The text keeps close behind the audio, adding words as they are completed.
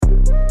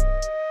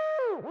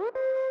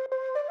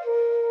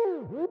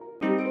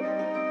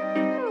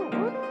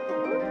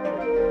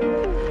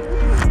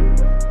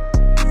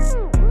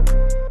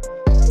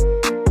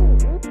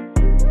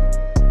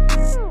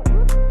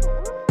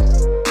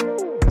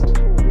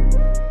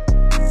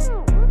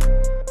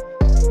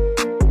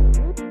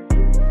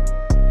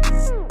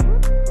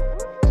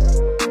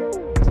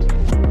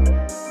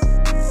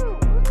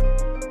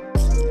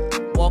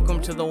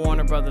to the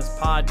Warner Brothas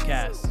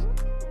podcast.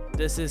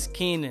 This is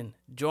Keenan,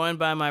 joined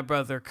by my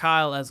brother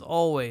Kyle as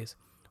always.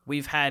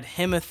 We've had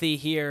Himothy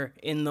here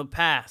in the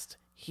past.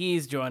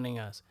 He's joining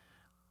us.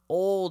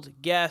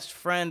 Old guest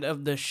friend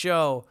of the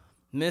show,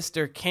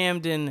 Mr.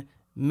 Kamden,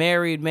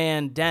 married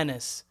man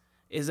Dennis,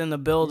 is in the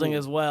building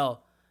as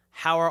well.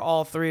 How are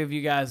all three of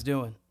you guys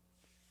doing?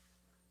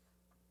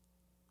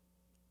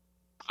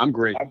 I'm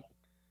great.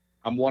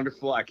 I'm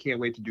wonderful. I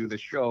can't wait to do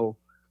this show.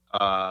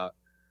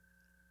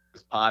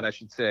 This pod, I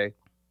should say.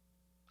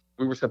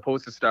 We were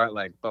supposed to start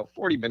like about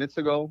 40 minutes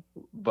ago,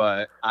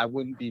 but I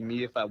wouldn't be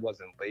me if I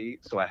wasn't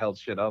late, so I held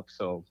shit up.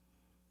 So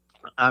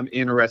I'm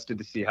interested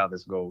to see how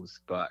this goes.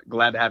 But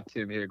glad to have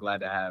Tim here. Glad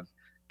to have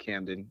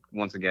Kamden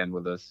once again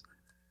with us.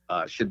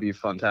 Should be a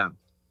fun time.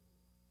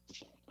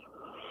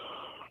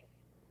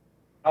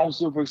 I'm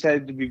super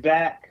excited to be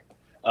back.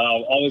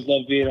 Always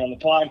love being on the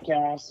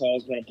podcast.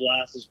 Always been a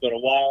blast. It's been a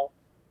while.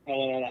 I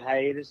went on a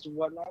hiatus and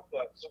whatnot,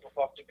 but super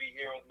pumped to be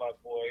here with my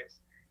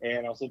boys.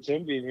 And also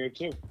Tim being here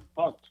too.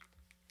 Pumped.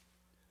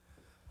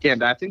 Yeah,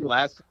 and I think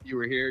last time you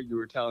were here, you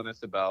were telling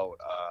us about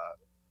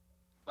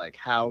like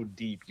how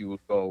deep you would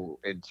go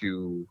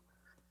into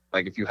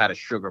like if you had a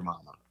sugar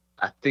mama.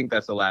 I think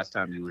that's the last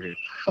time you were here.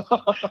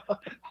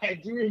 I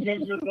do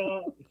remember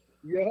that.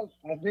 Yep,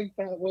 I think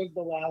that was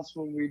the last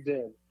one we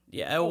did.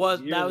 Yeah, it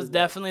was. That was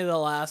definitely the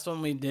last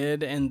one we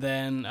did, and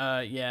then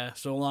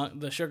so long.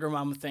 The sugar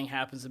mama thing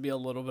happens to be a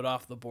little bit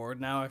off the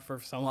board now for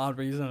some odd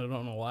reason. I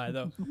don't know why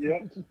though.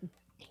 Yep.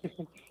 Is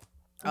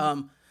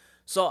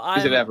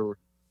it ever?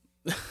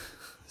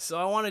 So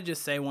I want to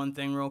just say one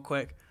thing real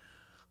quick.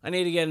 I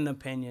need to get an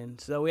opinion.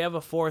 So we have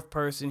a fourth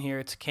person here.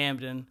 It's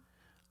Kamden.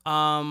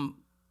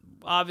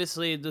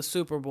 Obviously the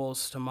Super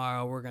Bowl's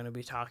tomorrow. We're going to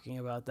be talking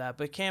about that.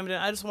 But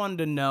Kamden, I just wanted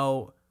to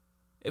know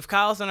if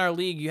Kyle's in our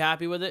league. You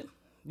happy with it?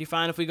 You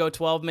fine if we go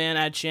 12-man,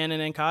 add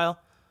Shannon and Kyle?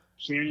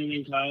 Shannon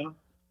and Kyle.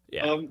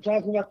 Yeah.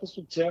 Talking about this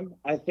with Tim,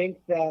 I think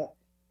that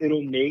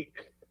it'll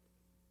make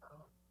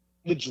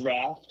the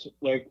draft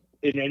like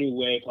in any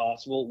way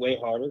possible way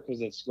harder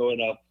because it's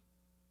going up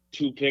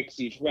 2 picks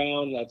each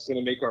round. That's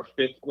going to make our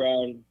 5th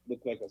round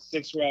look like a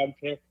 6th round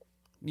pick.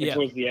 Yeah.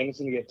 Towards the end, it's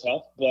going to get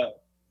tough.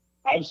 But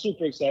I'm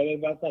super excited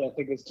about that. I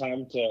think it's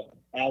time to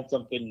add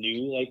something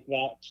new like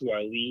that to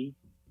our league.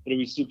 It'll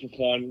be super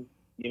fun.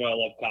 You know, I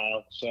love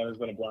Kyle. Shannon's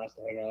been a blast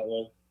to hang out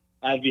with.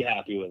 I'd be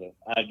happy with it.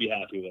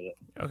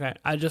 Okay.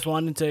 I just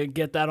wanted to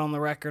get that on the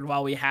record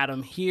while we had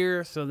him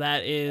here. So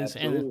that is,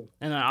 and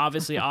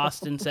obviously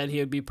Austin said he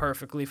would be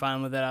perfectly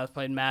fine with it. I was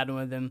playing Madden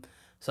with him.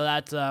 So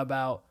that's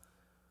about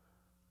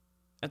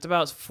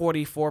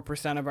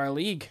 44% of our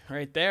league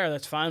right there.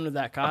 That's fine with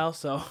that, Kyle.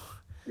 So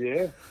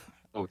yeah.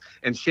 Oh,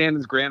 and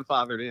Shannon's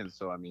grandfathered in,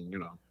 so I mean, you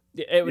know.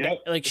 It would I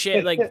was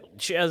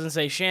gonna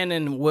say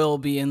Shannon will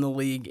be in the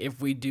league if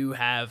we do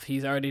have.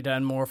 He's already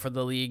done more for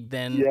the league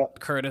than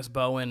Curtis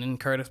Bowen, and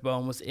Curtis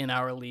Bowen was in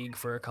our league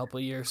for a couple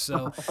of years.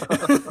 So,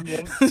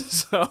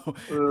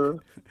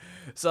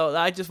 so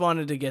I just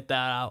wanted to get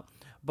that out.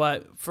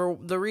 But for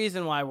the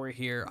reason why we're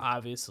here,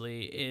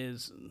 obviously,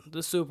 is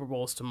the Super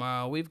Bowl's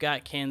tomorrow. We've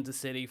got Kansas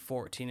City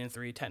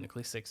 14-3,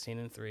 technically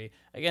 16-3,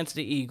 against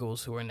the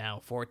Eagles, who are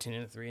now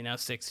 14-3, now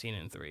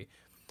 16-3.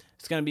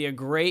 It's going to be a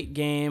great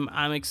game.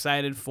 I'm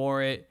excited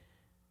for it.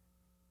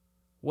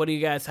 What do you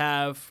guys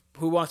have?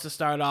 Who wants to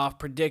start off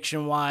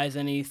prediction-wise?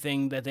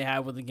 Anything that they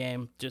have with the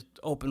game? Just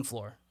open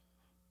floor.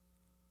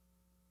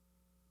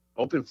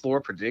 Open floor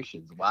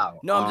predictions. Wow.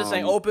 No, I'm just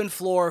saying open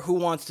floor. Who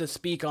wants to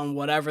speak on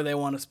whatever they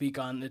want to speak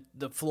on?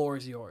 The floor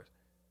is yours.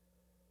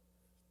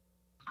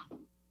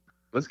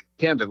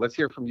 Kamden, let's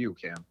hear from you,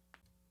 Cam.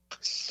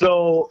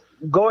 So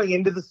going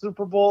into the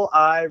Super Bowl,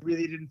 I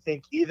really didn't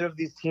think either of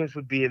these teams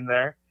would be in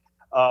there.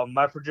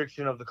 My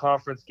prediction of the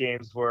conference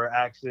games were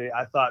actually,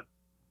 I thought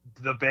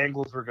the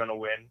Bengals were going to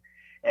win.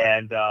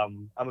 And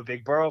I'm a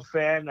big Burrow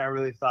fan. I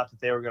really thought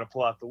that they were going to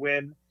pull out the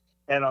win.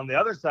 And on the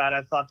other side,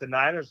 I thought the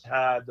Niners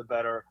had the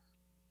better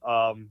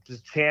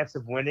just chance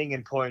of winning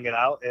and pulling it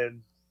out.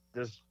 And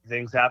just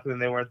things happened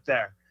and they weren't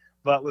there.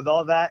 But with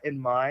all that in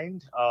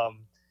mind,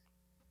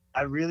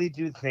 I really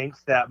do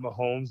think that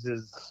Mahomes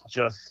is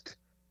just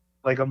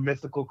like a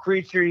mythical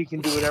creature. He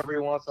can do whatever he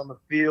wants on the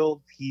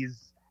field.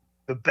 He's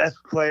the best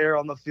player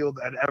on the field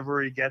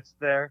whenever he gets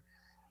there.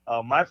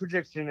 My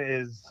prediction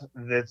is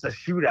that it's a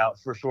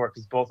shootout for sure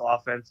because both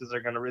offenses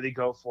are going to really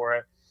go for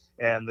it,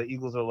 and the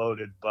Eagles are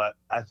loaded. But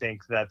I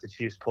think that the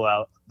Chiefs pull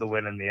out the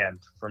win in the end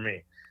for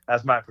me.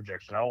 That's my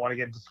prediction. I don't want to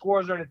get into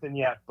scores or anything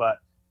yet, but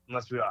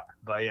unless we are.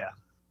 But, yeah.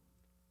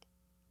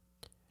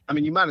 I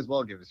mean, you might as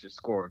well give us your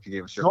score if you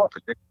gave us your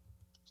prediction.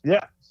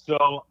 Yeah.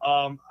 So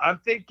I'm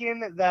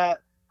thinking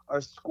that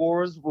our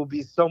scores will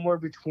be somewhere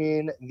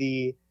between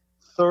the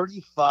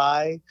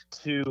 35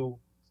 to,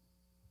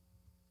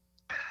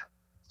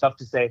 tough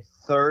to say,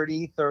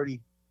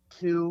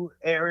 32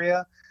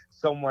 area,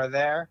 somewhere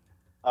there.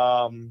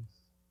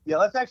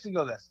 Let's actually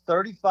go this.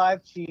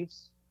 35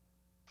 Chiefs,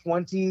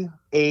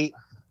 28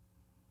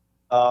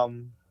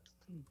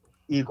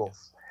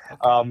 Eagles.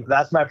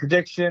 That's my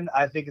prediction.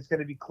 I think it's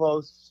going to be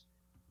close.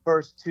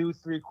 first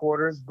 2-3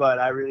 quarters, but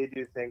I really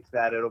do think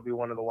that it'll be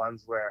one of the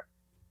ones where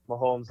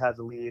Mahomes has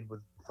a lead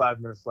with 5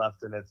 minutes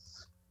left, and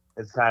it's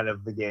kind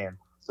of the game.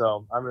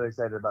 So I'm really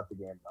excited about the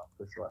game, though,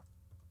 for sure.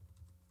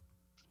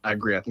 I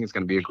agree. I think it's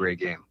going to be a great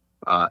game.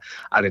 I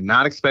did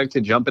not expect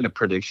to jump into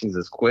predictions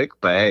as quick,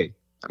 but hey,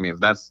 I mean, if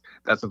that's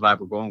the vibe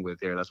we're going with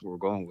here, that's what we're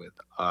going with.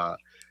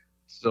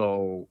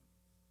 So,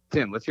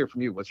 Tim, let's hear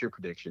from you. What's your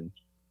prediction?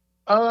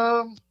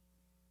 I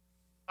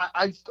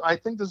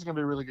think this is going to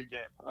be a really good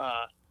game.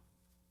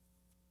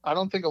 I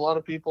don't think a lot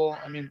of people,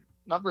 I mean,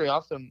 not very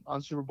often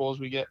on Super Bowls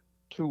we get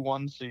 2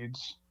 1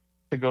 seeds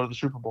to go to the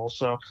Super Bowl.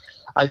 So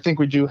I think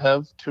we do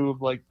have 2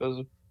 of like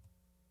the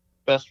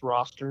best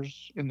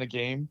rosters in the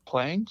game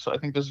playing. So I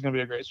think this is going to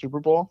be a great Super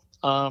Bowl.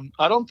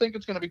 I don't think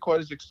it's going to be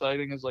quite as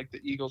exciting as like the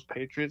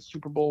Eagles-Patriots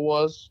Super Bowl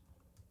was.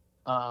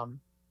 But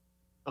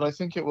I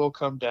think it will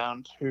come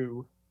down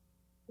to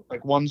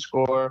like one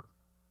score,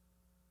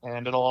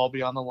 and it'll all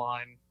be on the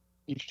line.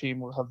 Each team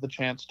will have the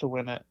chance to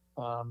win it.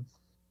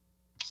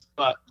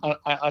 But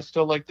I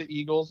still like the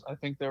Eagles. I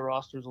think their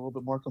roster is a little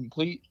bit more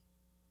complete.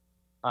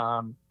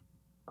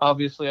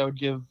 Obviously, I would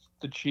give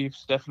the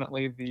Chiefs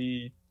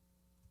definitely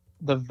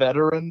the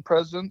veteran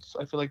presence.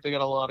 I feel like they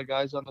got a lot of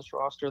guys on this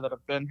roster that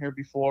have been here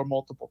before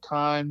multiple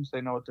times.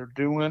 They know what they're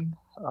doing,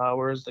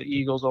 whereas the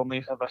Eagles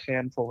only have a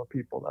handful of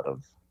people that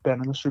have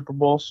been in the Super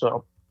Bowl.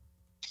 So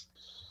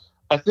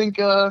I think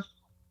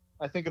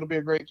it'll be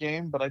a great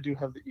game, but I do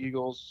have the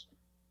Eagles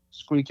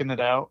squeaking it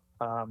out.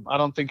 I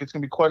don't think it's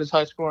going to be quite as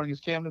high scoring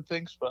as Kamden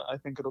thinks, but I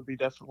think it'll be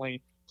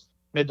definitely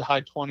mid to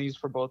high 20s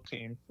for both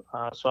teams.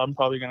 So I'm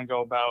probably going to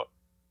go about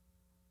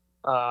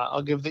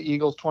I'll give the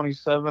Eagles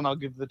 27. I'll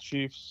give the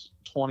Chiefs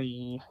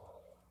 23.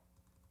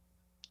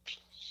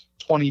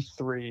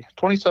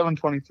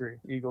 27-23.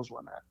 Eagles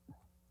win that.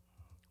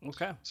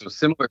 Okay. So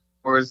similar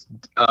scores.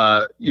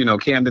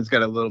 Kamden's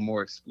got a little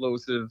more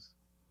explosive.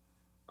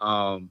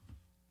 I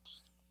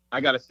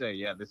got to say,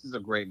 yeah, this is a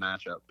great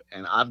matchup.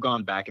 And I've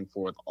gone back and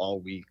forth all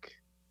week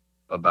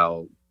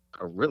or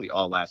really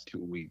all last 2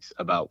 weeks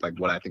about like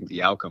what I think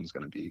the outcome is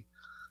going to be.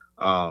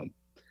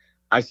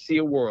 I see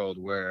a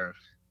world where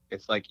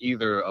it's like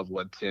either of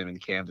what Tim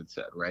and Kamden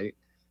said, right?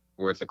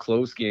 Where it's a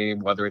close game,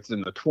 whether it's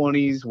in the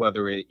 20s,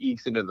 whether it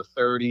ekes into the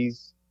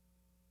 30s.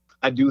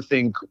 I do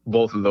think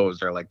both of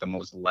those are like the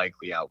most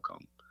likely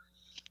outcome.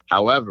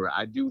 However,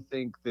 I do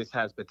think this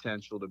has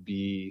potential to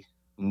be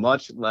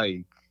much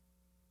like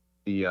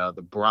the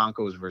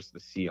Broncos versus the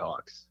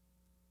Seahawks,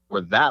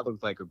 where that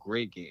looked like a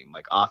great game,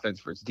 like offense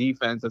versus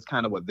defense. That's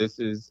kind of what this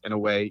is in a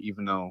way,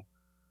 even though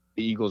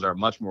the Eagles are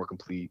much more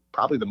complete,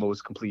 probably the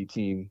most complete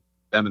team,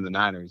 them and the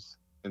Niners,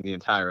 in the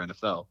entire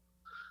NFL.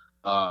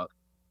 The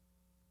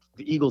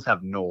Eagles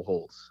have no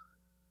holes,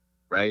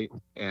 right?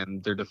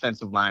 And their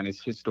defensive line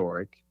is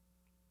historic.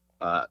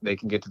 They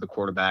can get to the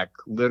quarterback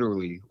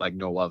literally like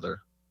no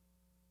other.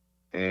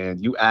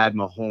 And you add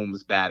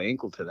Mahomes' bad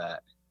ankle to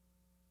that,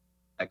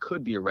 that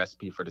could be a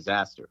recipe for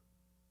disaster.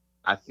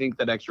 I think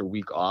that extra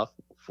week off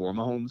for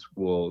Mahomes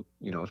will,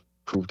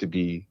 prove to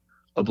be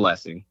a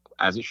blessing,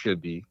 as it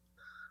should be.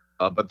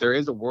 But there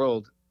is a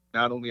world,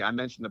 not only I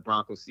mentioned the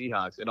Broncos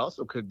Seahawks, it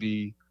also could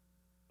be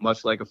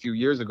much like a few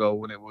years ago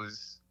when it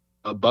was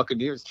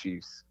Buccaneers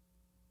Chiefs,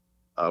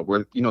 where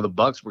the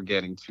Bucs were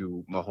getting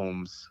to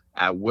Mahomes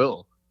at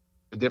will.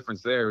 The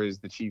difference there is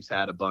the Chiefs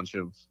had a bunch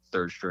of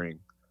third string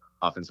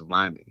offensive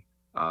linemen.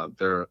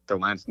 Their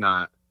line's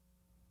not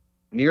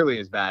nearly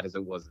as bad as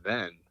it was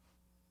then,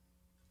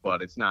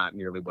 but it's not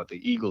nearly what the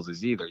Eagles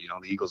is either.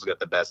 The Eagles got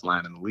the best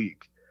line in the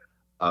league.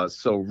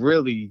 So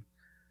really,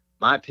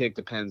 my pick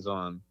depends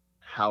on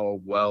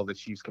how well the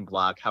Chiefs can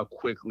block, how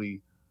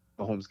quickly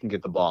Mahomes can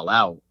get the ball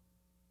out.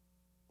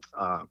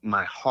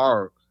 My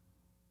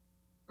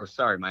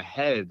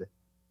head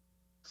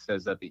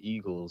says that the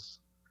Eagles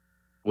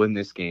win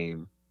this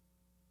game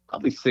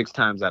probably 6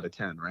 times out of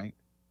 10, right?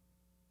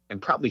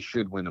 And probably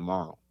should win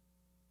tomorrow.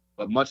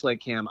 But much like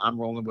Cam, I'm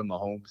rolling with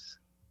Mahomes.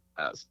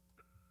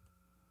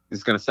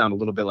 It's going to sound a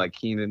little bit like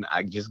Keenan.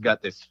 I just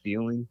got this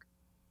feeling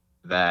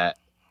that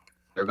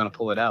they're going to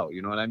pull it out.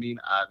 You know what I mean?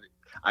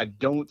 I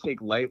don't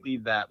take lightly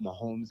that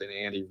Mahomes and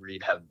Andy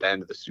Reid have been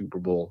to the Super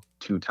Bowl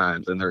 2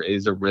 times, and there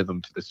is a rhythm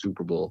to the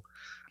Super Bowl,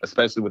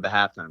 especially with the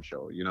halftime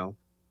show,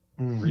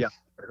 Yeah,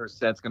 her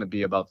set's going to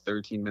be about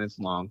 13 minutes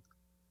long.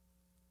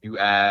 You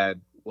add,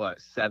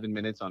 7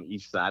 minutes on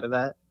each side of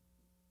that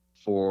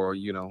for,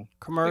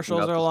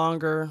 commercials are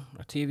longer,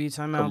 TV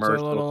timeouts are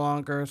a little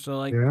longer, so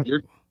like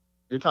you're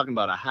talking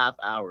about a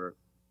half-hour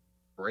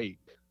break,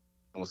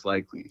 most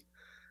likely.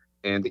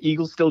 And the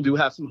Eagles still do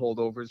have some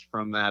holdovers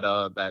from that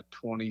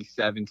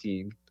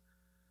 2017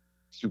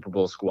 Super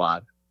Bowl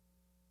squad.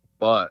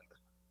 But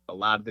a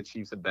lot of the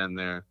Chiefs have been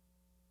there.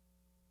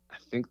 I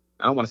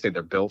don't want to say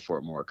they're built for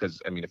it more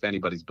because, if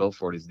anybody's built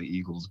for it, it's the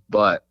Eagles.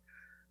 But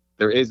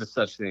there is a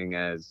such thing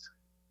as,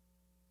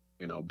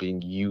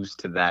 being used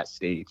to that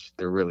stage.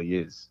 There really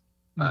is.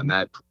 And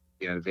that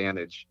an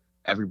advantage.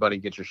 Everybody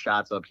get your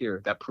shots up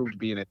here. That proved to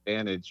be an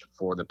advantage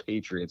for the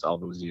Patriots all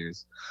those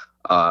years.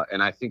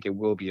 And I think it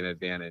will be an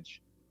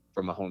advantage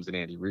for Mahomes and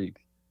Andy Reid.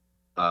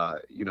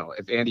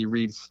 If Andy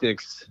Reid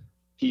sticks,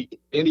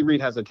 Andy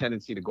Reid has a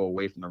tendency to go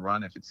away from the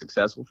run if it's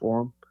successful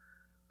for him.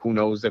 Who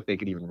knows if they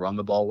could even run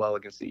the ball well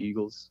against the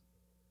Eagles?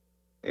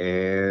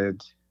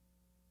 And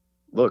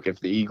look, if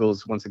the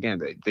Eagles, once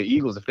again, the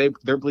Eagles, if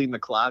they're bleeding the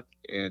clock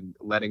and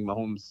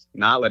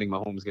not letting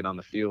Mahomes get on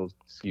the field,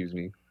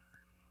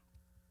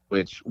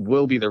 which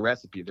will be the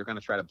recipe. They're going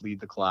to try to bleed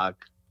the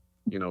clock,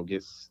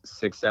 get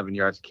 6-7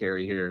 yards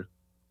carry here,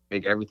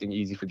 make everything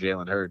easy for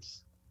Jalen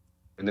Hurts.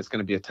 And it's going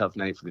to be a tough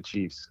night for the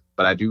Chiefs.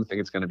 But I do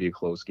think it's going to be a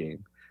close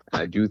game.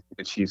 And I do think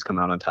the Chiefs come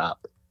out on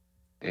top.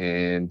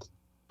 And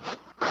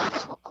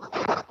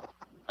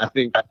I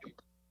think,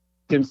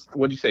 Tim,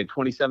 what'd you say,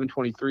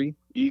 27-23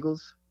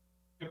 Eagles?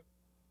 Yep.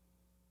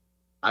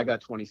 I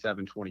got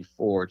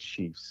 27-24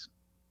 Chiefs.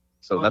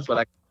 So that's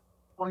what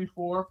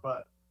 24,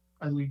 but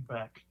I lean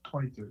back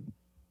 23.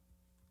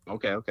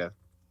 Okay.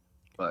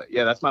 But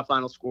yeah, that's my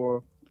final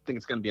score. I think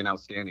it's going to be an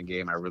outstanding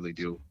game. I really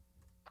do.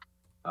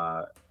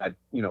 Like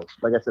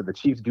I said, the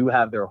Chiefs do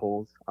have their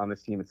holes on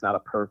this team. It's not a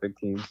perfect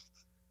team.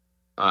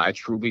 I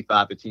truly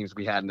thought the teams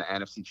we had in the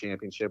NFC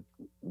Championship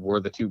were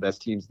the two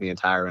best teams in the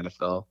entire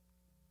NFL.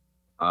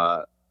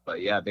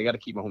 But yeah, they got to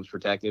keep Mahomes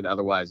protected.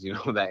 Otherwise,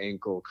 that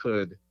ankle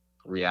could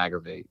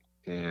re-aggravate,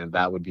 and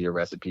that would be a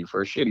recipe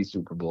for a shitty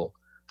Super Bowl.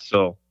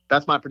 So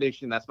that's my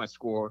prediction. That's my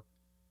score.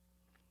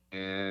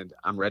 And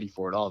I'm ready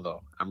for it all,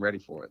 though. I'm ready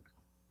for it.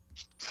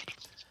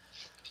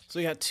 So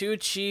we got 2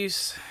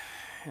 Chiefs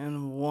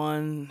and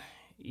 1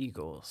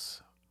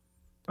 Eagles.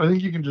 I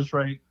think you can just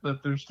write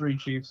that there's 3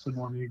 Chiefs and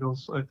 1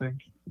 Eagles, I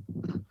think.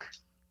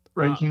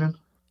 Right, Keenan?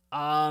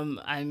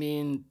 I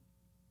mean,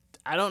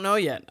 I don't know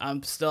yet.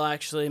 I'm still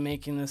actually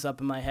making this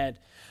up in my head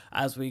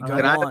as we go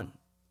on. Can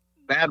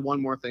I add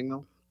one more thing,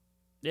 though?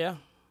 Yeah.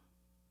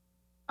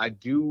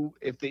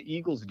 If the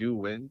Eagles do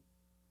win,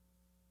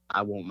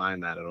 I won't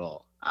mind that at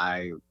all.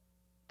 I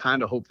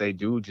kind of hope they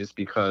do, just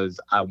because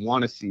I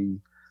want to see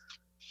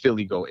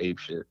Philly go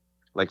apeshit.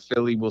 Like,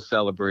 Philly will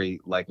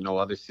celebrate like no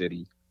other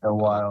city. A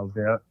wild,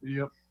 yeah.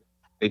 Yep.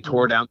 They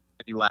tore down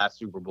the last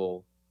Super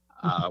Bowl.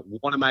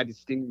 One of my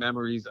distinct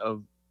memories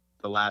of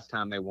the last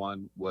time they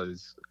won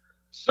was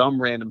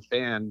some random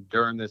fan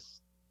during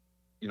this,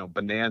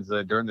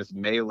 bonanza, during this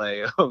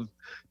melee of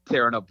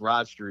tearing up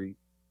Broad Street.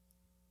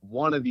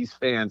 One of these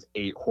fans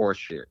ate horse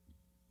shit.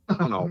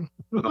 I don't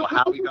know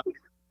how he got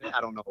it. I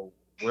don't know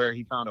where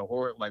he found a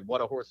horse, like what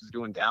a horse is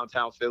doing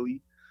downtown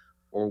Philly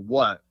or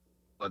what,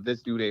 but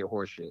this dude ate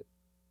horse shit.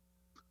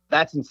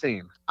 That's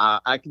insane.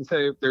 I can tell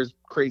you there's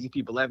crazy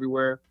people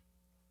everywhere.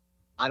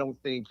 I don't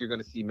think you're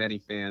going to see many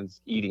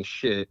fans eating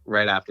shit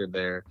right after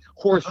their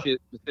horse shit,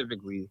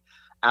 specifically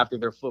after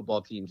their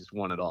football team just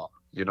won it all.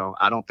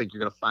 I don't think you're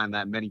going to find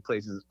that many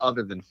places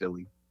other than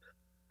Philly.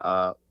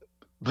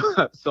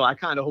 So I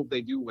kind of hope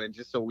they do win,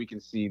 just so we can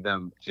see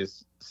them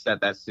just set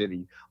that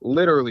city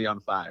literally on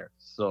fire.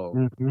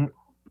 So,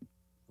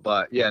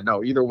 But yeah,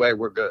 no, either way,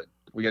 we're good.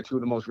 We got 2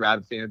 of the most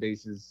rabid fan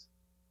bases.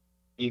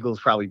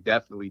 Eagles probably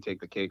definitely take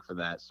the cake for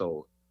that.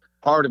 So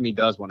part of me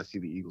does want to see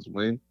the Eagles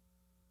win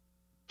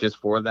just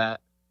for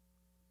that.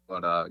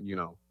 But,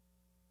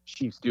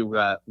 Chiefs do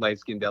got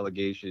light-skinned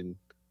delegation,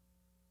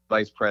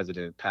 Vice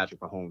President Patrick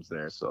Mahomes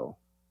there. So,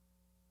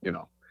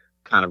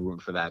 kind of rooting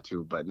for that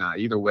too. But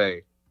either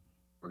way,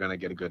 we're going to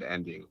get a good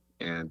ending.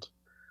 And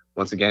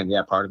once again,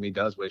 yeah, part of me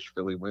does wish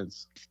Philly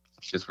wins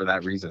just for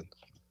that reason.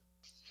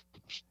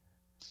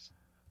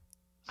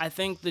 I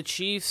think the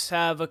Chiefs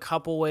have a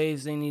couple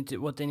ways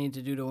what they need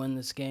to do to win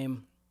this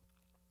game.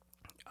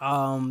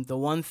 The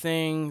one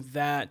thing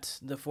that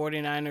the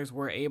 49ers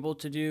were able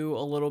to do a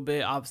little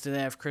bit, obviously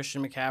they have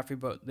Christian McCaffrey,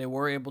 but they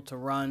were able to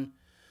run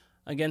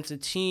against a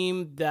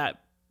team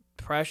that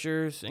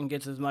pressures and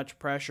gets as much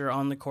pressure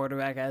on the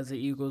quarterback as the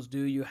Eagles do.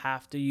 You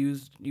have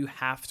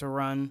to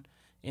run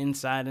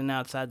inside and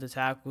outside the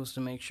tackles to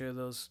make sure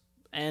those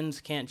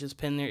ends can't just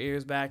pin their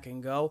ears back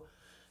and go.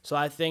 So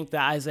I think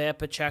that Isaiah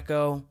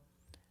Pacheco,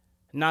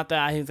 not that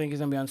I think he's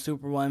going to be on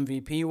Super Bowl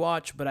MVP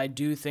watch, but I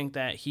do think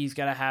that he's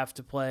going to have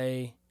to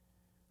play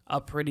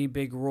a pretty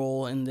big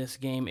role in this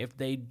game if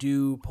they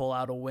do pull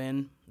out a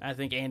win. I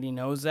think Andy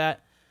knows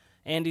that.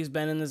 Andy's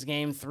been in this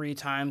game 3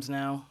 times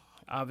now.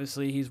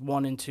 Obviously, he's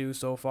 1-2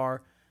 so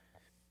far.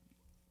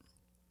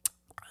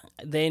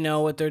 They know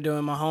what they're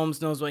doing.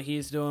 Mahomes knows what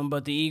he's doing,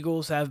 but the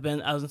Eagles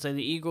the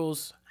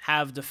Eagles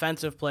have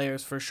defensive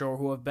players for sure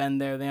who have been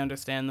there. They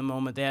understand the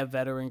moment. They have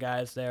veteran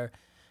guys there.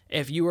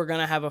 If you were going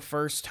to have a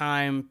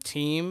first-time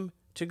team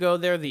to go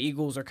there, the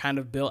Eagles are kind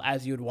of built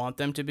as you'd want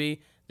them to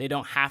be. They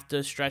don't have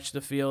to stretch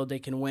the field. They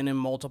can win in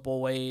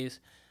multiple ways.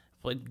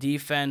 Play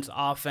defense,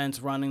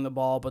 offense, running the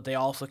ball, but they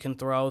also can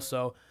throw.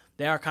 So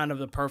they are kind of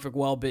the perfect,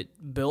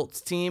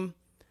 well-built team.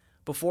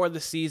 Before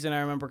the season, I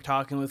remember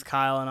talking with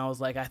Kyle, and I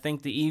was like, I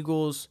think the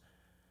Eagles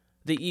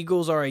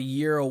are a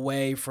year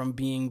away from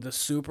being the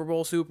Super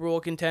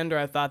Bowl contender.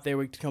 I thought they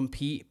would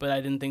compete, but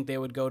I didn't think they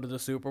would go to the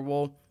Super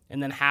Bowl.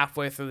 And then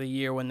halfway through the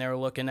year, when they were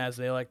looking as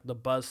the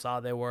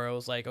buzzsaw they were, it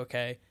was like,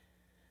 okay,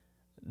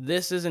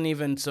 this isn't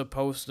even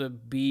supposed to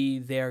be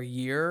their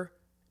year.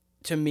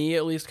 to me,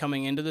 at least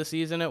coming into the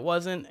season, it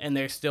wasn't, and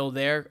they're still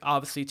there.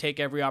 Obviously, take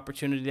every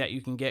opportunity that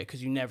you can get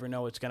because you never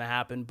know what's going to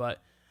happen,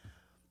 but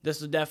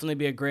this would definitely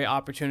be a great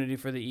opportunity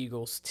for the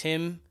Eagles.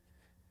 Tim,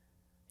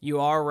 you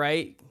are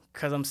right,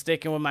 because I'm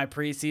sticking with my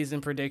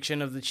preseason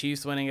prediction of the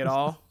Chiefs winning it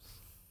all,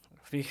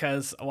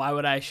 because why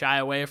would I shy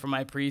away from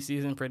my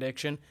preseason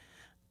prediction?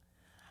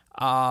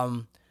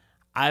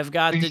 I've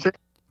got the...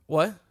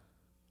 What?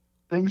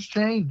 Things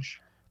change.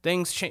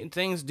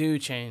 Things do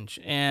change,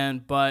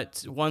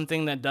 but one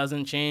thing that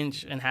doesn't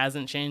change and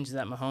hasn't changed is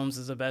that Mahomes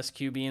is the best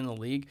QB in the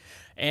league,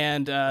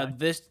 and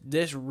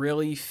this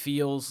really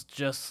feels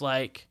just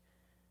like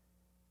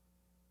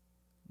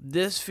a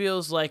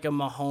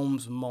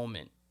Mahomes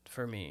moment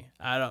for me.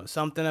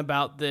 Something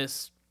about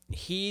this.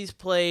 He's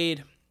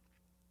played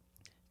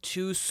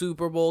 2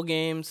 Super Bowl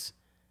games.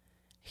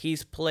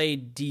 He's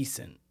played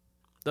decent.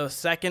 The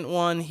second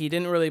one, he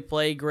didn't really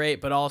play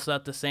great, but also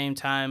at the same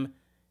time,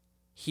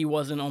 he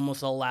wasn't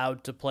almost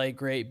allowed to play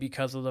great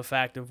because of the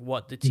fact of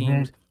what the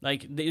teams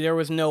there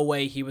was no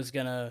way he was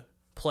gonna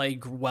play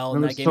well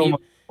in that game. So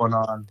much going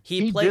on.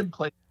 He did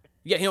play.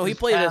 Yeah, he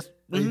played as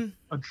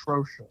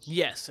atrocious.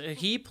 Yes,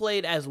 he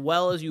played as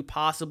well as you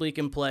possibly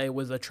can play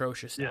with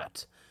atrocious stats. Yeah.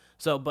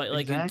 So, but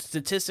Exactly.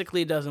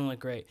 statistically, it doesn't look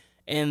great.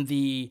 And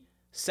the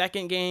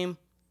second game,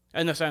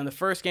 in the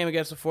first game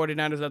against the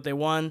 49ers that they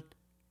won,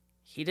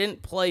 he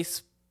didn't play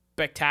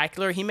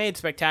spectacular. He made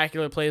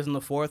spectacular plays in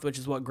the fourth, which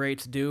is what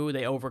greats do.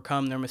 They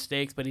overcome their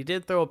mistakes, but he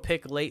did throw a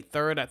pick late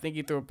third. I think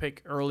he threw a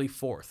pick early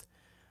fourth.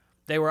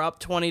 They were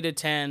up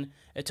 20-10.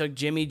 It took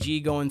Jimmy G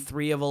going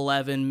 3 of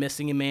 11,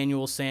 missing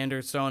Emmanuel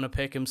Sanders, throwing a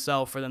pick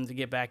himself for them to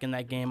get back in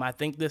that game. I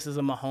think this is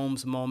a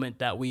Mahomes moment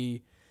that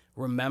we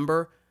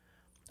remember.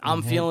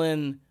 I'm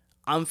feeling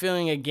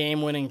a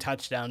game-winning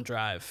touchdown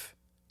drive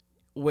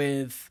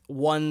with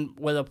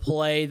a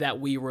play that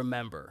we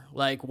remember,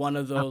 like one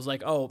of those,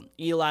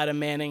 Eli to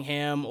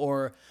Manningham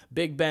or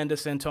Big Ben to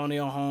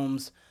Santonio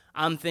Holmes.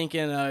 I'm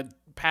thinking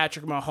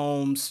Patrick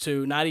Mahomes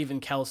to not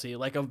even Kelsey,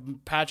 like a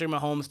Patrick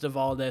Mahomes to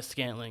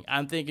Valdez-Scantling.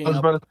 I'm thinking It's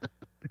of,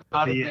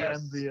 gotta be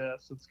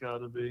MVS. It's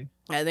gotta be.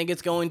 I think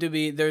there's going to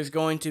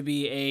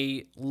be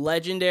a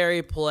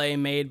legendary play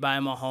made by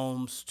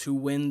Mahomes to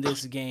win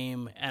this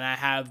game, and I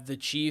have the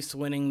Chiefs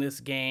winning this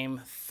game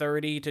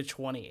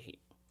 30-28.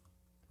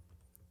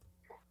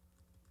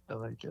 I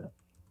like it.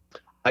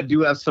 I do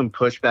have some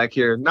pushback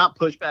here. Not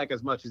pushback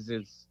as much as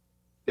it's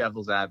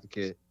devil's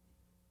advocate.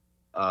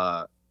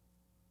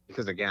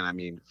 Because again, I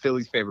mean,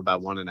 Philly's favored by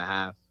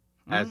 1.5,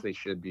 as they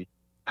should be.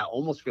 I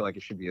almost feel like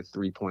it should be a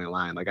 3-point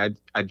line. Like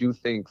I do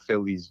think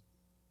Philly's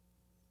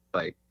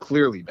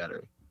clearly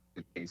better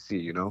than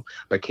KC,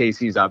 but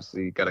KC's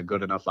obviously got a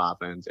good enough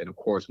offense, and of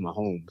course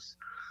Mahomes,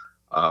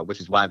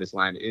 which is why this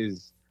line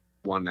is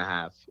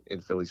 1.5 in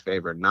Philly's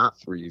favor, not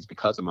 3, is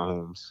because of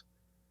Mahomes.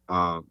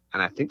 And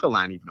I think the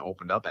line even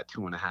opened up at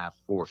 2.5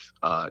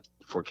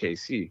 for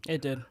KC.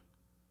 It did.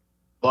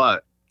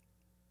 But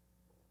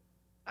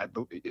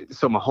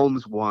so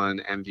Mahomes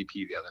won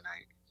MVP the other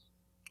night.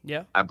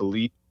 Yeah. I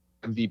believe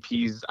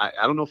MVPs, I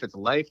don't know if it's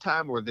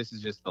lifetime or this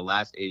is just the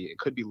last 8. It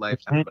could be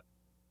lifetime, but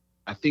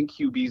I think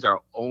QBs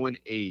are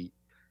 0-8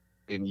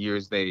 in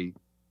years they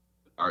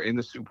are in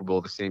the Super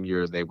Bowl the same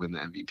year they win the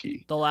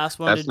MVP. The last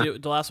one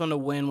to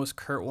win was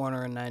Kurt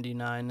Warner in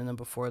 '99, and then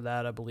before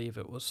that, I believe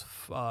it was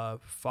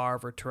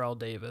Favre or Terrell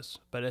Davis.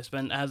 But it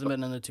hasn't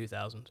been in the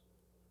 2000s.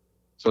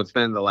 So it's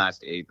been the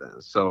last 8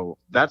 then. So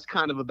that's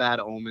kind of a bad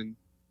omen.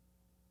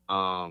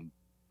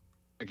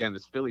 Again,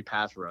 this Philly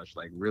pass rush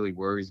really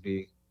worries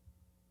me.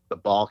 The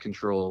ball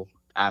control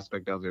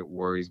aspect of it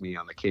worries me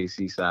on the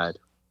KC side.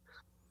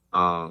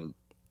 There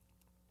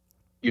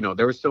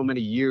were so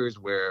many years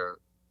where,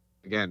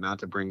 again, not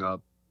to bring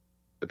up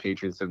the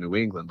Patriots of New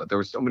England, but there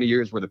were so many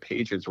years where the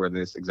Patriots were in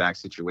this exact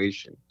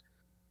situation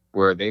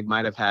where they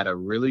might have had a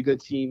really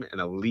good team, an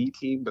elite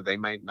team, but they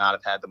might not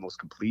have had the most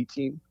complete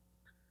team,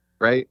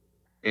 right?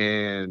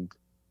 And,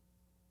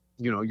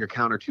 your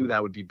counter to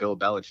that would be Bill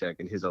Belichick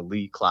and his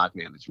elite clock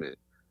management,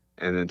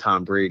 and then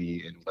Tom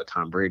Brady and what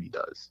Tom Brady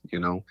does,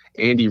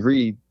 Andy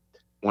Reid,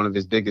 one of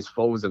his biggest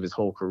foes of his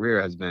whole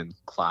career has been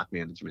clock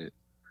management.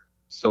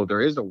 So there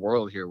is a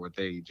world here where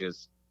they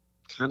just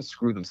kind of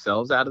screw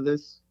themselves out of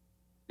this.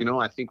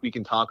 I think we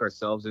can talk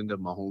ourselves into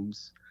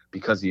Mahomes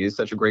because he is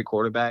such a great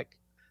quarterback.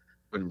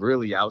 When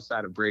really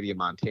outside of Brady and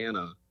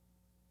Montana,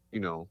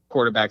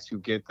 quarterbacks who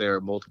get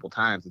there multiple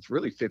times, it's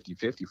really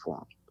 50-50 for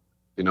them.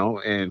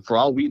 And for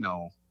all we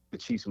know, the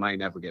Chiefs might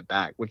never get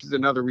back, which is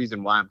another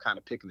reason why I'm kind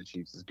of picking the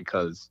Chiefs, is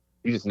because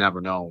you just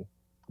never know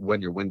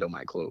when your window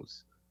might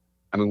close.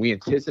 I mean, we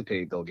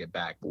anticipate they'll get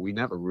back, but we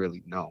never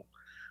really know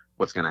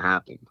what's going to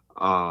happen.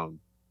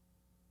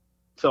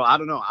 So I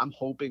don't know. I'm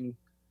hoping,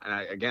 and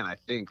I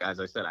think, as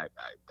I said, I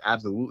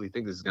absolutely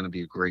think this is going to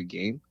be a great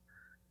game.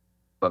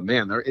 But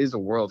man, there is a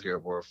world here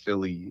where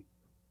Philly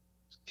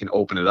can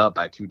open it up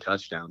by 2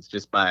 touchdowns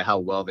just by how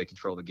well they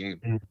control the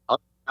game.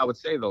 I would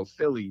say, though,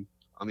 Philly,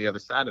 on the other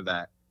side of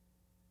that,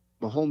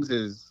 Mahomes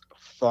is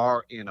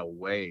far and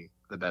away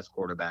the best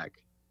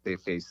quarterback they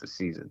faced this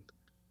season.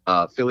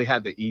 Philly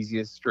had the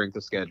easiest strength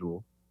of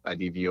schedule by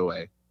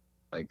DVOA,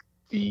 like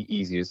the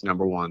easiest,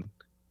 number one.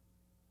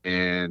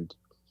 And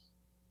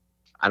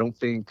I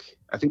think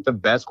the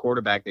best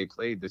quarterback they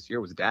played this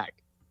year was Dak.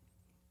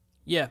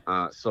 Yeah.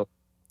 So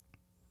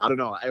I don't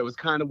know. It was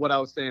kind of what I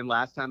was saying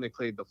last time they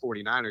played the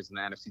 49ers in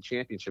the NFC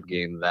Championship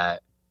game,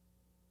 that,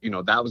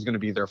 that was going to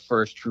be their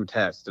first true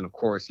test. And of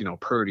course,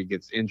 Purdy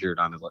gets injured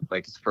on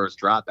his first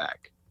drop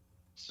back.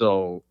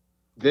 So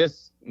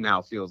this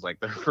now feels like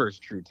their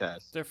first true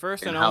test. Their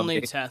first and only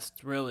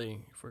test, really,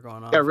 if we're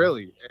going off. Yeah,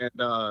 really.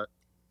 And,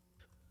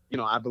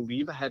 I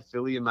believe I had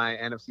Philly in my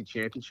NFC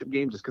Championship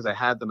game just because I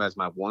had them as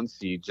my 1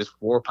 seed, just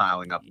for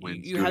piling up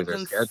wins. You had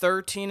them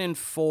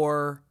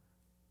 13-4.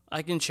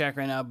 I can check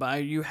right now,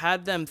 but you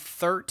had them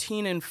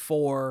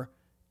 13-4,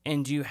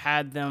 and you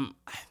had them.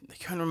 I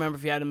can't remember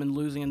if you had them in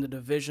losing in the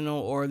divisional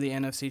or the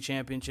NFC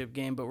Championship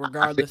game, but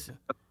regardless,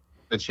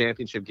 the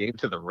championship game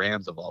to the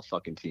Rams of all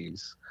fucking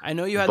teams. I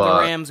know you had the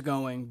Rams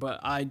going, but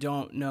I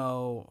don't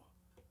know.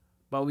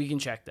 But we can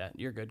check that.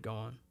 You're good. Go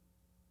on.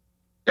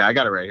 Yeah, I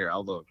got it right here.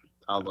 I'll look.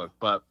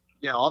 But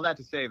yeah, all that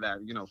to say that,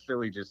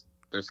 Philly just,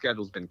 their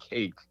schedule's been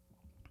cake,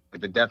 like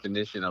the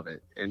definition of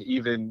it. And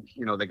even,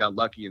 they got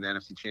lucky in the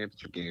NFC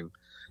Championship game.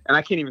 And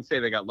I can't even say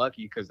they got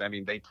lucky because,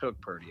 they took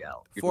Purdy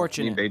out.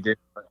 Fortunate. They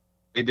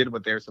did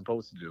what they're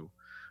supposed to do.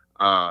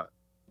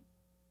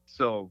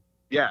 So,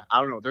 yeah,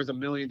 I don't know. There's a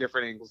million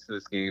different angles to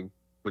this game,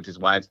 which is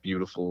why it's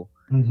beautiful.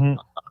 Mm-hmm.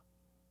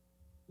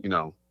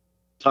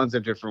 Tons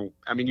of different.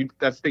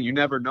 That's the thing. You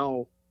never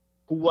know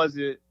who was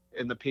it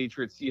in the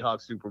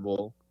Patriots-Seahawks Super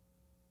Bowl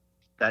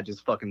that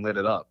just fucking lit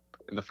it up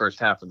in the first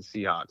half of the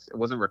Seahawks. It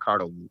wasn't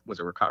Ricardo. Was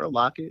it Ricardo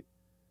Lockett?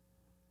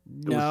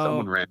 No. It was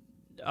someone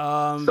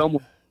random.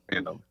 Someone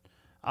random.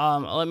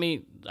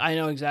 I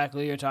know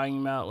exactly what you're talking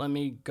about. Let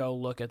me go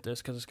look at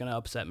this because it's going to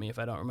upset me if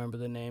I don't remember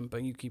the name,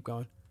 but you keep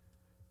going.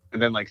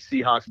 And then,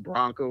 Seahawks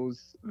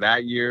Broncos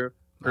that year,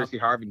 Percy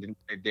Harvin didn't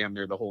play damn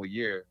near the whole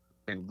year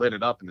and lit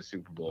it up in the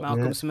Super Bowl.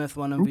 Malcolm Smith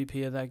won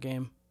MVP of that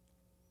game.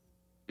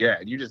 Yeah,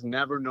 you just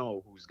never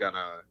know who's going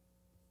to,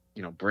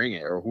 bring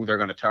it or who they're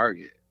going to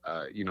target.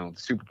 The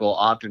Super Bowl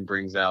often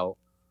brings out,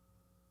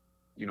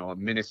 a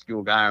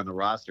minuscule guy on the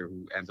roster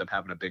who ends up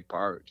having a big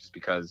part just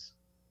because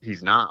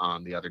he's not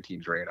on the other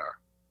team's radar.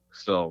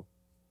 So,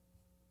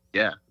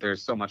 yeah,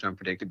 there's so much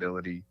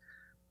unpredictability,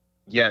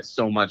 yet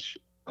so much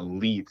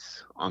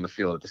elites on the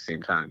field at the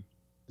same time.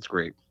 It's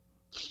great.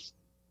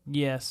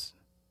 Yes.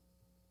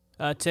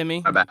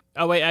 Timmy? My bad.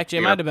 Oh, wait, actually,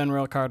 it might have been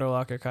Ricardo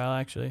Lockett, Kyle,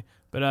 actually.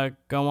 But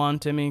go on,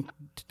 Timmy.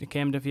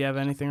 Kamden, if you have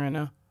anything right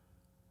now.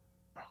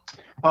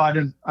 Oh, I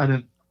didn't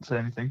say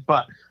anything,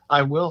 but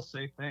I will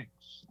say things.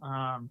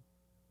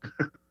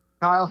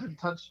 Kyle had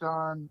touched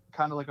on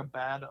kind of like a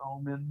bad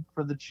omen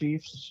for the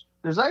Chiefs.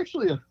 There's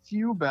actually a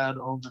few bad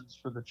omens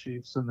for the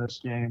Chiefs in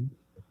this game.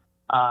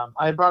 I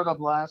had brought it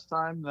up last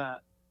time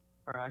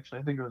I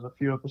think it was a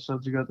few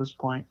episodes ago at this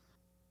point,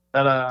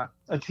 that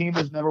a team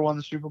has never won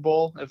the Super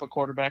Bowl if a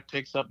quarterback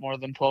takes up more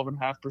than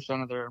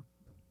 12.5% of their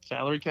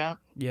salary cap.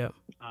 Yeah.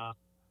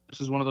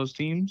 This is one of those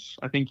teams.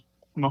 I think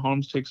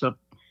Mahomes takes up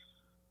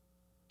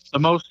the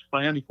most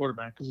by any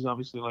quarterback because he's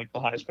obviously the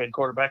highest paid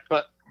quarterback.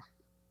 But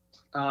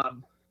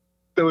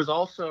there was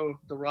also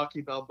the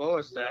Rocky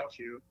Balboa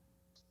statue.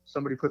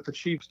 Somebody put the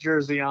Chiefs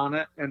jersey on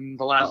it, and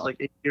the last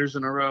 8 years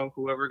in a row,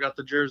 whoever got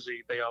the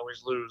jersey, they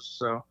always lose.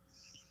 So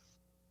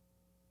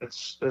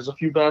there's a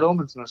few bad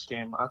omens in this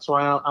game. That's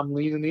why I'm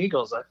leaning the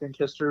Eagles. I think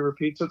history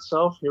repeats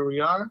itself. Here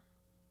we are.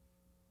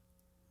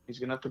 He's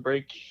gonna have to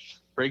break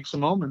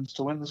some omens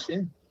to win this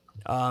game.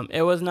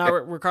 It was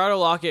not Ricardo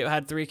Lockett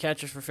had 3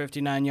 catches for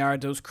 59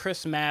 yards. It was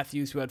Chris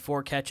Matthews who had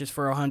 4 catches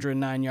for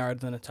 109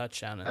 yards and a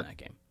touchdown in that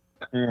game.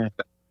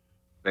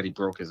 That he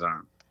broke his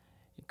arm.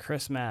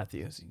 Chris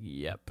Matthews,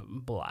 yep,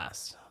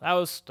 blast.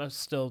 That's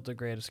still the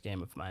greatest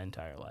game of my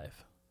entire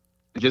life.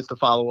 Just to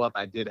follow up,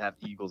 I did have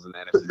Eagles in the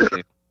NFC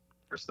Championship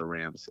versus the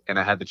Rams, and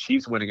I had the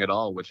Chiefs winning it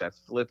all, which I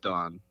flipped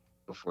on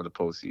before the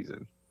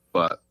postseason.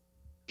 But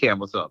Cam,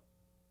 what's up?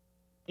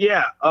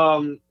 Yeah,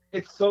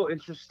 it's so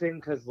interesting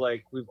because,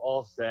 we've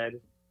all said,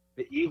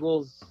 the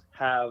Eagles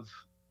have,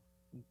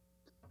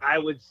 I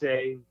would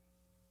say,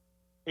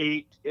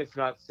 8, if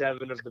not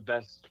 7, of the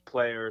best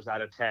players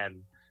out of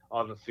 10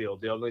 on the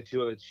field. The only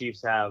 2 of the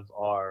Chiefs have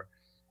are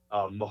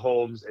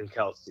Mahomes and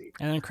Kelsey.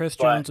 And then Chris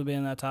Jones will be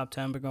in that top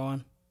 10, but go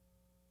on.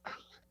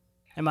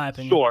 In my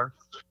opinion. Sure.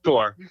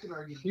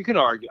 You can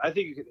argue. I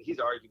think he's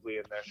arguably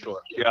in there,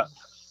 sure. Yeah.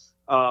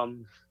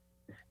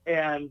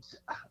 And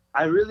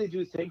I really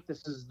do think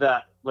this is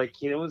that, like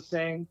Keenan was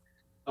saying,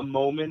 a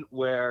moment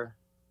where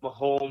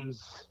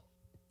Mahomes,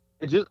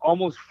 it just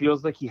almost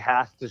feels like he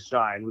has to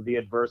shine with the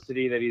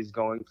adversity that he's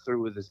going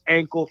through with his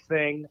ankle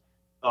thing,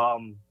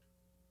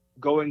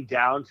 going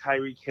down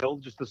Tyreek Hill.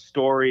 Just the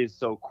story is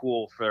so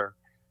cool for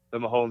the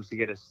Mahomes to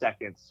get a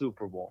second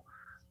Super Bowl.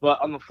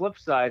 But on the flip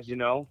side,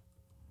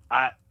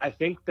 I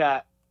think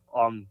that,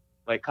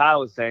 like Kyle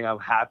was saying, I'm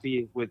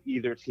happy with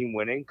either team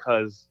winning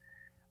because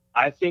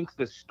I think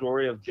the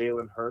story of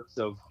Jalen Hurts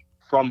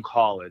from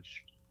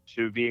college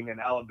to being in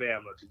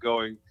Alabama to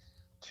going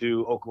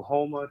to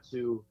Oklahoma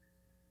to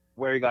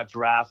where he got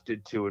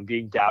drafted to and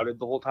being doubted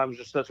the whole time was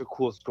just such a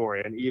cool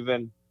story. And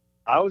even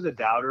I was a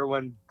doubter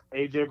when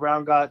AJ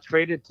Brown got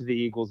traded to the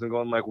Eagles and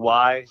going like,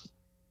 why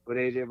would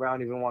AJ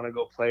Brown even want to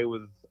go play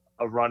with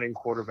a running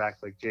quarterback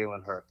like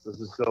Jalen Hurts? This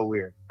is so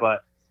weird.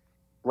 But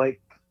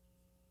like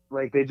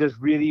they just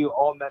really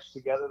all meshed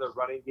together. Their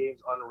running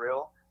game's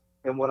unreal.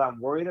 And what I'm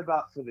worried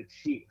about for the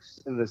Chiefs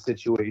in this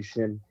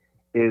situation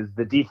is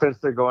the defense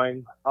they're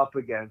going up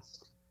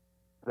against.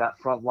 That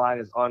front line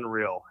is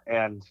unreal,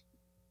 and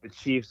the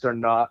Chiefs are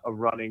not a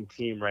running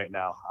team right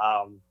now.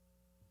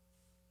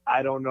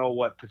 I don't know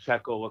what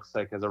Pacheco looks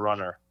like as a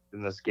runner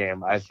in this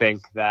game. I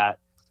think that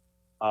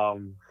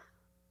the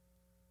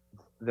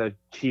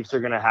Chiefs are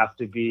going to have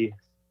to be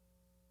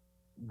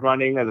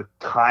running as a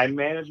time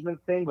management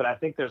thing, but I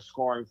think they're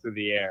scoring through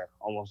the air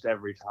almost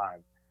every time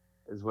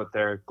is what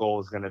their goal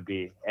is going to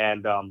be.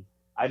 And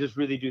I just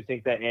really do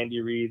think that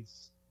Andy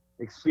Reid's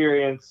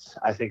experience,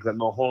 I think that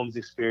Mahomes'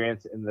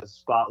 experience in the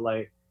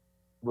spotlight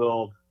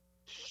will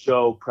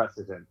show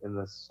precedent in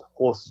this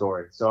whole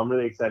story. So I'm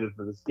really excited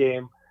for this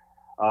game.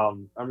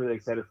 I'm really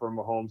excited for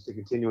Mahomes to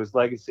continue his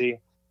legacy.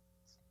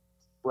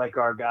 Like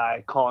our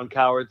guy Colin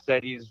Coward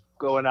said, he's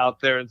going out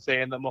there and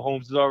saying that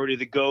Mahomes is already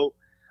the GOAT.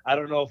 I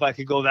don't know if I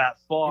could go that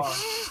far,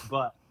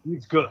 but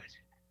he's good.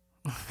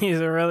 He's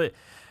a really,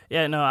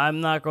 yeah, no, I'm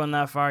not going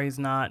that far. He's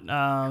not.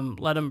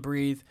 Let him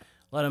breathe.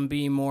 Let him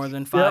be more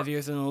than 5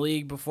 years in the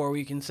league before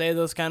we can say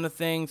those kind of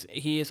things.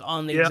 He is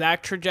on the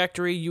exact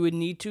trajectory you would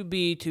need to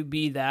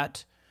be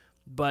that.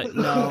 But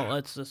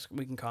no,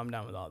 we can calm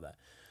down with all that.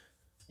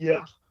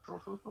 Yeah.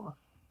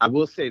 I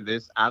will say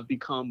this. I've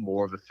become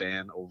more of a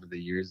fan over the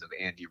years of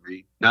Andy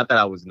Reid. Not that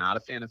I was not a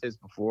fan of his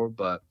before,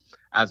 but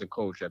as a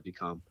coach, I've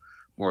become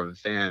more of a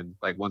fan.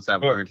 Like once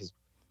I've learned his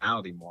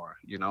personality more,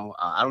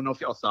 I don't know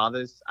if y'all saw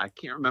this. I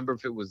can't remember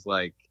if it was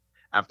like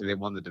after they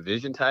won the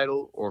division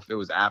title or if it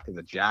was after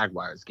the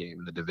Jaguars game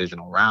in the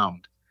divisional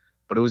round,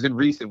 but it was in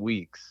recent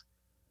weeks.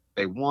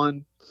 They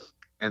won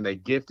and they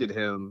gifted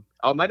him.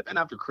 Oh, it might have been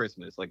after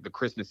Christmas, like the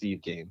Christmas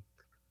Eve game.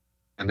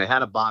 And they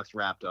had a box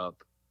wrapped up.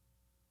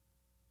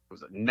 It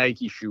was a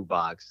Nike shoe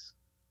box.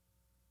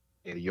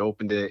 And he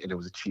opened it and it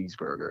was a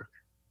cheeseburger.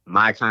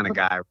 My kind of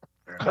guy.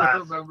 I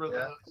remember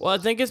that. Well, I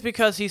think it's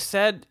because he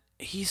said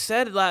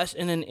last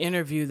in an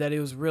interview that he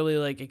was really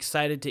like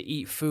excited to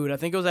eat food. I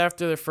think it was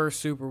after their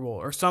first Super Bowl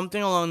or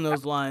something along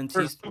those lines.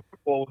 First Super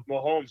Bowl with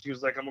Mahomes, he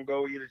was like, "I'm gonna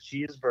go eat a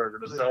cheeseburger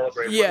to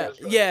celebrate."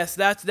 Yes,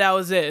 that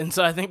was it. And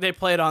so I think they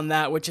played on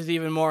that, which is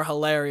even more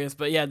hilarious.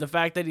 But yeah, the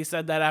fact that he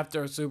said that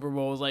after a Super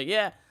Bowl was like,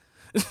 yeah,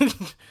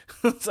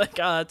 it's like,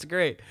 oh, that's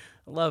great.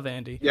 I love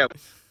Andy. Yeah.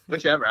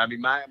 Whichever. I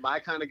mean,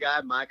 my kind of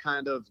guy, my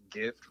kind of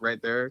gift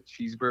right there,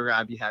 cheeseburger.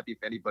 I'd be happy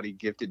if anybody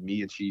gifted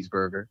me a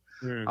cheeseburger.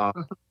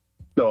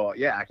 So,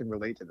 yeah, I can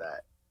relate to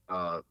that.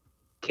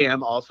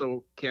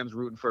 Cam's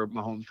rooting for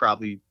Mahomes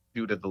probably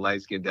due to the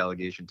light-skinned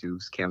delegation, too.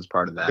 Cam's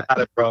part of that. Got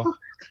it, bro.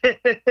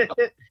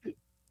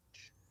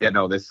 Yeah,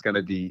 no, this is going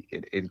to be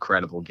an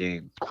incredible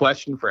game.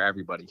 Question for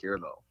everybody here,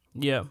 though.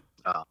 Yeah.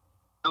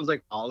 Sounds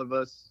like all of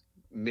us,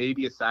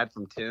 maybe aside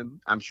from Tim.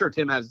 I'm sure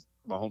Tim has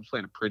Mahomes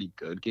playing a pretty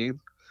good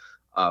game.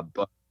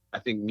 But I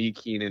think me,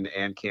 Keenan,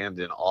 and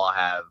Kamden all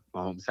have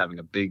Mahomes having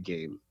a big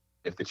game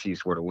if the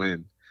Chiefs were to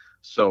win.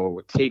 So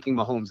taking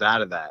Mahomes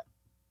out of that,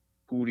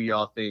 who do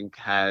y'all think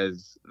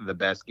has the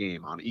best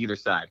game on either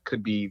side?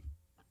 Could be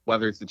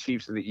whether it's the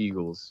Chiefs or the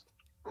Eagles.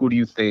 Who do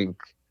you think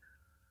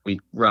we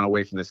run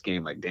away from this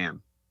game like,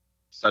 damn,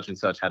 such and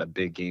such had a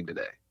big game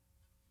today?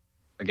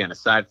 Again,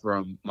 aside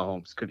from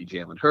Mahomes, could be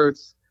Jalen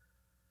Hurts,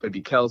 could be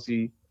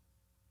Kelsey,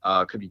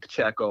 could be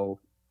Pacheco.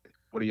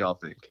 What do y'all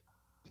think?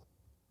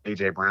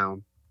 AJ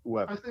Brown,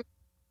 whoever.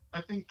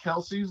 I think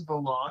Kelsey's the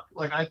lock.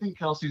 Like, I think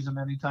Kelsey's an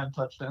anytime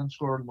touchdown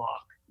scorer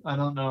lock. I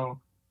don't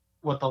know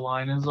what the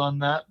line is on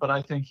that, but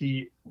I think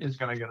he is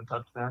going to get a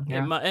touchdown.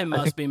 Yeah. It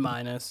must be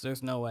minus.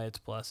 There's no way it's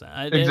plus.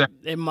 Exactly.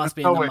 It must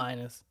be in the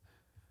minus.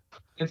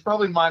 It's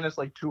probably minus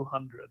like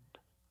 200.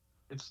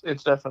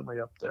 It's definitely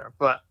up there,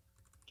 but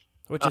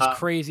which is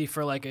crazy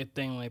for like a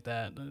thing like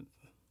that.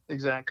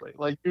 Exactly.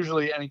 Like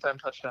usually anytime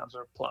touchdowns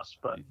are plus,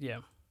 but yeah.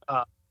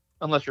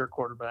 Unless you're a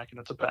quarterback and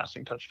it's a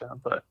passing touchdown.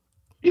 But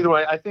either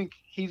way, I think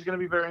he's going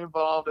to be very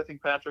involved. I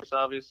think Patrick's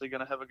obviously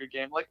going to have a good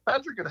game. Like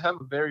Patrick could have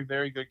a very,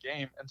 very good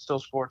game and still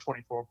score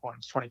 24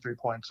 points, 23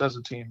 points as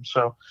a team.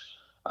 So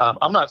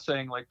I'm not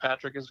saying like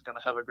Patrick is going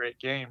to have a great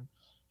game.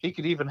 He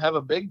could even have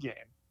a big game.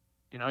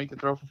 He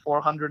could throw for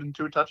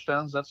 402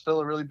 touchdowns. That's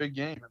still a really big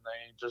game. And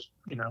they just,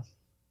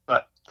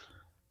 but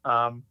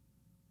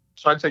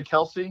so I'd say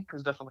Kelsey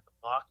is definitely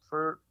a lock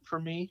for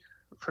me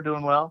for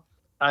doing well.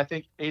 I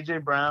think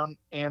AJ Brown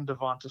and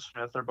Devonta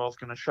Smith are both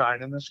going to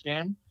shine in this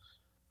game.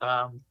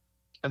 And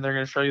they're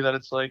going to show you that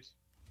it's like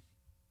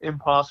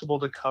impossible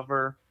to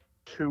cover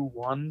 2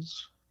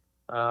 ones.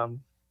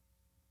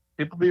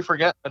 People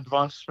forget that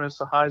Devonta Smith's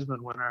a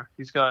Heisman winner.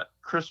 He's got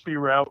crispy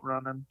route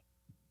running.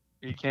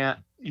 You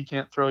can't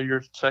throw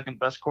your second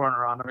best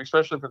corner on him,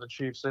 especially for the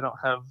Chiefs. They don't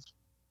have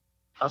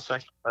a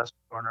second best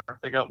corner.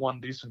 They got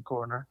one decent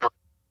corner.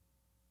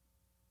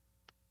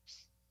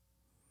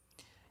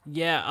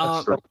 Yeah.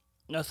 That's true.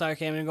 No, sorry,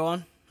 Kamden, go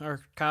on. Or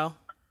Kyle.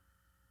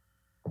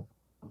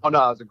 Oh no,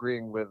 I was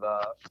agreeing with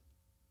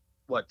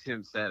what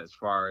Tim said as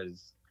far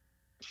as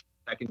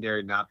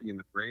secondary not being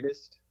the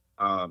greatest.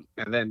 And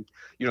then,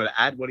 to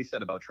add what he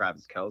said about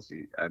Travis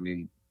Kelce, I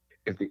mean,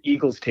 if the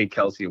Eagles take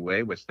Kelce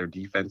away, which their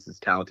defense is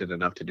talented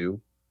enough to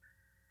do,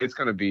 it's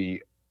going to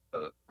be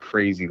a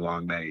crazy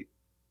long night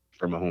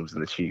for Mahomes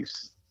and the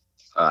Chiefs.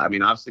 I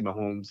mean, obviously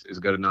Mahomes is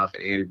good enough,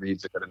 and Andy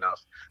Reid's a good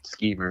enough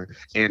schemer,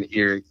 and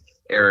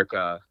Eric,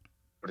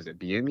 what is it,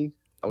 Bieniemy?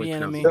 I always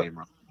pronounce his Bieniemy. name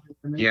wrong.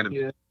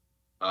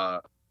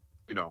 Bieniemy.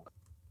 You know,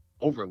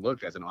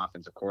 overlooked as an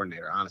offensive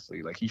coordinator.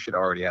 Honestly, like he should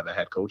already have a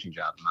head coaching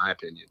job, in my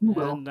opinion.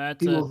 And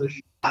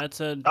that's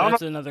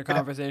another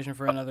conversation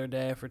for another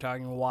day if we're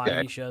talking why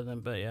Yeah. he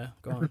shouldn't. But yeah,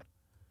 go on.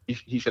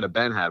 He should have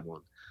been had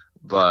one,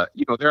 but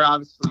they're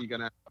obviously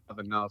gonna have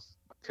enough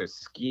to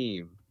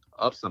scheme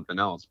up something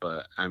else.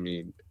 But I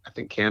mean, I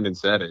think Kamden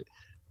said it.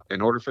 In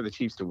order for the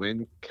Chiefs to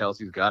win,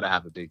 Kelsey's got to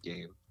have a big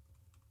game.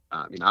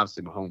 I mean,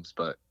 obviously Mahomes,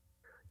 but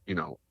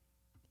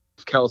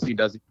if Kelsey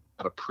doesn't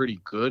have a pretty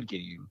good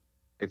game,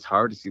 it's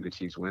hard to see the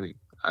Chiefs winning.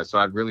 So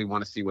I'd really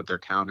want to see what their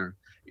counter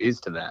is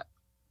to that.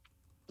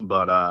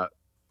 But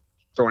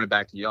throwing it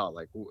back to y'all,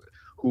 like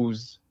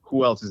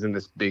who else is in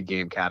this big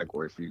game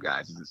category for you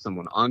guys? Is it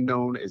someone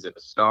unknown? Is it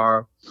a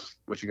star?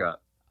 What you got?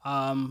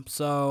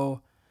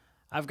 So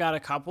I've got a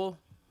couple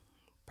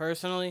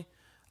personally.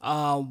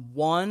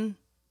 One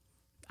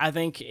I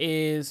think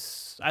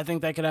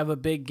that could have a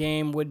big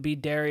game would be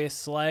Darius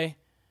Slay.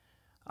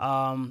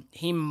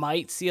 He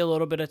might see a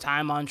little bit of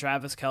time on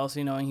Travis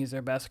Kelce, knowing he's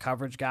their best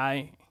coverage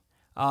guy.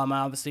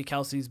 Obviously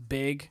Kelsey's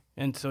big,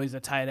 and so he's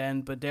a tight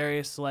end. But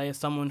Darius Slay is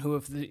someone who,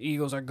 if the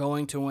Eagles are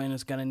going to win,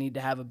 is going to need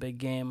to have a big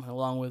game,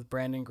 along with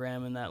Brandon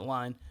Graham in that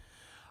line.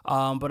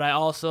 But I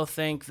also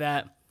think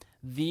that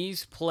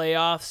these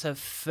playoffs have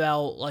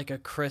felt like a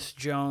Chris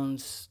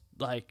Jones,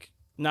 like,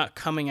 not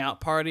coming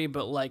out party,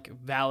 but like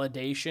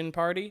validation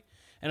party.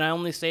 And I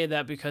only say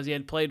that because he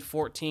had played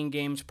 14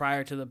 games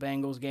prior to the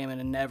Bengals game and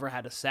had never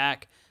had a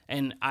sack.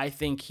 And I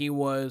think he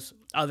was,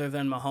 other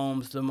than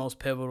Mahomes, the most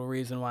pivotal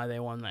reason why they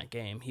won that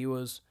game. He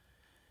was,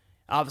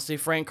 obviously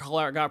Frank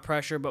Clark got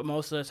pressure, but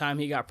most of the time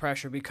he got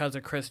pressure because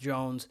of Chris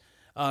Jones.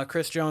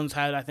 Chris Jones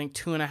had, I think,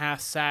 2.5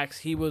 sacks.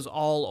 He was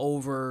all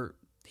over.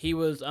 He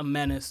was a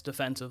menace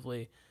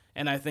defensively.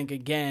 And I think,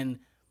 again,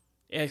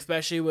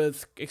 especially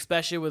with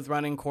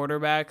running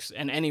quarterbacks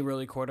and any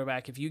really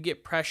quarterback, if you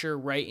get pressure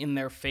right in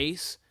their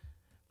face,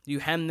 you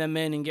hem them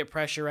in and get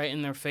pressure right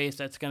in their face,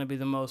 that's going to be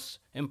the most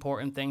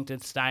important thing to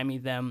stymie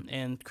them,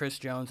 and Chris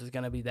Jones is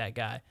going to be that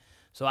guy.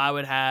 So I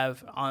would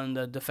have, on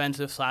the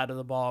defensive side of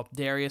the ball,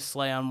 Darius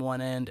Slay on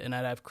one end, and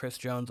I'd have Chris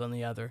Jones on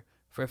the other,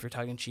 for if you're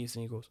talking Chiefs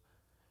and Eagles.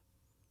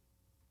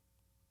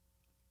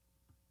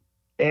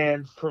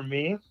 And for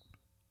me,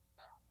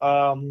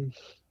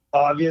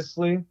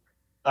 obviously,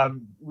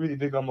 I'm really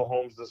big on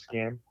Mahomes this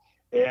game.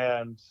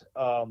 And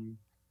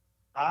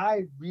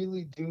I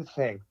really do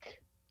think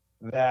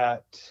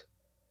that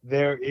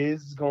there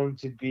is going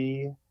to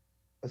be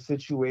a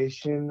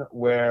situation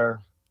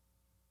where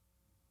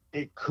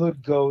it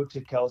could go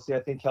to Kelce. I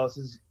think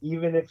Kelce's,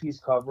 even if he's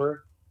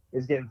covered,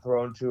 is getting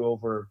thrown to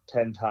over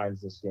 10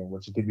 times this game,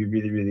 which could be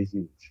really, really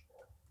huge.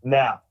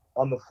 Now,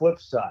 on the flip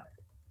side,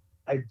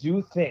 I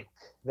do think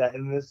that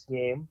in this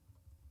game,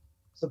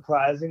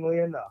 surprisingly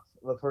enough,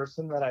 the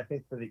person that I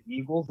think for the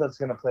Eagles that's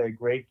going to play a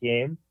great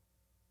game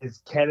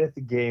is Kenneth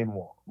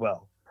Gainwell.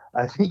 Well,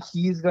 I think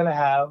he's going to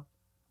have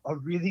a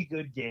really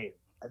good game.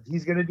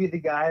 He's going to be the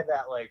guy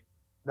that, like,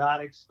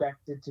 not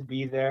expected to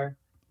be there,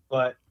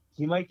 but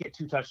he might get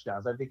 2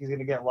 touchdowns. I think he's going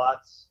to get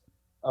lots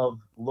of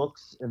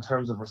looks in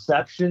terms of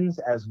receptions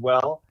as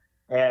well.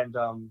 And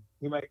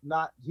he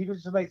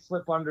just might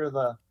slip under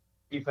the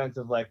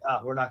defensive, like,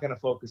 we're not going to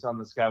focus on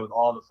this guy with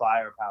all the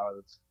firepower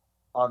that's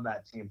on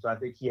that team. So I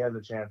think he has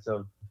a chance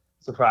of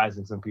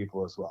surprising some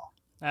people as well.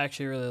 I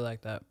actually really like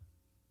that.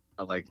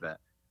 I like that.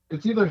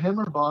 It's either him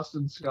or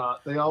Boston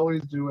Scott. They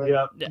always do it.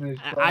 Yep.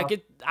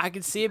 I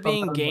could see it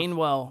being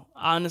Gainwell,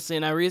 honestly,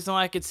 and the reason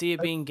why I could see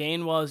it being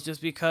Gainwell is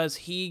just because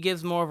he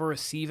gives more of a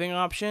receiving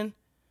option,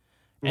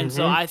 and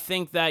so I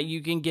think that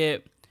you can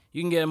get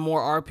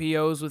more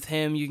RPOs with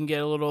him. You can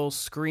get a little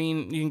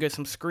screen. You can get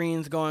some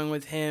screens going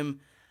with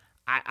him.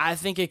 I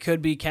think it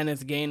could be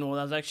Kenneth Gainwell.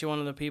 That's actually one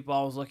of the people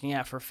I was looking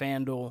at for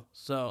FanDuel.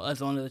 So that's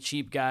one of the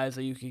cheap guys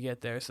that you could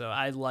get there. So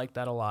I like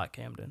that a lot,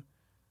 Kamden.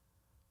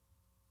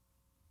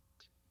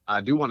 I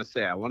do want to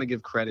say I want to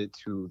give credit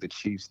to the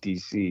Chiefs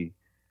DC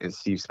and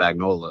Steve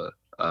Spagnuolo.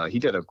 He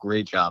did a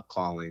great job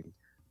calling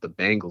the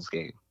Bengals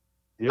game.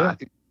 Yeah. I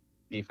think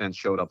defense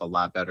showed up a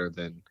lot better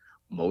than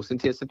most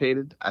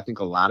anticipated. I think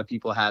a lot of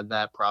people had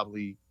that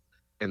probably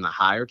in the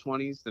higher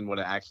 20s than what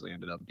it actually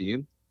ended up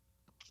being.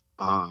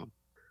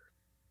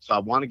 So I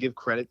want to give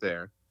credit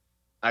there.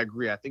 I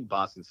agree. I think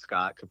Boston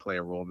Scott could play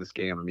a role in this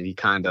game. I mean, he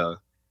kind of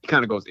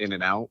goes in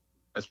and out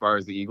as far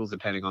as the Eagles,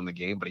 depending on the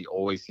game, but he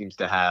always seems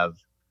to have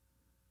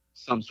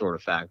some sort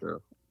of factor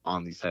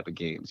on these type of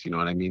games. You know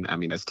what I mean? I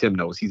mean, as Tim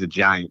knows, he's a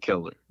giant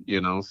killer,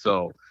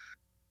 So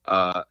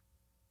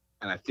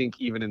And I think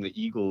even in the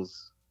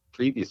Eagles'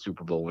 previous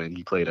Super Bowl win,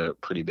 he played a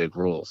pretty big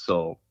role.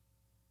 So,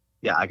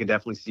 yeah, I could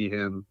definitely see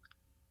him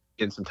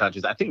getting some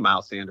touches. I think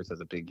Miles Sanders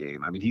has a big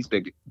game. I mean, he's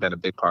been a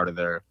big part of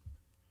their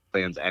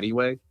plans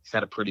anyway. He's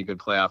had a pretty good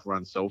playoff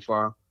run so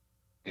far.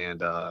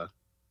 And,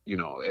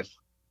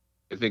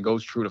 if it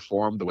goes true to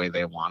form the way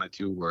they want it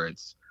to, where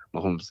it's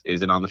Mahomes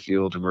isn't on the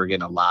field and we're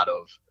getting a lot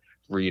of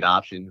read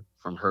option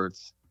from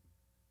Hurts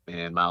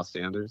and Miles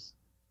Sanders,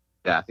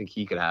 yeah, I think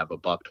he could have a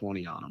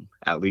 $120 on him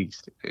at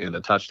least and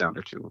a touchdown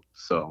or two.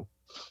 So,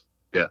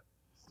 yeah.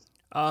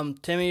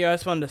 Timmy, I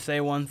just wanted to say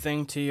one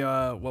thing to you,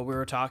 what we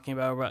were talking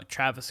about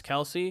Travis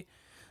Kelce.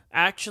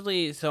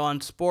 Actually, so on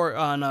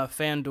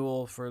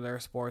FanDuel for their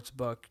sports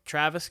book,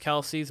 Travis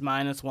Kelce's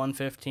minus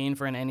 115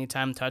 for an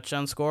anytime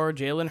touchdown score.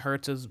 Jalen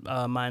Hurts is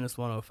minus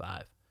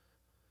 105.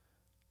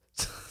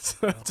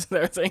 So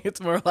they're saying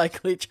it's more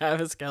likely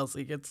Travis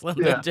Kelce gets than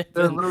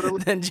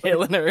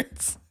Jalen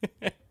Hurts.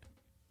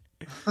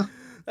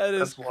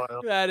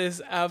 That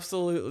is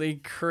absolutely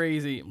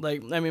crazy.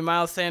 Like, I mean,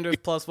 Miles Sanders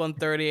plus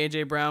 130,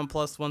 AJ Brown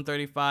plus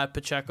 135,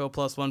 Pacheco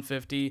plus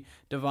 150,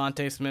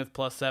 Devontae Smith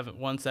plus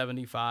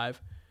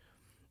 175.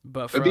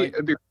 But for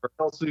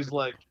Kelsey's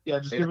like,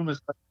 just give him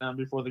his touchdown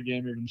before the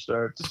game even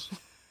starts.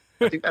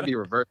 I think that'd be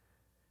reversed.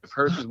 If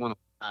Hurts is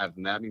 105,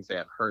 then that means they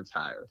have Hurts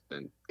higher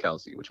than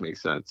Kelce, which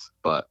makes sense.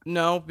 But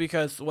no,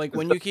 because like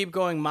when you keep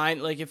going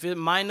if it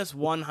minus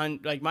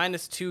 100, like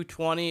minus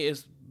 220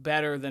 is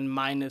better than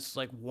minus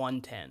like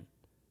 110.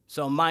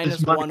 So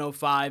minus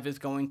 105 is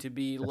going to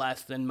be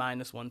less than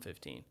minus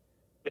 115.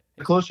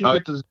 The closer you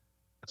get to,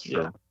 that's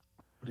true.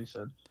 What he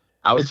said.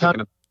 I was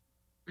thinking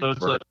so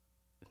it's like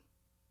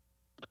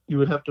you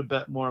would have to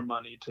bet more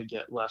money to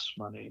get less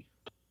money.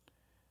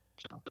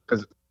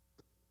 Because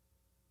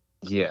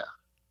yeah,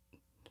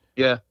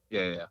 you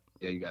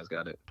guys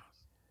got it.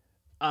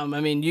 I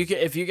mean, you could,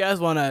 if you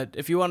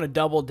want to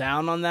double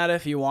down on that,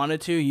 if you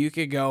wanted to, you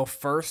could go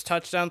first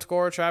touchdown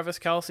scorer Travis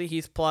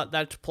Kelce.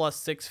 That's plus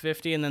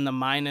 650, and then the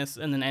minus,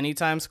 and then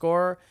anytime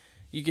scorer,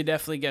 you could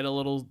definitely get a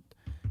little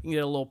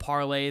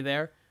parlay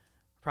there.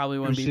 Probably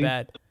wouldn't be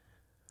bad.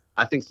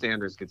 I think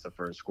Sanders gets the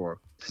first score.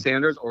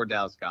 Sanders or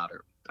Dallas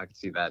Goedert. I could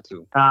see that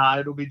too.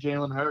 It'll be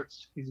Jalen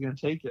Hurts. He's gonna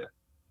take it.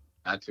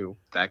 That too.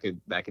 That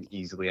could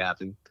easily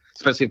happen,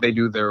 especially if they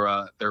do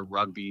their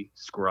rugby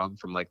scrum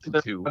from like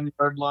the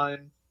 2-yard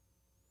line.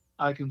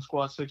 I can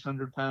squat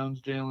 600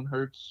 pounds. Jalen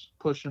Hurts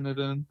pushing it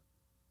in.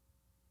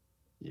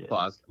 Yeah.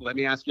 Pause. Let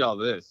me ask y'all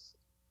this.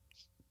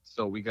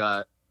 So we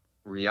got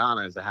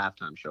Rihanna as a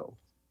halftime show.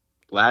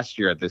 Last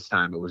year at this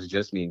time, it was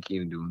just me and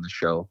Keenan doing the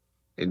show,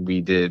 and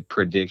we did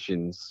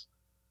predictions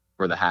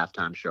for the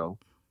halftime show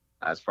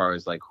as far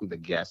as like who the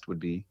guest would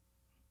be.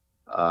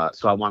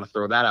 So I want to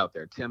throw that out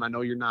there. Tim, I know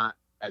you're not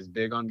as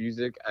big on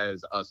music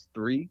as us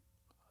three,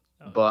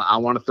 but I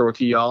want to throw it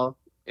to y'all.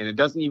 And it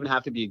doesn't even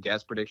have to be a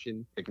guest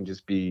prediction. It can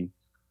just be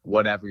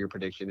whatever your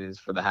prediction is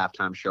for the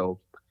halftime show.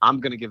 I'm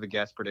going to give a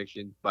guest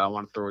prediction, but I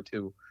want to throw it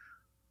to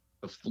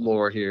the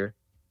floor here.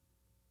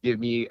 Give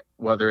me,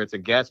 whether it's a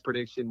guest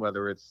prediction,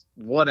 whether it's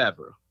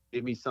whatever,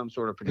 give me some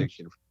sort of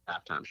prediction for the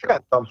halftime show. I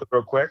got something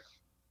real quick.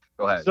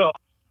 Go ahead. So,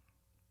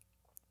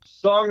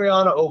 song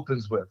Rihanna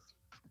opens with.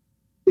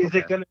 Is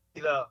it gonna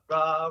be the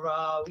rah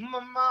rah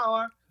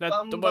mama?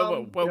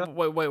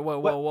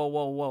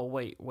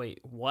 Wait,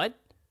 what?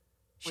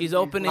 She's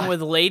opening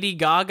with Lady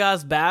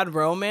Gaga's Bad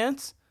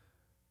Romance?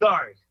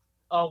 Sorry.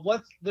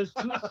 There's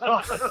two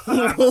songs.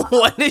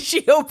 What is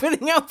she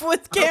opening up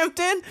with,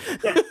 Kamden?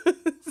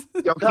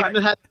 Yo,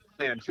 Kamden had a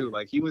plan too.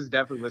 Like he was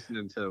definitely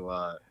listening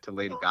to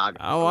Lady Gaga.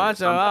 I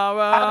watch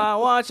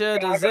a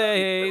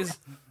disease.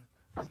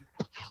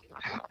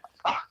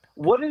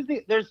 What is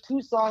there's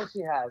two songs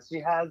she has. She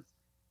has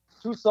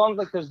two songs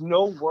like there's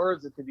no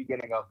words at the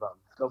beginning of them.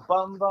 So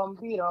bum bum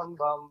be dum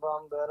bum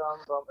bum ba dum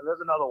bum. And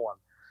there's another one.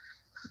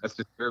 That's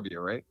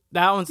Disturbia, right?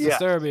 That one's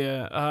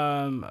Disturbia.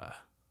 I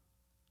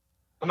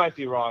might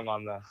be wrong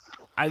on this.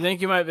 I think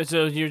you might be.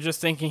 So you're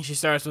just thinking she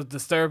starts with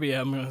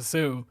Disturbia, I'm going to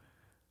assume.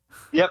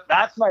 Yep,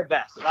 that's my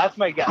best. That's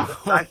my guess.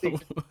 I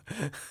think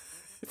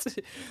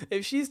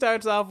if she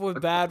starts off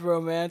with Bad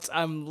Romance,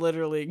 I'm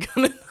literally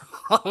going to...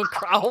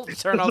 I'll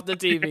turn off the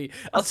TV.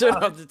 I'll turn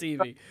off the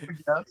TV.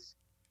 Yes.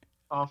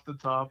 Off the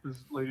top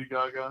is Lady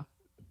Gaga.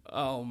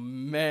 Oh,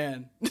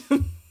 man.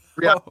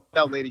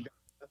 Lady Gaga.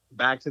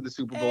 Back to the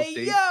Super Bowl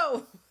stage.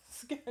 Yo!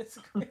 This guy's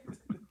crazy.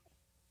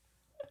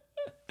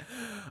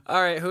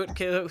 All right,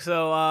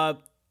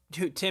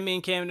 Timmy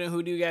and Kamden,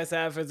 who do you guys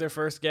have as their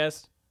first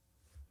guest?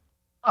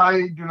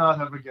 I do not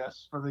have a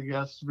guess for the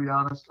guests, to be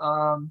honest.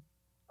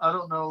 I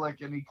don't know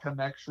like any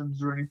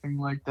connections or anything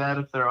like that,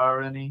 if there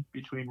are any,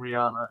 between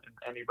Rihanna and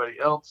anybody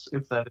else,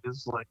 if that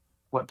is like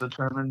what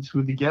determines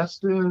who the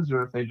guest is,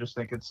 or if they just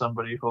think it's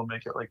somebody who'll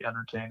make it like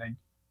entertaining.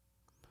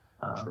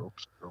 True.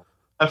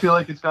 I feel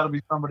like it's got to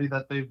be somebody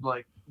that they've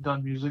like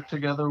done music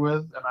together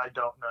with, and I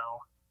don't know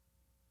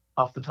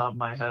off the top of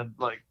my head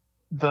like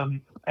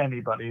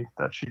anybody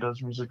that she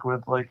does music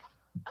with like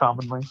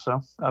commonly.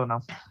 So I don't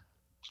know,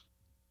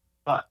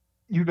 but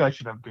you guys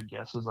should have good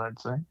guesses, I'd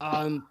say.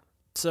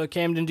 So,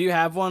 Kamden, do you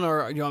have one,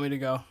 or do you want me to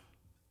go?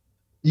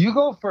 You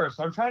go first.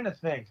 I'm trying to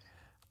think.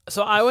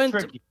 So I went.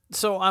 Tricky.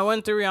 So I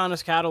went through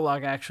Rihanna's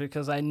catalog actually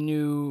because I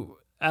knew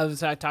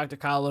as I talked to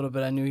Kyle a little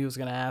bit, I knew he was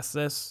going to ask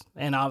this,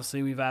 and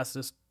obviously we've asked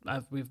this.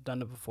 We've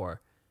done it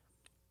before.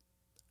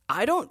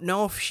 I don't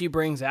know if she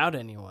brings out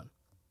anyone.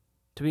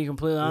 To be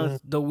completely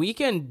honest, The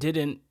Weeknd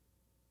didn't.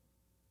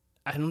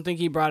 I don't think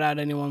he brought out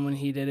anyone when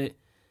he did it.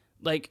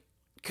 Like,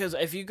 because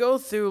if you go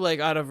through like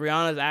out of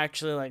Rihanna's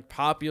actually like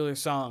popular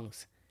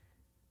songs,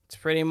 it's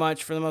pretty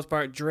much for the most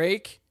part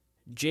Drake,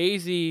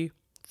 Jay-Z,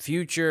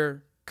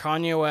 Future,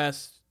 Kanye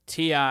West,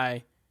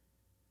 T.I.,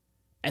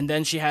 and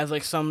then she has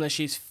like some that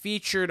she's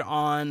featured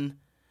on,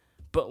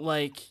 but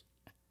like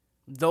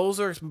those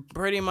are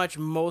pretty much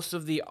most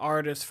of the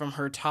artists from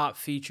her top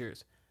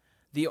features.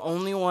 The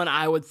only one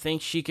I would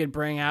think she could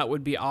bring out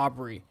would be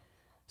Aubrey.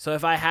 So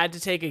if I had to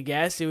take a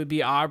guess, it would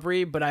be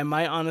Aubrey, but I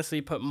might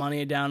honestly put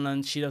money down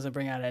on she doesn't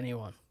bring out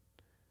anyone.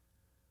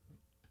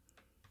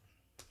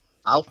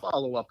 I'll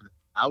follow up.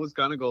 I was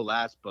gonna go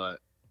last, but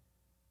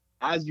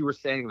as you were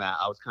saying that,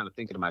 I was kind of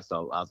thinking to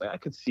myself, I was like, I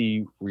could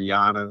see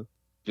Rihanna,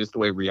 just the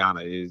way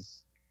Rihanna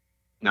is,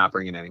 not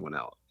bringing anyone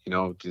out. You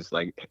know, just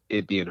like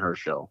it being her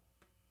show.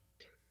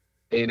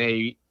 In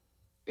a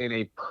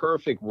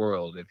perfect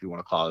world, if you want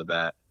to call it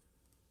that,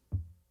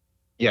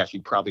 yeah,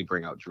 she'd probably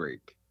bring out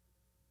Drake.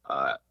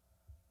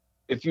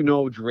 If you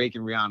know Drake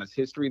and Rihanna's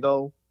history,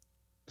 though,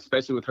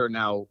 especially with her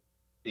now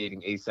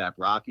dating ASAP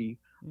Rocky,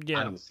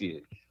 I don't see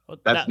it.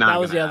 That's not. That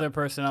was the happen. other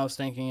person I was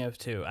thinking of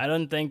too. I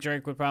don't think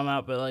Drake would come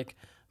out, but like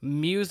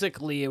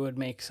musically, it would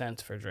make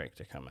sense for Drake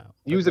to come out.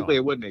 Musically,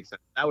 it would make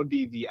sense. That would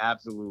be the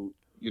absolute.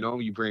 You know,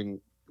 you bring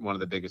one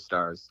of the biggest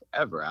stars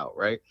ever out,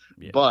 right?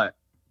 Yeah. But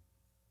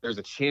there's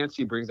a chance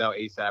she brings out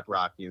ASAP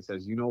Rocky and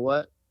says, "You know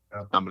what?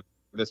 I'm gonna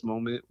this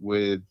moment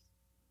with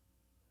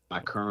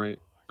my current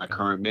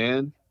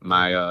man,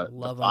 my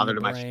Love the on father the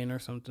to my Brain or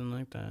something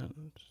like that."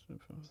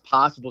 It's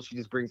possible she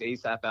just brings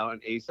ASAP out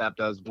and ASAP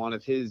does one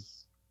of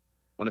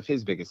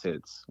his biggest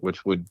hits,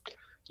 which would,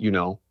 you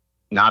know,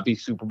 not be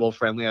Super Bowl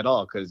friendly at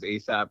all because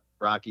ASAP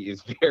Rocky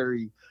is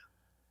very,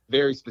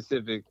 very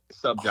specific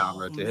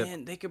subgenre to him.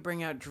 Man, they could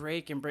bring out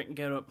Drake and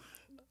get up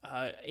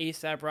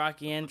ASAP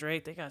Rocky and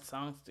Drake. They got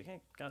songs.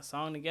 They got a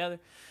song together.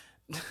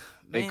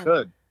 They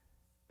could.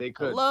 I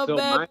love so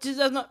that.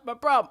 That's not my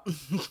problem.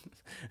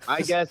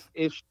 I guess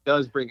if she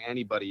does bring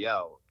anybody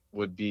out,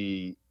 would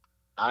be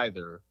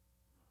either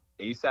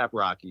ASAP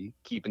Rocky,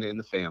 keeping it in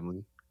the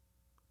family,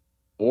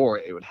 or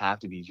it would have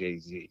to be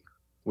Jay-Z,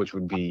 which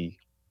would be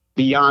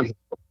beyond.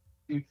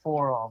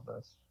 Before all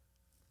this.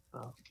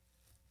 So.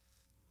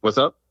 What's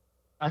up?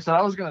 I said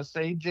I was going to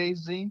say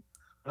Jay-Z,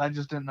 but I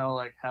just didn't know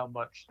like how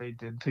much they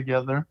did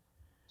together.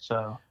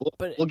 So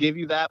we'll give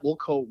you that. We'll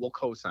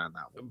co-sign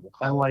that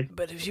one.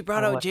 But if she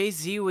brought out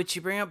Jay-Z, would she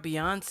bring out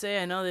Beyonce?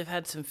 I know they've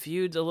had some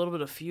feuds, a little bit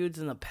of feuds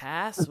in the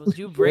past. Would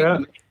you bring?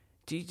 And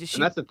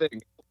that's the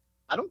thing.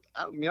 I don't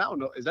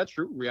know. Is that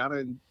true? Rihanna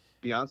and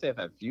Beyonce have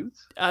had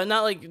feuds?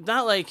 Not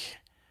like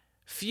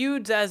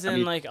feuds as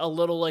in like a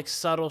little like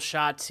subtle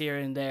shots here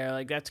and there.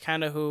 Like that's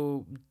kind of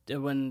who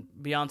when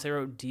Beyonce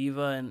wrote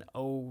Diva in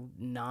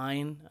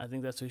 2009, I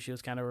think that's who she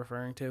was kind of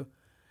referring to.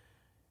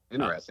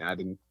 Interesting. I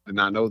did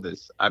not know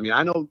this. I mean,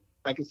 I know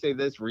I can say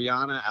this: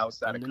 Rihanna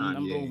outside of Kanye,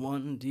 number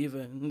one diva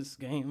in this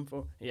game.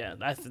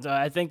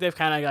 I think they've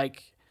kind of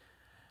like.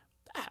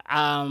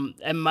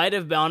 It might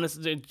have been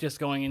honestly just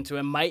going into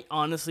it. Might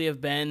honestly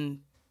have been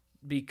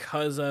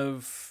because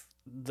of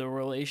the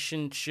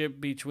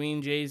relationship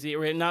between Jay-Z,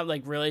 or not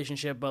like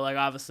relationship, but like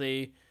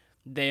obviously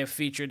they have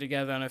featured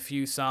together on a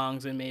few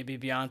songs, and maybe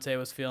Beyonce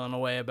was feeling a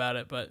way about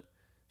it, but.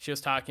 She was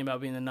talking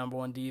about being the number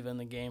one diva in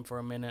the game for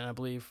a minute, and I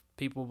believe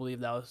people believe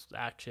that was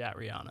actually at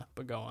Rihanna.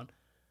 But go on.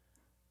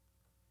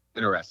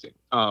 Interesting.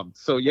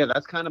 So yeah,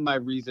 that's kind of my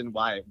reason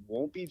why it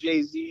won't be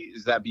Jay-Z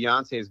is that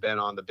Beyonce has been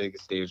on the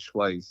biggest stage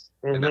twice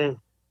and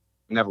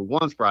never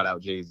once brought out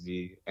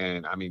Jay-Z.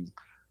 And I mean,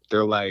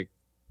 they're like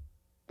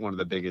one of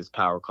the biggest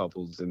power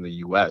couples in the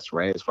U.S.,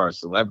 right? As far as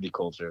celebrity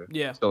culture.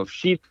 Yeah. So if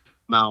she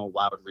come out,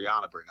 why would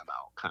Rihanna bring them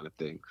out? Kind of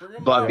thing. Bring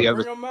them out.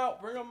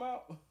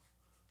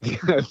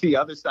 The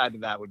other side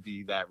of that would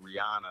be that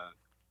Rihanna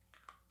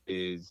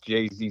is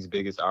Jay-Z's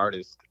biggest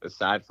artist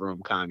aside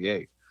from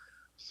Kanye.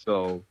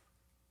 So,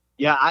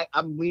 yeah,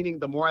 I'm leaning,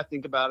 the more I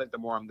think about it, the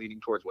more I'm leaning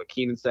towards what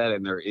Keenan said,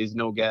 and there is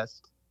no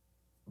guest.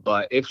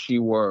 But if she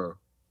were,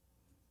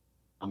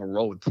 I'm going to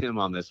roll with Tim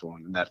on this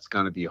one, and that's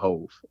going to be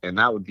Hove. And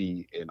that would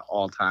be an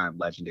all-time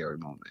legendary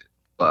moment.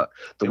 But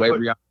the way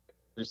Rihanna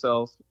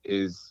herself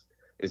is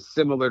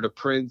similar to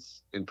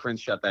Prince, and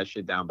Prince shut that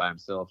shit down by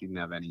himself. He didn't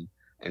have any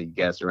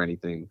guests or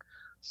anything.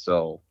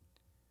 So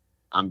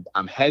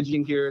I'm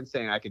hedging here and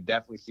saying I could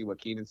definitely see what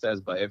Keenan says,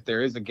 but if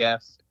there is a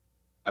guest,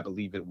 I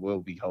believe it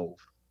will be Hove.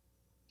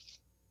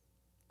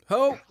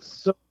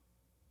 So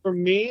for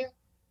me,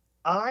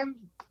 I'm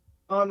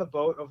on the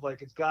boat of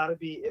like it's gotta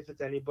be, if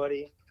it's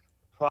anybody,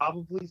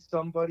 probably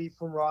somebody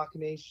from Rock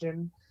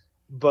Nation,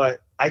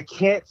 but I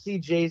can't see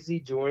Jay-Z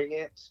doing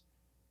it.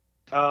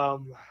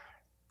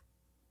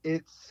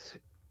 It's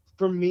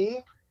for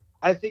me,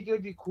 I think it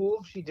would be cool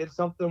if she did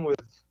something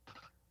with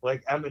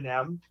like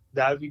Eminem.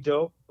 That would be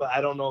dope, but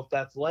I don't know if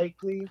that's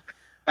likely.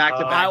 Back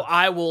to back.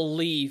 I will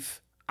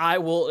leave. I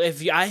will.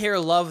 If I hear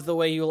 "Love the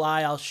Way You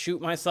Lie," I'll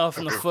shoot myself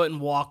in the foot and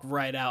walk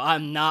right out.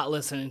 I'm not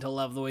listening to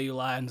 "Love the Way You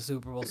Lie" on the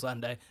Super Bowl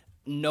Sunday.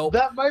 Nope.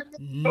 That might be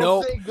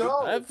Nope. they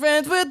go. I'm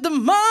friends with the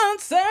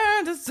monster.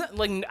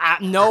 Like,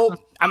 nope.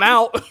 I'm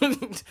out.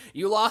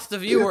 You lost a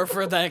viewer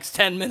for the next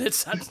 10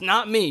 minutes. That's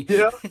not me.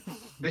 Yeah.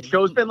 The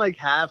show's been like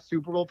half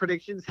Super Bowl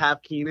predictions,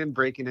 half Keenan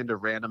breaking into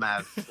random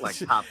ass like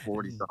top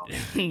 40 songs.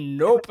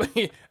 Nope.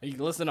 You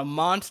listen to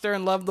Monster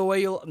and Love the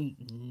Way You.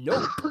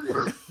 Nope.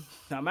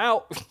 I'm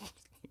out.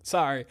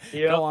 Sorry.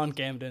 Yep. Go on,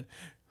 Kamden.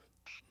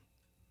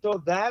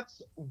 So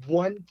that's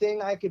one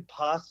thing I could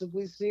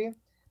possibly see.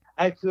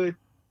 I think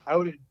I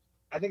would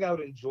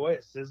enjoy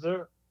a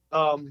Scissor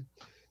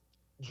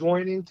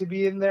joining to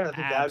be in there. I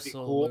think that would be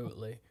cool.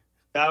 Absolutely.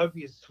 That would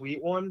be a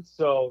sweet one.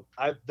 So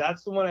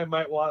that's the one I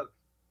might want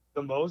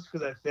the most,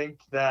 because I think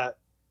that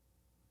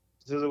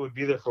Scissor would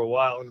be there for a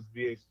while and would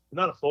be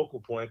not a focal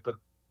point, but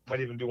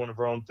might even do one of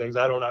her own things.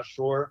 I'm not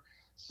sure.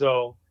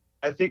 So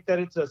I think that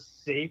it's a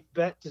safe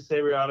bet to say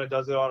Rihanna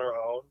does it on her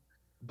own,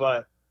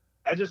 but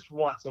I just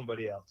want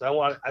somebody else.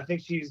 I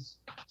think she's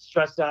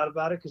stressed out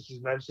about it because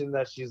she's mentioned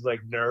that she's like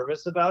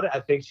nervous about it. I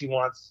think she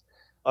wants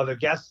other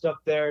guests up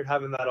there,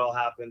 having that all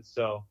happen.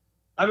 So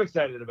I'm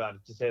excited about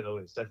it, to say the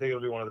least. I think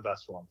it'll be one of the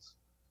best ones.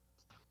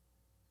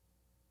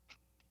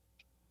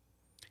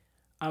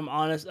 I'm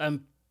honest.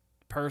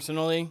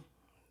 Personally,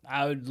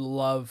 I would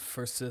love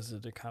for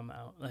SZA to come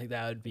out. Like,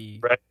 that would be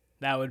Right.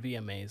 That would be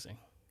amazing.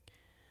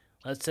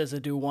 Let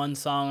SZA do one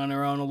song on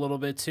her own a little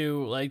bit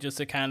too, like just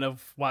to kind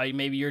of while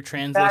maybe you're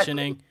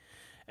transitioning,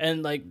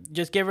 and like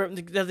just give her.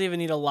 It doesn't even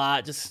need a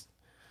lot. Just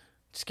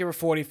give her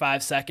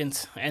 45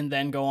 seconds and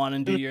then go on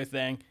and do your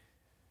thing.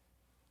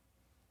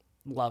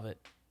 Love it.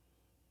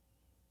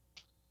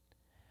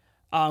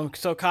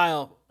 So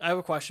Kyle, I have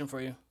a question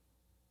for you.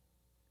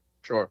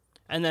 Sure.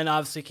 And then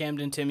obviously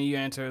Kamden, Timmy, you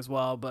answer as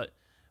well. But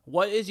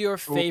what is your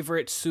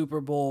favorite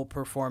Super Bowl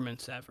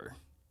performance ever?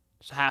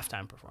 It's a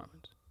halftime performance.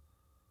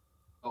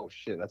 Oh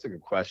shit, that's a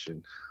good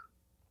question.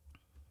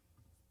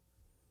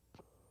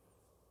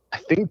 I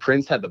think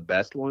Prince had the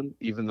best one,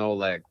 even though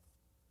like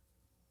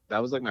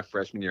that was like my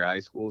freshman year of high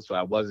school, so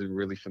I wasn't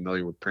really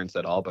familiar with Prince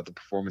at all, but the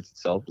performance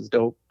itself was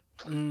dope.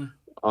 My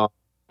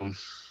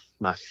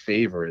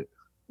favorite.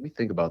 Let me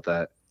think about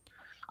that.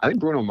 I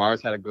think Bruno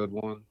Mars had a good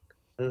one.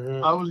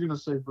 Mm-hmm. I was gonna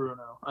say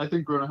Bruno. I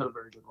think Bruno had a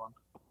very good one.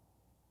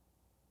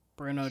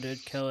 Bruno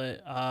did kill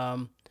it. I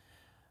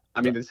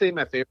mean, to say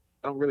my favorite,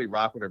 I don't really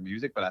rock with her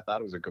music, but I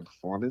thought it was a good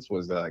performance,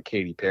 was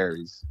Katy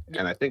Perry's.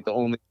 And I think the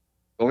only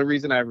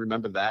reason I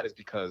remember that is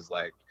because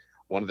like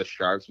one of the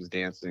Sharks was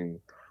dancing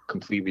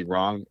completely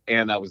wrong,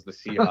 and that was the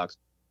Seahawks,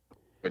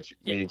 which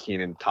me and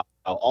Keenan talked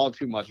about all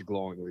too much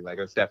glowingly. Like,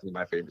 it's definitely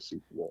my favorite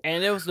Super Bowl.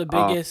 And it was the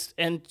biggest.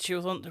 And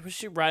was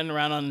she riding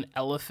around on an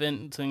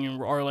elephant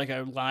singing, or like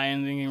a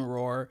lion singing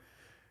Roar?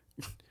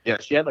 Yeah,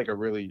 she had like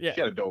she had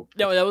a dope.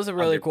 No, that was a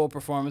really cool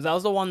performance. That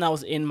was the one that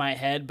was in my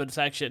head, but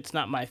it's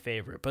not my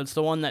favorite. But it's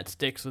the one that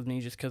sticks with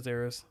me just because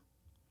there was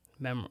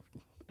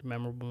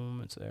memorable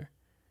moments there.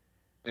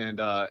 And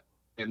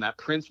that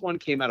Prince one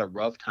came at a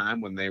rough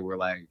time when they were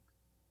like,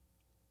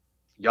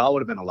 y'all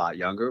would have been a lot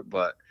younger,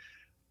 but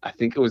I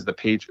think it was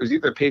it was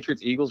either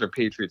Patriots Eagles or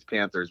Patriots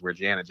Panthers, where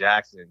Janet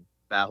Jackson,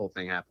 that whole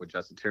thing happened with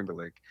Justin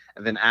Timberlake.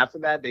 And then after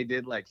that, they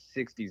did like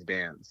 60s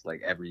bands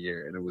like every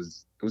year, and it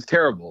was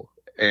terrible.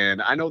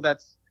 And I know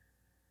that's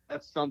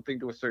something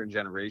to a certain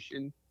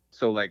generation.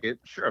 So like it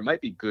might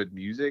be good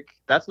music.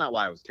 That's not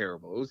why it was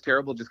terrible. It was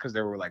terrible just because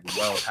they were like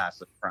well past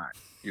the prime.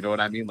 You know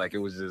what I mean? Like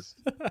it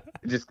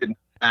just didn't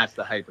match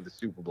the hype of the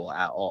Super Bowl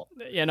at all.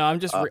 You know,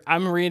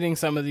 I'm reading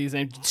some of these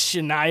names.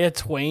 Shania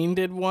Twain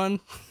did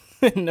one.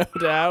 No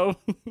doubt.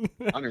 I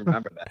don't even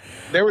remember that.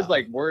 There was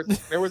like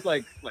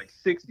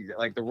 60s,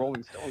 like the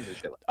Rolling Stones and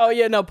shit. Oh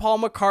yeah, no. Paul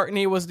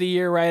McCartney was the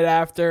year right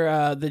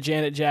after the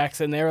Janet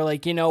Jackson. They were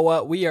like, you know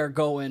what? We are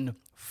going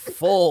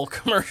full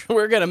commercial.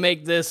 We're gonna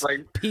make this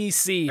like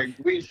PC. Like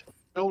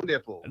no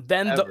nipple.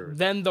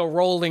 Then the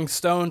Rolling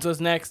Stones was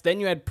next.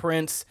 Then you had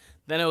Prince.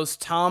 Then it was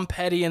Tom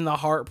Petty and the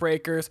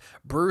Heartbreakers,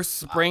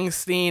 Bruce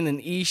Springsteen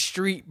and E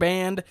Street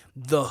Band,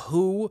 The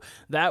Who,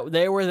 that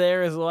they were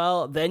there as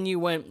well. Then you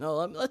went,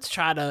 let's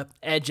try to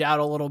edge out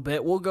a little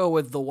bit. We'll go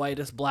with the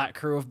whitest black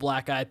crew of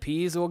Black Eyed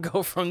Peas. We'll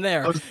go from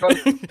there.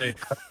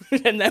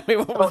 And then we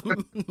went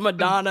with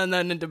Madonna and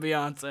then into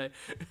Beyonce.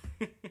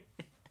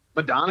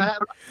 Madonna had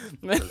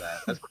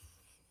that.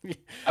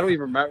 I don't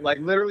even remember. Like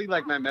literally,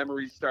 like my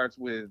memory starts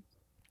with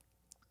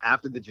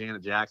after the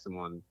Janet Jackson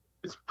one.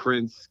 It's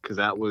Prince, because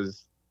that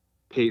was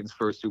Peyton's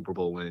first Super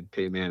Bowl win,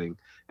 Peyton Manning.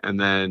 And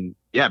then,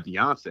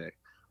 Beyonce.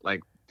 Like,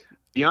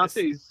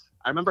 Beyonce's,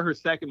 I remember her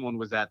second one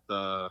was at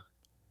the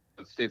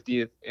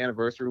 50th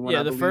anniversary one.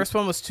 Yeah, the first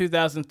one was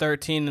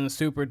 2013 in the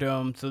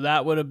Superdome. So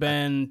that would have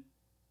been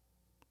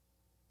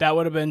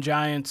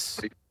Giants.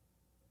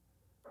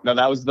 No,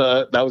 that was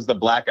the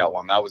blackout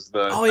one. That was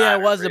the. Oh yeah,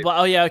 it was the Niners,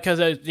 oh yeah, because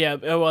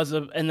it was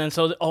a, and then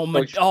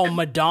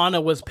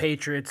Madonna was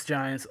Patriots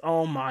Giants.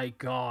 Oh my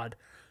God.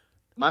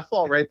 my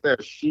fault right there.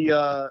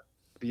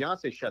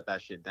 Beyonce shut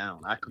that shit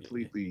down. I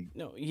completely.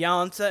 No,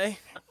 Beyonce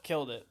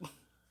killed it.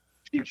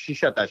 She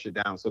shut that shit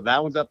down. So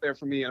that one's up there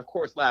for me. And of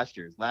course, last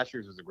year's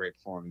was a great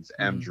performance.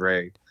 M.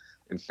 Dre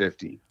and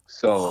 50.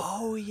 So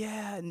Oh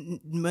yeah,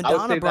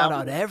 Madonna brought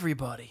out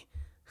everybody.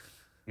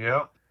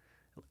 Yep.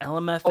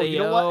 LMFAO, Oh, you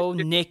know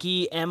what?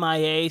 Nicki,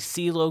 MIA,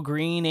 CeeLo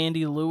Green,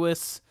 Andy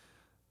Lewis.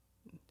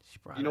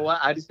 You know what?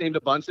 I just named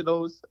a bunch of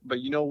those, but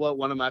you know what?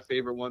 One of my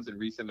favorite ones in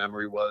recent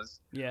memory was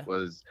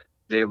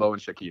J-Lo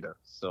and Shakira.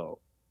 So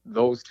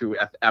those two,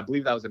 I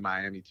believe that was in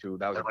Miami too.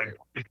 That was They're like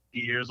 50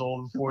 years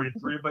old and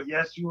 43, but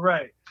yes, you're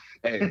right.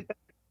 Hey,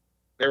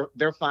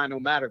 they're fine no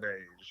matter their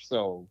age.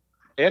 So,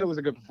 and it was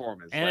a good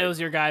performance. And it was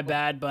your guy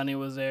Bad Bunny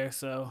was there,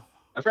 so.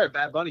 That's right.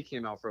 Bad Bunny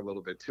came out for a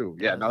little bit too.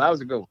 Yeah, no, that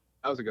was a good one.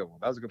 That was a good one.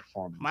 That was a good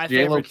performance. My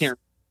J-Lo favorite, can't,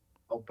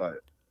 but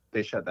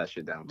they shut that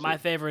shit down too. My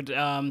favorite,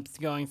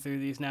 going through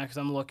these now because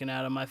I'm looking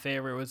at them. My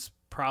favorite was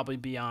probably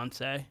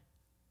Beyonce.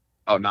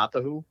 Oh, not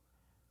the Who?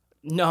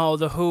 No,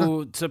 the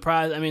Who.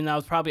 Surprise! I mean, that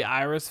was probably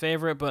Ira's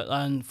favorite, but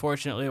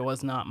unfortunately, it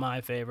was not my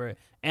favorite.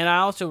 And I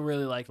also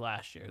really liked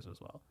last year's as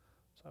well.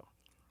 So.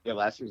 Yeah,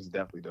 last year's is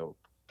definitely dope.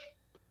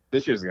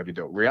 This year's gonna be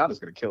dope. Rihanna's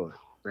gonna kill it.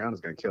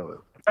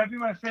 Might be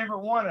my favorite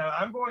one.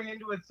 I'm going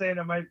into it saying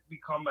it might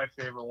become my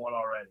favorite one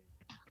already.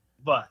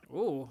 But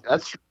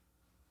that's true.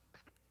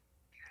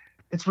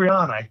 It's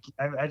Rihanna.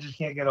 I just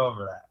can't get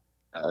over that.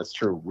 That's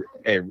true.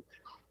 Hey,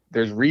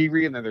 there's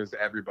Riri and then there's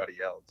everybody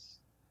else.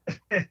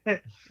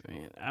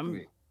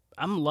 Man,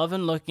 I'm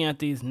loving looking at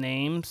these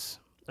names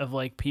of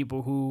like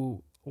people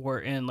who were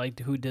in like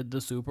who did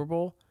the Super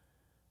Bowl.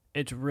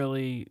 It's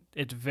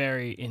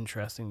very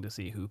interesting to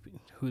see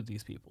who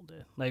these people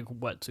did, like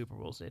what Super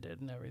Bowls they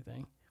did and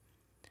everything.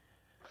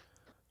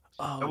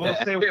 Oh,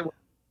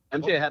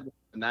 MJ had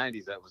the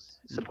 90s that was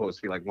supposed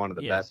to be like one of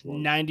the best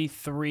ones.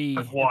 93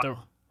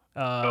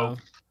 the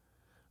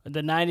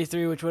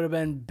 93, which would have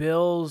been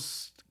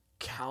Bills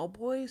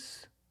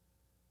Cowboys.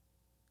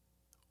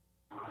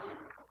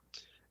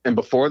 And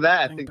before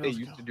that, I think they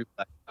used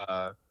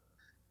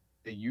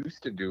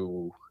to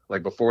do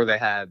like before they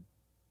had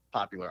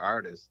popular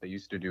artists, they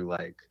used to do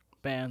like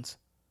bands.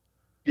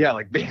 Yeah,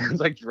 like bands,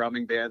 like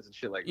drumming bands and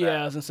shit like that.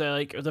 Yeah, I was gonna say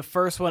like the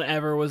first one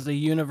ever was the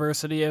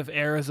University of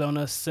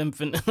Arizona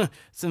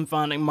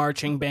Symphonic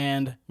Marching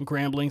Band,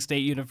 Grambling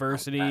State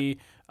University,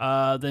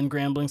 then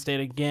Grambling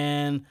State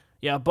again.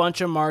 Yeah, a bunch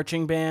of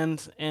marching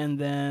bands, and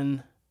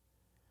then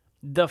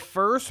the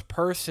first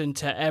person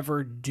to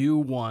ever do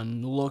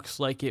one looks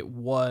like it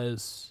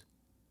was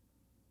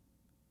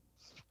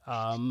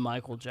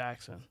Michael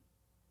Jackson.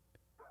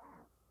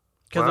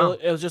 Because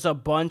it was just a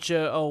bunch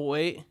of... Oh,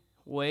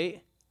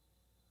 wait.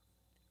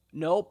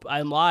 Nope,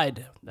 I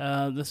lied.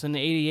 This is in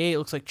 88. It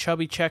looks like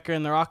Chubby Checker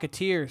and the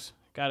Rocketeers.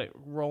 Got it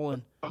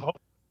rolling.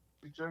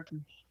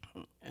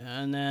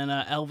 And then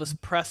Elvis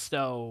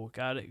Presto.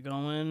 Got it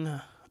going.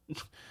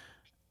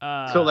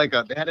 So like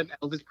they had an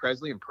Elvis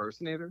Presley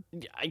impersonator?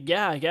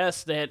 Yeah, I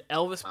guess. They had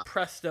Elvis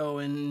Presto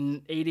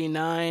in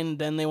 89.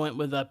 Then they went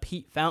with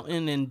Pete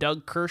Fountain and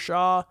Doug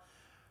Kershaw.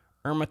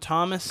 Irma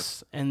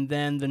Thomas, and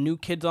then the New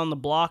Kids on the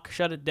Block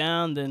shut it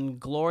down. Then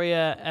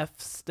Gloria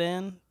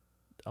Estefan,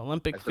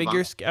 Olympic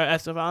figure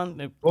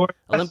Estefan,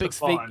 Olympics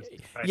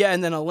yeah,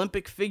 and then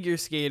Olympic figure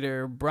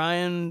skater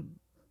Brian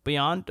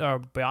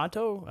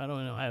Beanto. I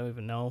don't know. I don't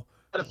even know.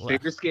 A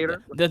figure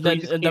skater.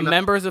 The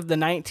members of the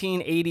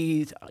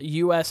 1980s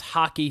U.S.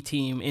 hockey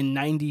team in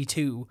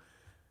 '92.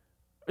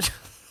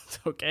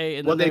 Okay,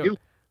 and well, they do.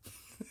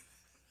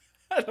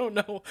 I don't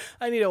know.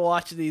 I need to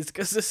watch these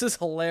because this is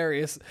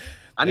hilarious.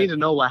 I need to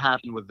know what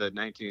happened with the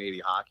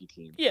 1980 hockey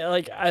team. Yeah,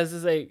 like as I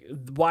say,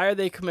 why are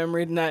they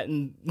commemorating that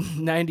in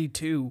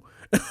 '92?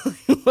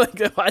 Like,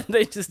 why didn't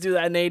they just do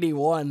that in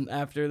 '81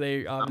 after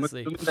they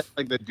obviously? I'm assuming that's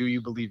like the "Do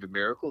You Believe in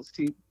Miracles"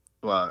 team.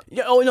 But...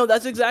 Yeah. Oh no,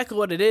 that's exactly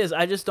what it is.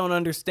 I just don't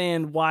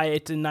understand why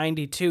it's in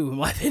 '92.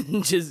 Why they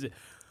didn't just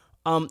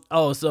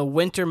so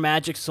Winter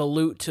Magic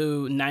salute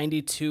to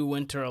 '92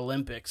 Winter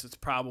Olympics. It's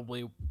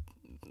probably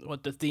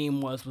what the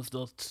theme was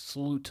the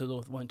salute to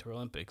the Winter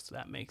Olympics.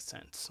 That makes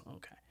sense.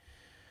 Okay.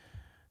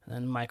 And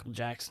then Michael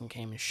Jackson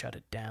came and shut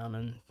it down,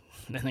 and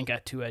then they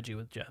got too edgy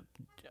with Jeff.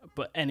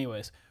 But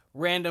anyways,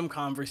 random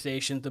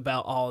conversations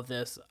about all of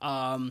this.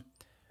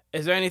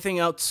 Is there anything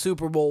else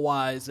Super Bowl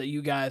wise that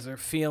you guys are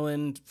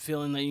feeling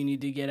that you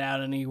need to get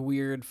out? Any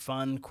weird,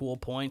 fun, cool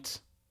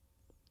points?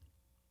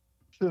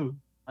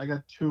 I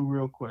got two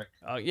real quick.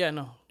 Oh yeah,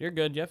 no, you're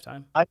good. You have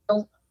time. I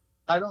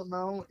don't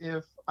know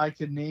if I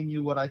could name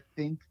you what I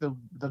think the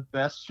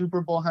best Super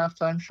Bowl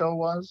halftime show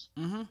was,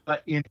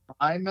 but in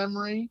my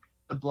memory,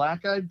 the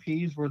Black Eyed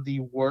Peas were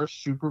the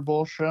worst Super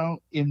Bowl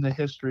show in the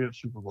history of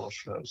Super Bowl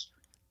shows.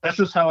 That's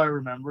just how I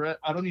remember it.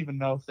 I don't even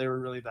know if they were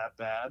really that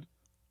bad.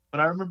 But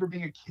I remember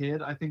being a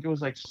kid, I think it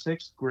was like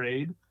 6th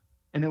grade,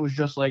 and it was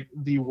just like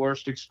the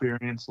worst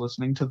experience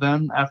listening to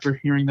them after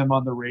hearing them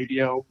on the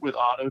radio with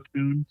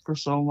auto-tune for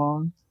so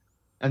long.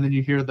 and then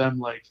you hear them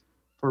like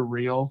for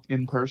real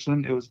in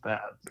person. It was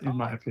bad, in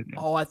my opinion.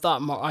 Oh, I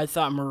thought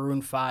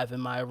Maroon 5 in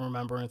my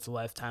remembrance of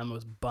Lifetime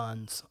was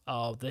Buns.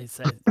 Oh, they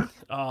said,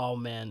 oh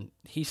man,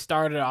 he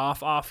started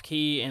off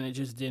key and it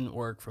just didn't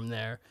work from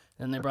there.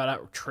 Then they brought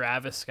out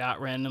Travis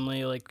Scott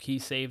randomly, like he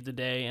saved the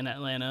day in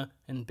Atlanta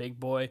and Big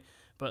Boy.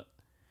 But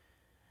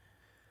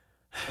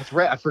That's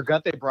right. I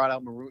forgot they brought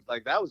out Maroon.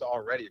 Like that was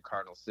already a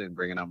cardinal sin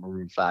bringing out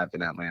Maroon 5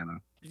 in Atlanta.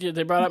 yeah,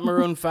 they brought up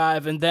Maroon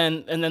 5, and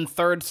then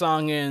third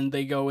song in,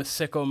 they go with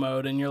Sicko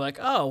Mode, and you're like,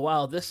 oh,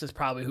 wow, this is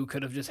probably who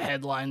could have just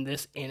headlined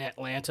this in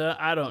Atlanta.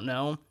 I don't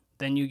know.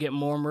 Then you get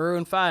more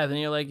Maroon 5, and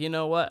you're like, you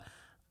know what?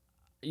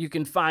 You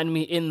can find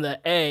me in the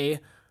A.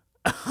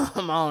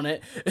 I'm on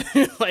it.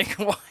 Like,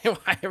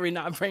 why are we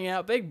not bringing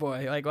out Big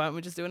Boy? Like, why don't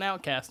we just do an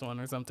Outcast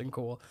one or something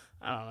cool?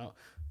 I don't know.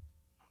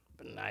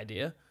 But an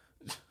idea.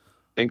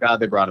 Thank God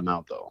they brought him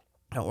out, though.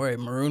 Don't worry,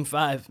 Maroon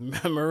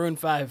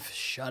 5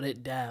 shut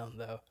it down,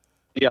 though.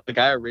 Yeah, the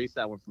guy erased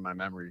that one from my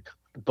memory.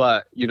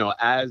 But,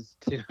 as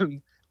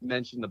Tim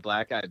mentioned the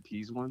Black Eyed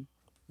Peas one,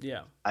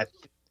 Yeah. I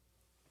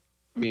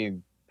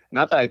mean,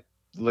 not that I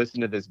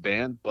listened to this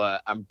band,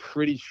 but I'm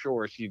pretty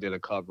sure she did a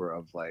cover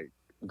of, like,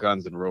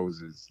 Guns N'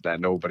 Roses that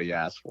nobody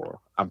asked for.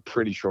 I'm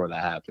pretty sure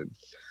that happened.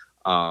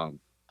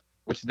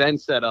 Which then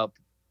set up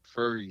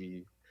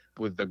Fergie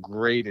with the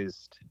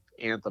greatest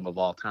anthem of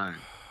all time.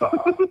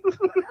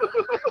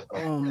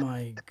 Oh,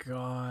 my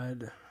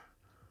God.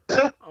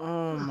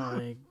 Oh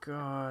my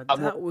God,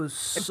 that was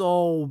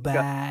so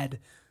bad.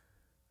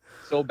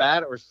 So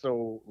bad or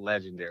so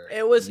legendary?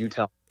 It was. You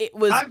tell. It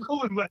was. I'm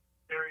going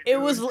legendary. It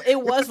was.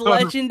 It was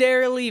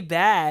legendarily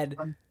bad,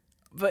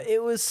 but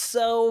it was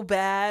so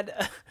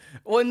bad.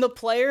 When the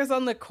players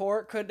on the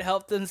court couldn't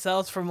help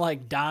themselves from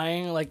like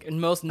dying, like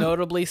and most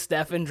notably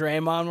Steph and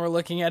Draymond were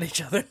looking at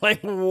each other like,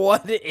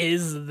 "What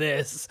is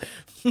this?"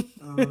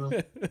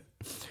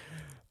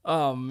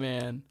 Oh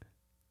man,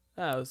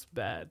 that was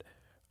bad.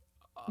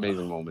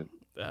 Amazing moment.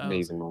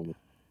 Amazing moment.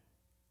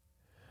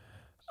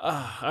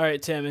 All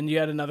right, Tim, and you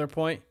had another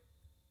point?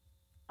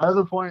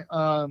 Another point,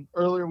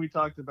 earlier we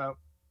talked about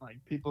like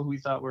people who we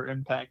thought were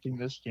impacting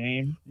this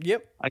game.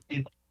 Yep. I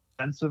gave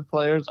defensive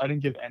players. I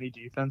didn't give any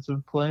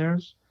defensive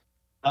players.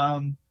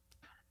 Keenan,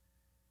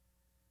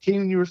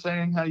 you were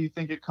saying how you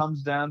think it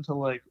comes down to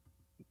like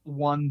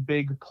one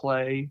big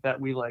play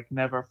that we like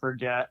never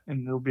forget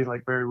and it'll be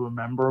like very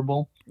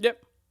memorable. Yep.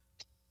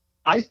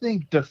 I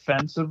think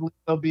defensively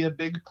there'll be a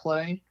big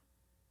play,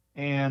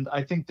 and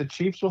I think the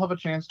Chiefs will have a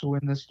chance to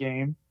win this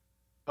game.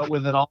 But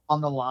with it all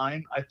on the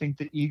line, I think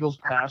the Eagles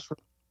pass rush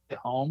at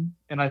home,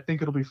 and I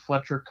think it'll be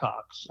Fletcher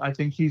Cox. I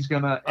think he's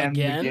gonna end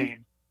the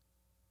game.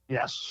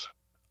 Yes.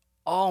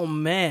 Oh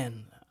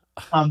man,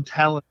 I'm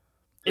telling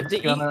you,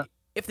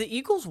 if the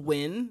Eagles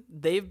win,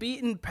 they've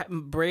beaten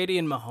Brady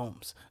and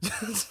Mahomes.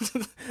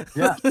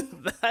 Yeah,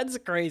 that's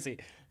crazy.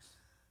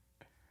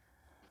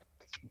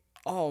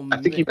 Oh man.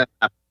 I think he meant.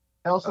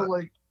 I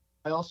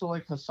also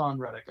like Hassan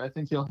Reddick. I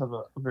think he'll have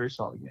a very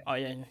solid game. Oh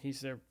yeah, he's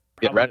their.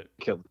 Reddick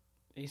killed.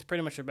 He's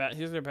pretty much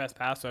he's their best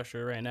pass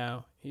rusher right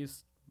now.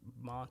 He's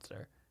a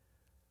monster.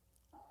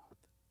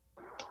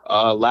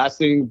 Last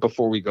thing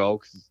before we go,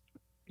 because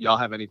y'all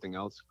have anything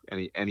else?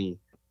 Anything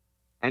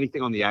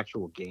on the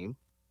actual game?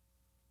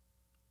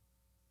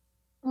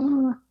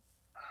 Or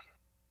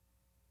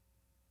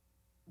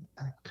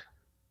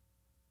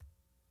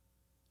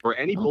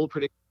any bold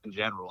prediction in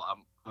general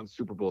on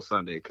Super Bowl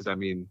Sunday? Because I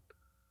mean,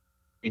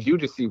 we do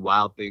just see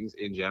wild things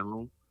in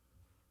general,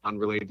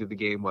 unrelated to the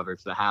game. Whether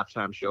it's the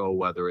halftime show,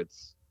 whether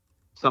it's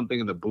something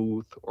in the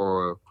booth,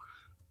 or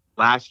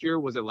last year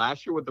with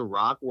The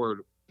Rock where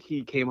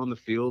he came on the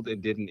field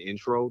and did an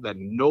intro that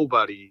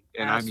nobody,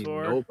 and I mean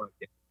nobody,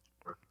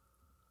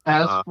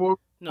 asked for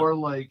or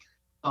like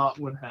thought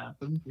would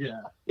happen. Yeah.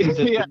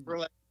 Yeah,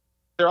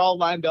 they're all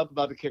lined up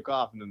about to kick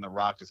off, and then The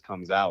Rock just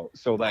comes out.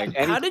 So like,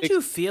 how did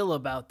you feel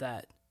about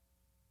that?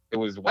 It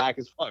was whack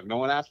as fuck. No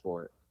one asked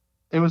for it.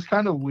 It was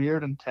kind of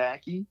weird and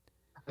tacky.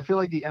 I feel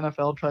like the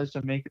NFL tries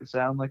to make it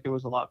sound like it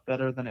was a lot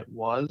better than it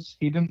was.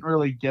 He didn't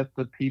really get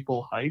the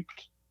people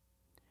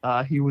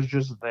hyped. He was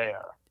just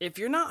there. If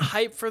you're not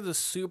hyped for the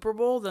Super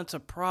Bowl, that's a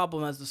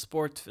problem as a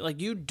sports.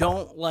 Like, you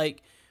don't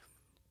like.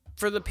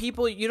 For the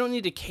people, you don't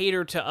need to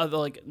cater to other,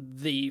 like,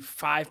 the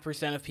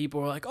 5% of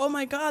people who are like, oh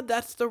my God,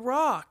 that's The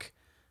Rock.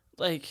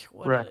 Like,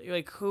 what, right.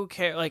 Like, who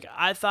cares? Like,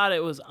 I thought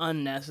it was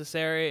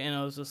unnecessary, and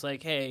I was just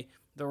like, hey,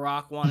 The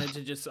Rock wanted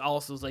to just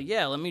also was like,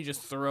 yeah, let me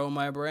just throw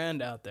my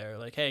brand out there.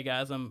 Like, hey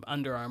guys, I'm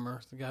Under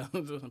Armour,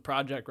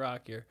 Project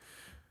Rock here.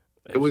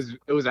 It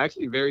was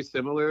actually very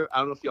similar. I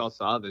don't know if y'all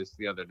saw this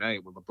the other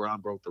night when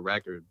LeBron broke the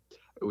record.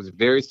 It was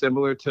very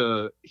similar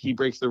to he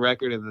breaks the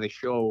record and then they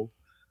show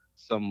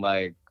some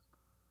like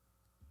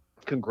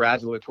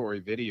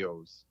congratulatory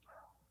videos,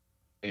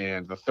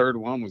 and the third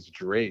one was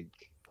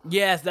Drake.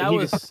 Yes, that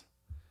was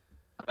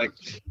like.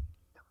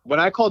 When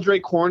I call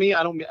Drake corny,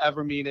 I don't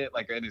ever mean it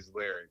like in his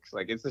lyrics.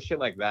 Like, it's the shit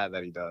like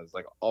that he does.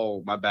 Like,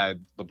 oh, my bad,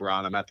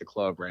 LeBron, I'm at the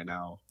club right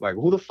now. Like,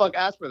 who the fuck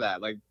asked for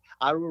that? Like,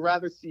 I would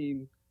rather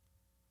seen,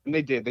 and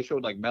they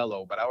showed like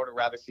Melo, but I would have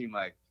rather seen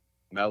like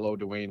Melo,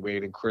 Dwayne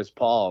Wade, and Chris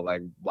Paul.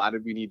 Like, why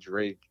did we need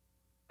Drake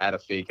at a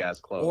fake ass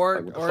club? Or,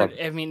 like, what the or fuck?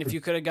 I mean, if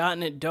you could have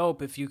gotten it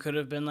dope, if you could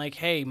have been like,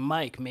 "Hey,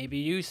 Mike, maybe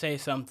you say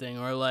something,"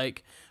 or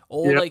like,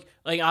 like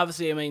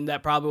obviously, I mean,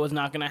 that probably was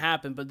not going to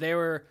happen. But they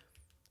were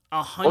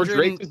Or Drake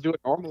 100. just do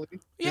it normally.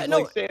 Yeah, Just no.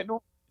 like say it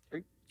normally.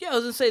 Yeah, I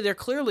was gonna say they're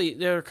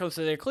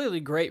clearly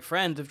great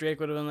friends. If Drake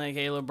would have been like,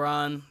 "Hey,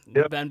 LeBron,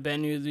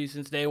 been with you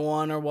since day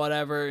one," or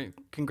whatever,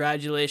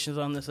 congratulations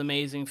on this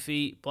amazing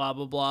feat, blah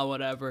blah blah,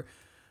 whatever.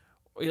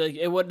 Like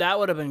that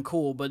would have been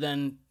cool. But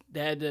then they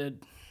had to.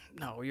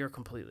 No, you're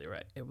completely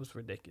right. It was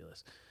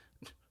ridiculous.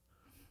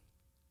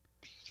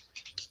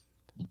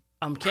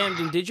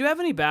 Kamden, did you have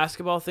any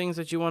basketball things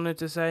that you wanted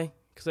to say?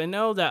 Because I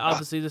know that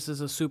obviously this is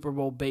a Super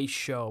Bowl based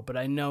show, but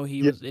I know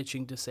he was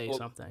itching to say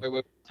something.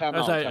 Wait, time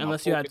out, Sorry, time out.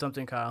 unless you had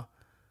something, Kyle.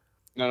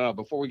 No.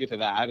 Before we get to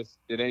that,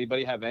 did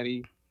anybody have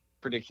any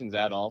predictions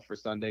at all for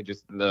Sunday?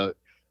 Just the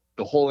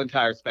whole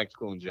entire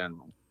spectacle in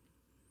general,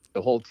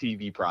 the whole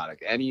TV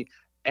product.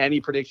 Any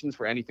predictions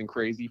for anything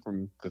crazy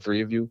from the three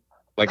of you?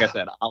 Like I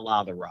said, a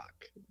la The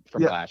Rock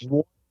from last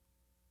year.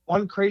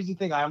 One crazy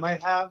thing I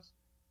might have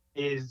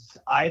is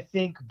I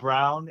think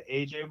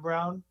AJ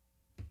Brown,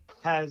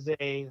 has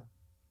a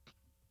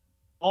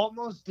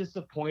almost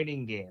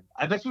disappointing game.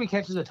 I bet you he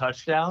catches a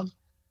touchdown,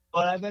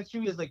 but I bet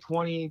you he has like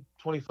 20,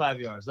 25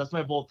 yards. That's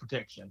my bold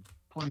prediction.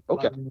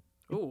 Okay.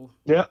 Ooh.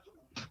 Yep.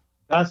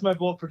 That's my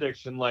bold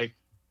prediction. Like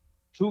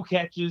 2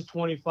 catches,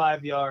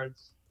 25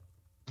 yards,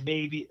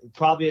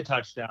 probably a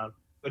touchdown,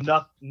 but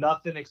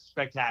nothing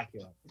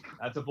spectacular.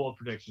 That's a bold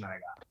prediction I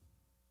got.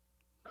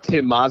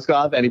 Tim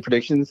Mozgov, any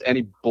predictions?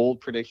 Any bold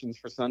predictions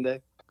for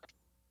Sunday?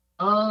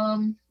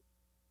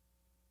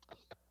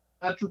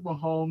 Patrick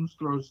Mahomes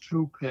throws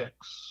 2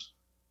 picks.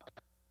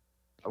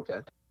 Okay.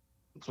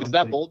 Is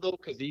that bold though?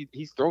 Because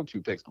he's thrown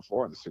 2 picks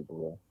before in the Super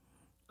Bowl.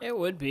 It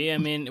would be. I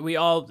mean,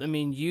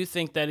 you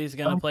think that he's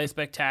going to play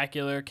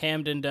spectacular.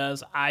 Kamden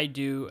does. I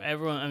do.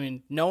 Everyone, I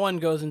mean, no one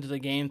goes into the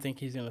game think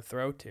he's going to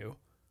throw 2.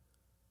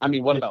 I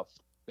mean, what about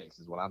picks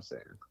is what I'm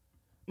saying.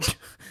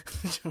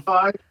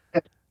 I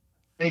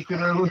make it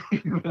early.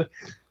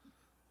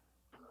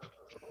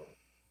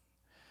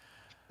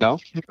 No?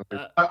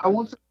 I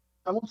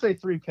won't say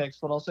 3 picks,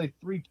 but I'll say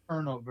 3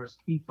 turnovers.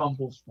 He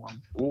fumbles one.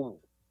 Ooh. All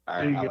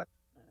right.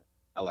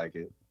 I like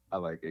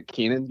it.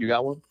 Keenan, you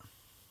got one?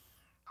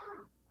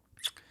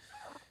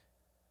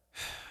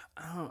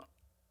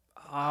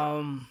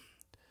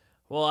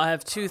 Well, I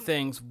have 2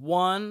 things.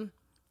 One,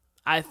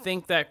 I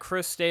think that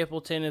Chris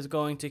Stapleton is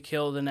going to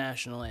kill the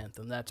national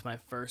anthem. That's my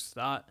first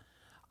thought.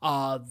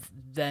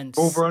 Then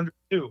over under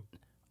 2.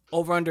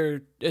 Over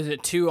under, is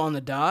it 2 on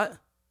the dot?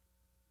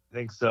 I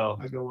think so.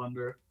 I go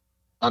under.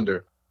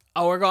 Under.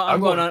 Oh,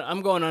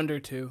 I'm going under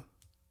 2.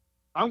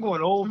 I'm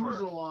going over.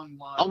 A long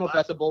line. I don't know if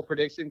that's a bold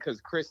prediction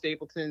because Chris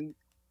Stapleton,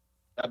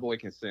 that boy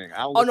can sing.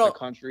 I don't listen to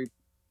country.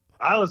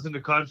 I listen to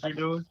country,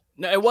 dude.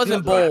 No, it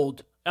wasn't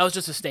bold. That was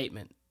just a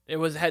statement. It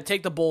was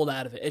take the bold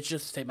out of it. It's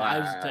just a statement.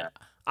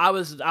 I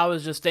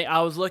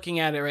was looking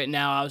at it right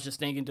now. I was just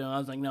thinking to him. I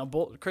was like, no,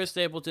 Chris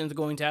Stapleton's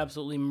going to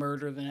absolutely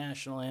murder the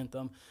national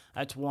anthem.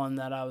 That's one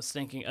that I was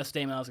thinking, a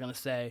statement I was going to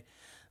say.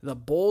 The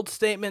bold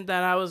statement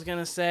that I was going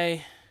to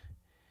say,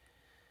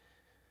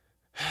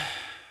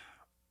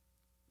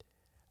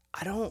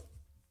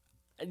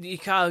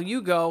 Kyle,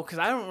 you go, because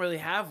I don't really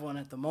have one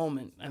at the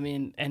moment. I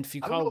mean, and if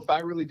you I don't know if I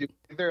really do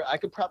either. I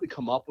could probably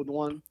come up with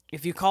one.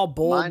 If you call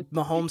bold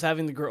Mahomes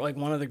having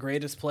one of the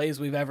greatest plays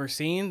we've ever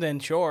seen, then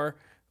sure.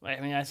 I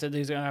mean, I said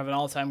he's going to have an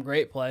all-time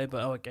great play,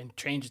 but I can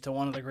change it to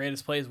one of the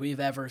greatest plays we've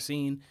ever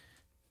seen.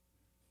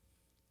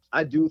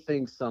 I do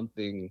think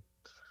something,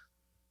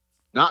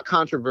 not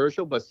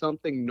controversial, but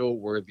something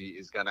noteworthy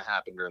is going to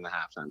happen during the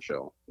halftime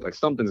show. Like,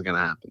 something's going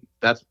to happen.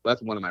 That's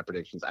one of my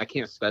predictions. I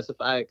can't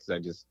specify it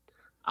because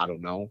I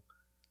don't know.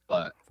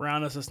 But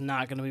Rihanna's just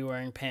not going to be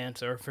wearing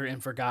pants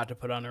and forgot to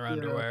put on her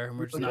underwear, and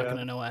we're just not going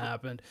to know what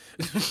happened.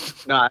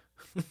 No,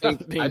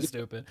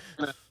 stupid.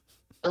 I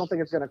don't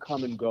think it's going to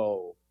come and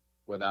go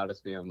without us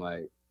being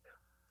like,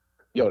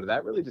 yo, did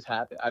that really just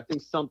happen? I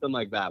think something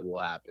like that will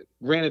happen.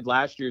 Granted,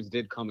 last year's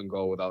did come and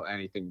go without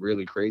anything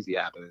really crazy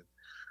happening.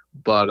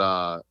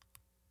 But,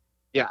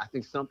 yeah, I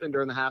think something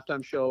during the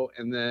halftime show.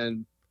 And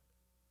then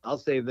I'll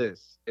say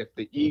this. If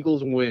the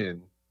Eagles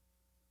win,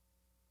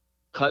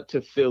 cut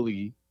to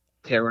Philly,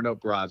 tearing up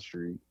Broad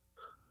Street.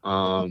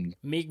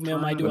 Meek Mill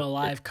might do a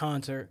live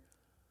concert.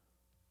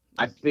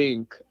 I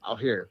think,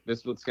 this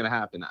is what's going to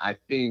happen. I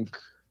think,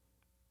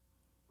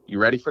 you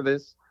ready for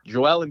this?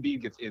 Joel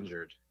Embiid gets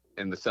injured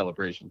in the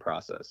celebration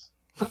process.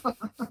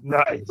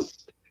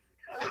 Nice.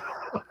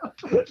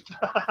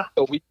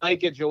 So we might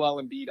get Joel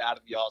Embiid out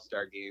of the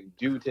All-Star game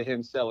due to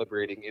him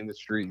celebrating in the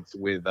streets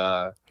with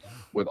all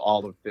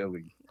of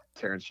Philly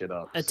tearing shit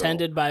up.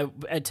 Attended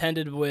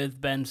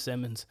with Ben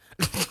Simmons.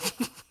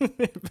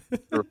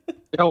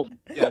 No,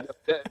 yeah,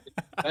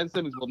 Ben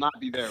Simmons will not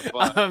be there.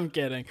 But I'm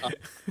kidding.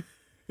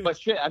 But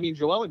shit, I mean,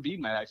 Joel Embiid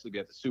might actually be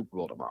at the Super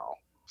Bowl tomorrow.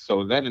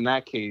 So then, in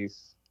that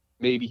case,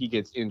 maybe he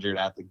gets injured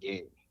at the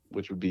game,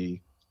 which would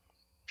be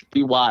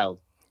wild.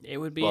 It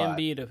would be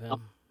Embiid of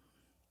him.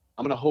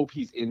 I'm gonna hope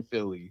he's in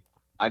Philly.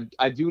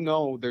 I do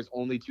know there's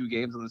only 2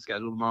 games on the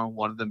schedule tomorrow.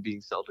 One of them being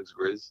Celtics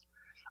Grizz.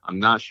 I'm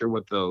not sure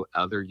what the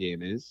other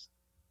game is,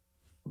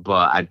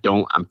 but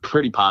I'm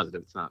pretty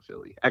positive it's not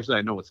Philly. Actually,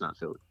 I know it's not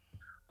Philly.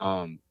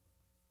 Um,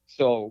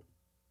 so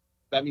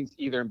that means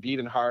either Embiid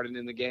and Harden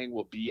in the gang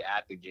will be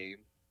at the game.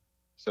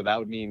 So that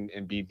would mean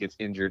Embiid gets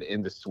injured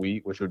in the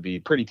suite, which would be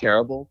pretty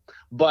terrible.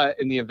 But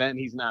in the event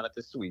he's not at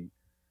the suite,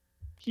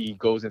 he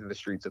goes into the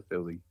streets of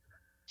Philly,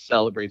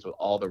 celebrates with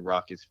all the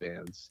Rockets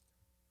fans,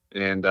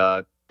 and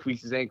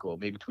tweaks his ankle,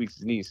 maybe tweaks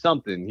his knee,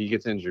 something. He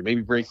gets injured,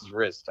 maybe breaks his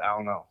wrist. I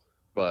don't know.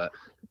 But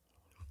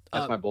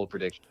that's my bold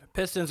prediction.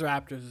 Pistons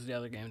Raptors is the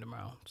other game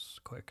tomorrow. It's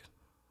quick.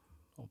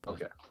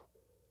 Okay.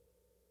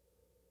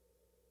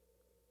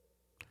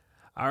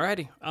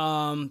 Alrighty.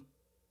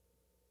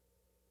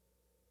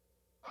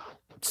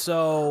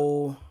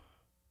 So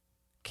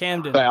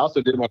Kamden. But I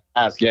also did want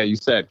to ask, you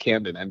said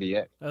Kamden,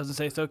 NBA. I was gonna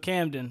say, so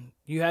Kamden,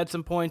 you had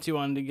some points you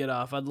wanted to get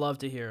off. I'd love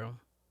to hear them.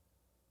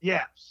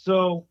 Yeah.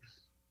 So,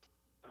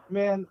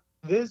 man,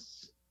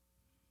 this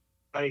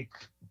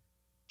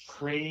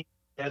trade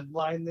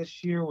deadline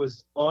this year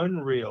was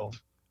unreal.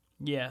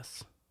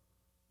 Yes.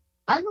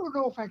 I don't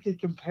know if I could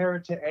compare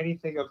it to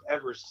anything I've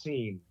ever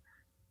seen,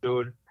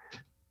 dude.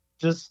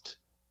 Just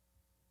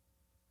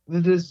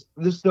this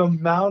the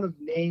amount of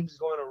names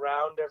going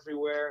around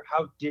everywhere,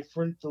 how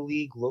different the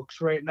league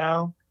looks right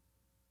now.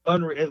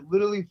 Unreal. It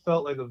literally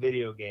felt like a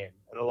video game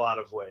in a lot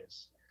of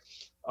ways.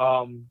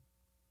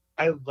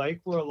 I like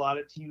where a lot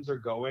of teams are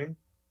going.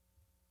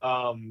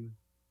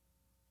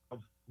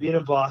 Being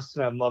in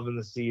Boston, I'm loving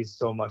the C's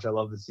so much. I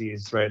love the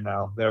C's right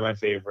now. They're my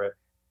favorite.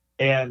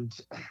 And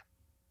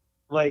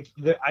I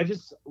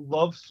just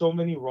love so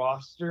many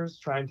rosters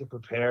trying to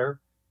prepare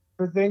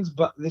for things.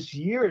 But this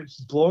year, it's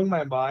blowing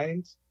my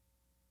mind.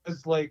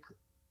 It's like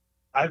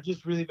I've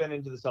just really been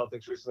into the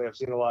Celtics recently. I've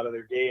seen a lot of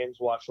their games,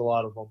 watched a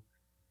lot of them.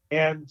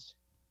 And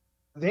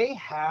they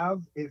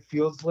have, it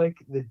feels like,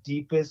 the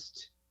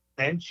deepest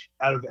bench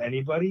out of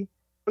anybody.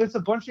 But it's a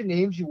bunch of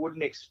names you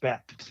wouldn't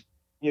expect,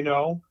 you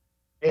know?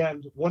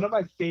 And one of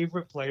my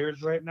favorite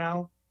players right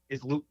now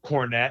is Luke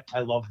Cornett. I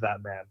love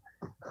that man.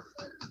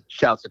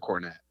 Shouts to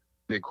Cornett.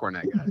 Big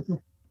Cornett guy.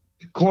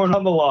 Corn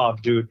on the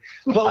lob, dude.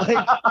 But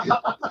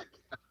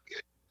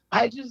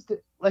I just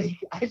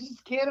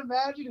can't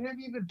imagine him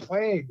even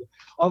playing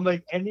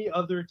on any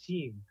other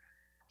team.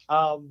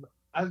 I'm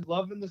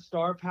loving the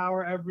star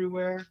power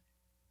everywhere.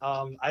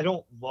 I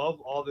don't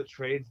love all the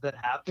trades that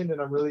happened,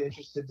 and I'm really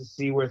interested to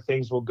see where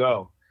things will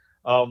go.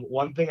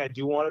 One thing I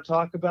do want to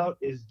talk about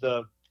is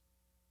the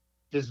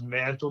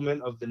dismantlement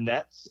of the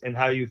Nets and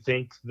how you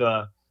think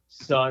the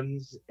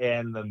Suns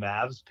and the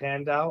Mavs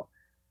panned out.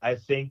 I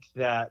think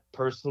that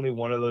personally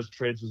one of those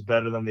trades was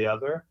better than the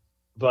other,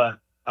 but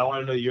I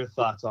want to know your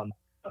thoughts on that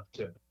stuff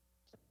too.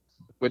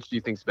 Which do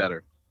you think's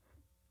better?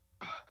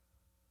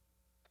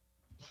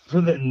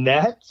 For the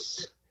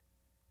Nets,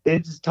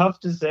 it's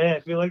tough to say. I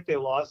feel like they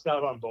lost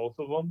out on both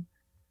of them.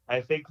 I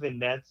think the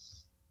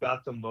Nets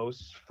got the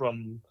most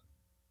from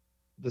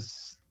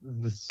this.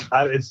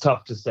 It's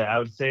tough to say. I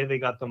would say they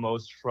got the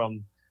most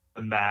from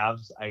the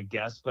Mavs, I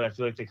guess, but I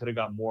feel like they could have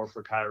got more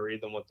for Kyrie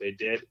than what they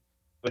did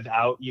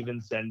without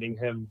even sending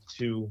him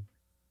to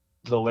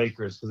the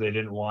Lakers because they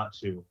didn't want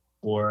to,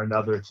 or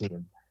another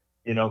team,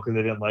 because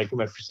they didn't like him.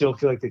 I still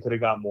feel like they could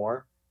have got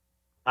more.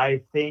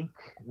 I think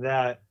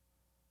that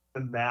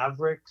the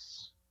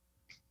Mavericks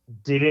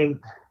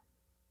didn't.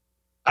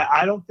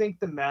 I don't think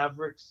the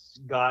Mavericks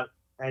got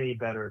any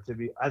better.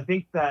 I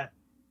think that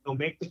they'll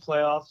make the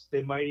playoffs.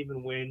 They might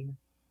even win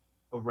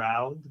a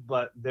round,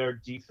 but their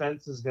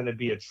defense is going to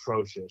be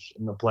atrocious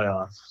in the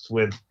playoffs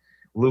with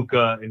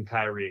Luka and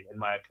Kyrie, in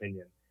my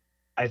opinion.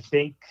 I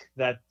think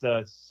that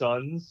the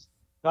Suns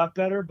got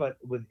better, but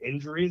with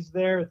injuries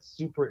there, it's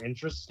super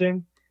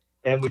interesting,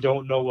 and we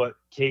don't know what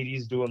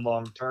KD's doing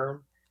long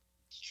term.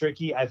 It's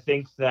tricky. I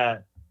think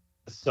that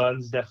the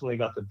Suns definitely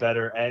got the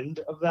better end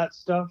of that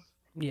stuff,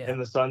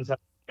 and the Suns have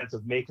a chance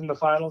of making the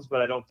finals,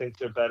 but I don't think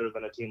they're better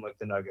than a team like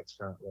the Nuggets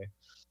currently.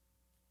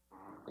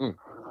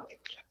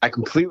 I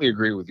completely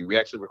agree with you. We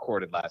actually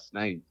recorded last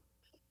night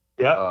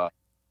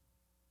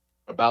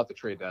about the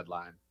trade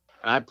deadline.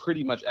 And I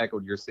pretty much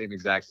echoed your same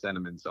exact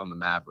sentiments on the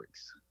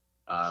Mavericks.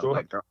 Sure.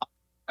 They're going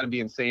to be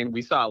insane.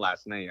 We saw it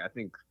last night. I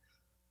think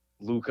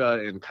Luka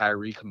and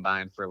Kyrie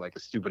combined for a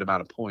stupid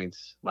amount of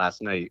points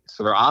last night.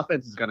 So their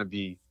offense is going to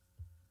be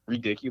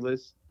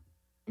ridiculous.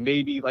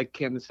 Maybe, like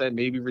Kamden said,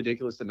 maybe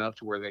ridiculous enough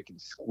to where they can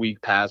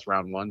squeak past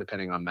round one,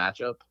 depending on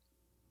matchup.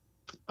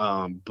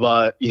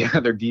 But yeah,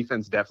 their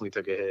defense definitely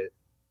took a hit.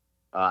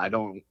 I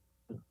don't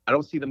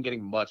see them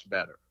getting much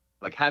better.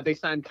 Had they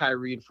signed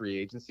Kyrie in free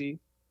agency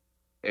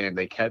and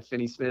they kept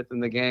Finney-Smith in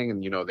the gang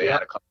and, they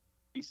had a couple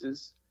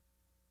pieces,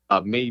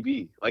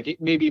 maybe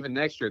even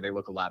next year they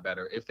look a lot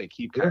better if they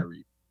keep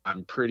Kyrie.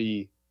 I'm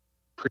pretty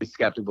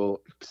skeptical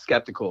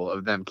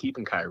of them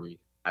keeping Kyrie.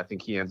 I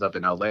think he ends up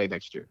in LA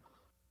next year.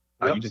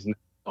 You just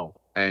know.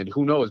 And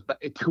who knows? But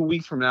 2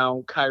 weeks from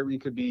now, Kyrie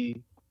could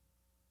be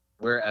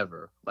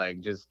wherever,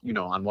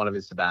 on one of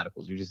his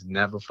sabbaticals. You just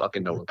never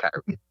fucking know with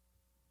Kyrie.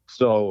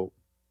 So,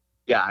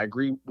 yeah, I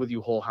agree with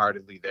you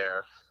wholeheartedly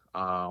there.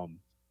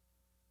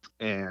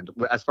 And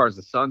as far as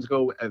the Suns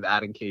go, of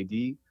adding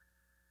KD,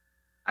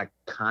 I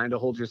kind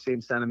of hold your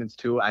same sentiments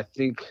too. I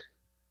think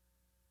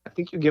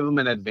you give them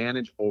an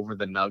advantage over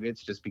the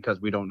Nuggets just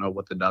because we don't know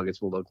what the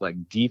Nuggets will look like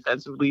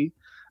defensively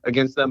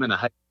against them in a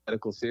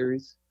hypothetical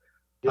series.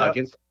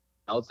 Against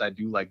else, I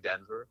do like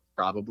Denver,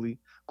 probably.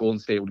 Golden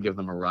State would give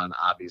them a run,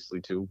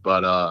 obviously, too.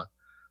 But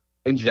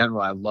in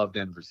general, I love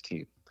Denver's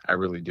team. I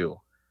really do.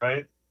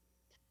 Right.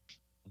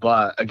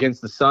 But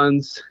against the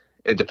Suns,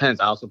 it depends.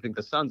 I also think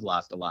the Suns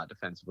lost a lot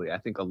defensively. I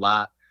think a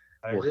lot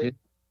will hit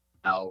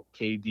how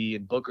KD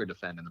and Booker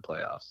defend in the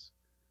playoffs,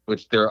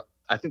 which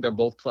I think they're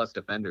both plus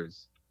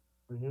defenders.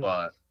 Mm-hmm.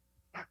 But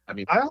I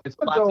mean, it's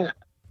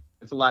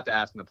a lot to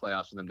ask in the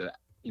playoffs for them to,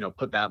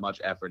 put that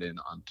much effort in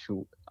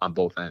on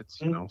both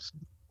ends.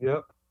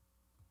 Yep.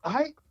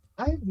 I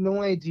have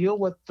no idea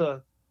what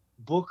the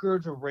Booker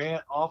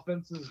Durant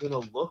offense is gonna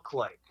look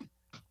like.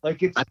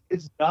 Like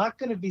it's not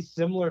gonna be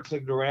similar to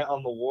Durant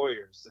on the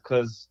Warriors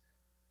because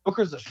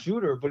Booker's a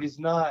shooter, but he's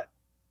not.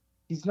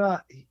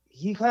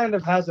 He kind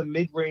of has a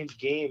mid-range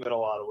game in a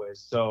lot of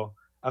ways. So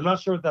I'm not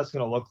sure what that's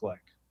gonna look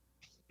like.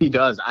 He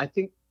does. I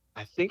think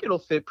it'll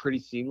fit pretty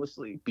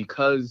seamlessly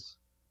because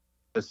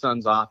the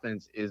Suns'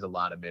 offense is a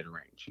lot of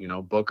mid-range.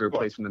 Booker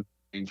plays from the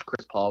mid-range,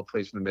 Chris Paul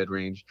plays from the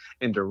mid-range,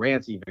 and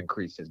Durant's even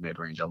increased his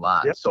mid-range a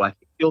lot. Yep. So I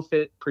think he'll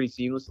fit pretty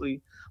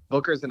seamlessly.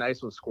 Booker's an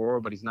ISO scorer,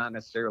 but he's not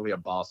necessarily a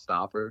ball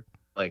stopper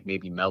like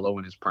maybe Melo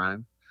in his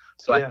prime.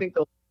 So I think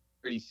they'll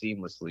fit pretty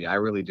seamlessly. I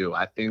really do.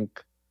 I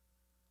think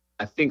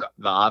the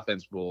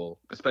offense will,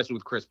 especially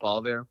with Chris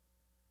Paul there,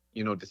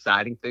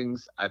 deciding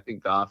things, I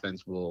think the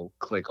offense will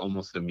click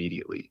almost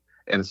immediately,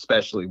 and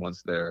especially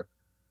once they're,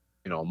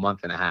 a month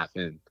and a half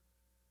in.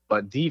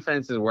 But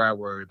defense is where I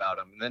worry about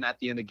them. And then at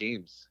the end of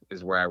games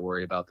is where I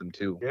worry about them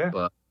too. Yeah.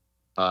 But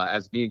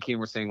as me and Keem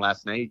were saying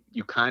last night,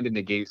 you kind of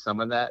negate some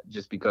of that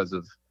just because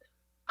of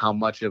how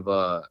much of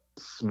a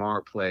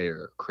smart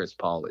player Chris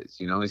Paul is.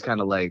 He's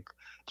kind of like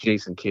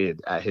Jason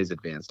Kidd at his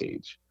advanced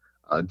age.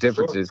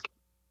 Difference is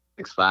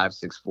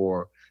 6'5",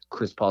 6'4".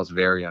 Chris Paul's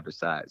very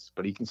undersized,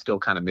 but he can still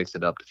kind of mix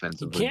it up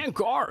defensively. He can't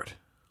guard.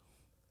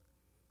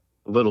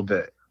 A little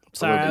bit.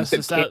 Sorry, I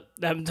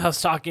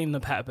was talking to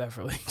Pat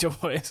Beverly.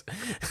 Boys.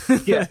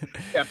 Yeah,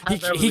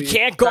 Pat he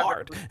can't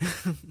guard.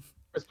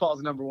 Chris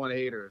Paul's number one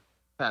hater,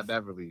 Pat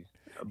Beverly.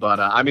 But,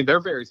 I mean, they're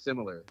very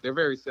similar. They're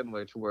very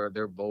similar to where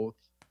they're both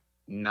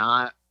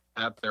not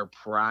at their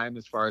prime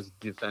as far as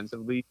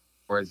defensively,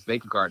 whereas they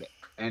can guard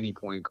any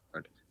point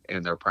guard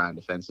in their prime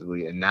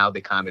defensively, and now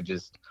they kind of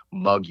just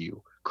mug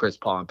you, Chris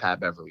Paul and Pat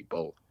Beverly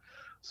both.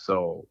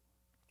 So,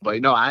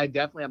 but, I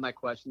definitely have my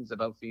questions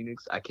about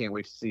Phoenix. I can't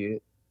wait to see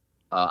it.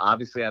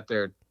 Obviously, at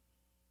their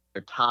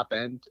top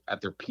end, at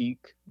their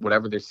peak,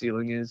 whatever their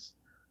ceiling is,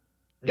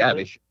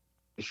 they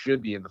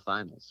should be in the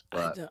finals.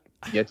 But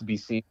yet to be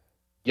seen,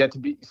 yet to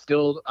be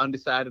still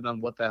undecided on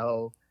what the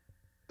hell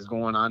is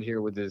going on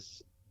here with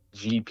this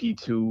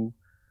GP2,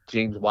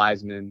 James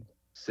Wiseman,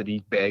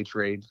 Sadiq Bey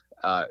trade.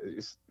 I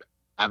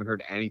haven't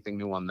heard anything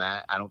new on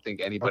that. I don't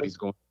think anybody's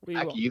going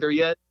back either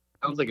yet.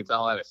 Sounds like it's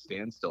all at a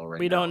standstill right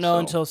now. We don't know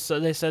until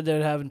they said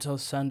they'd have until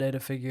Sunday to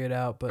figure it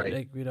out, but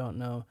we don't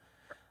know.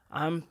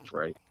 I'm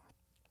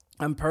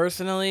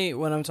personally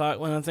when I'm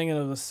thinking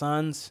of the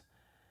Suns,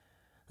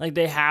 like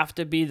they have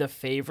to be the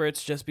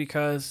favorites just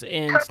because,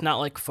 and it's not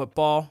like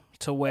football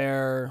to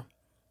where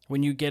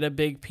when you get a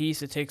big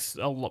piece, it takes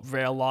a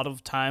lot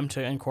of time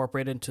to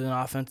incorporate it into an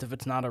offense if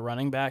it's not a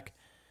running back.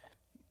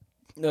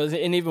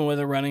 And even with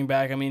a running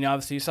back, I mean,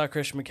 obviously you saw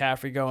Christian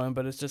McCaffrey go in,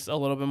 but it's just a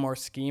little bit more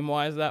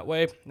scheme-wise that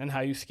way and how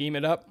you scheme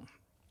it up.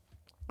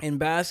 In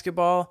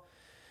basketball,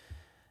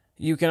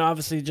 you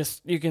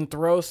can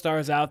throw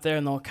stars out there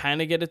and they'll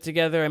kind of get it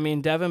together. I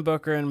mean, Devin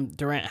Booker and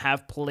Durant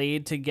have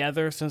played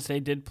together since they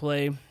did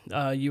play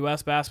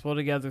U.S. basketball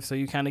together, so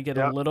you kind of get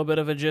a little bit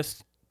of a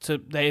gist.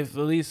 They've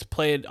at least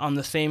played on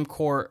the same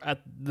court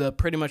at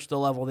pretty much the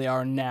level they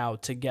are now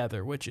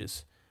together, which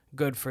is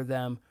good for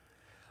them.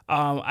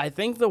 I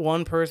think the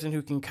one person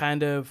who can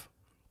kind of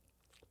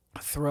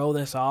throw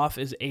this off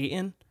is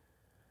Ayton.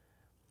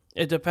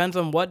 It depends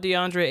on what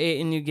DeAndre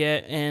Ayton you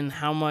get and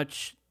how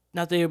much.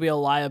 Not that he'll be a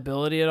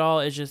liability at all.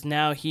 It's just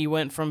now he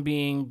went from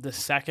being the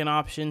second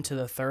option to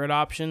the third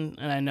option,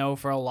 and I know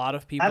for a lot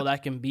of people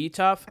that can be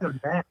tough.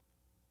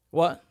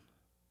 What?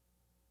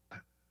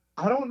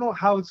 I don't know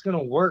how it's going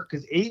to work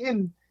because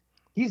Ayton,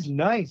 he's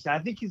nice. I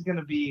think he's going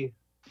to be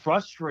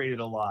frustrated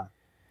a lot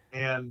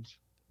and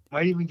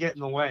might even get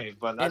in the way.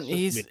 But that's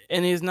he's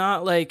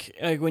not like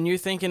when you're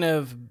thinking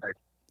of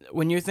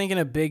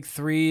big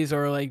threes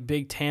or like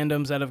big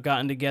tandems that have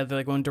gotten together.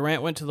 Like when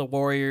Durant went to the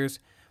Warriors.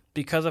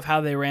 Because of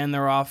how they ran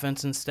their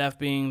offense and Steph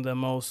being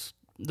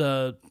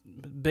the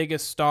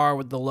biggest star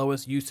with the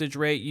lowest usage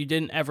rate, they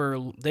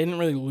didn't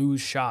really lose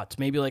shots,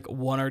 maybe like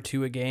one or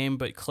two a game,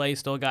 but Klay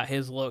still got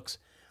his looks.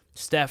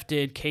 Steph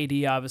did,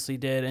 KD obviously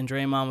did, and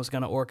Draymond was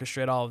going to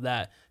orchestrate all of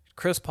that.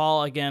 Chris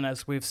Paul, again,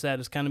 as we've said,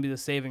 is going to be the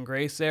saving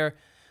grace there.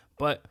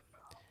 But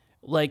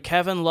like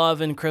Kevin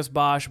Love and Chris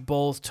Bosh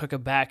both took a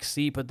back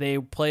seat, but they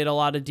played a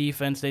lot of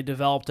defense. They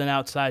developed an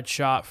outside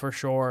shot for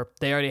sure.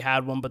 They already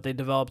had one, but they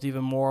developed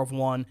even more of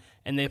one,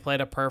 and they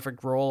played a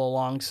perfect role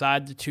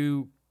alongside the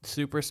two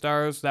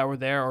superstars that were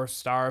there, or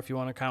star if you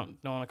want to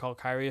count. Don't want to call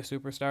Kyrie a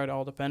superstar,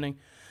 all depending.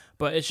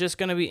 But it's just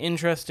going to be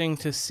interesting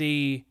to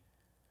see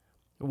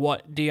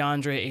what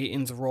DeAndre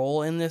Ayton's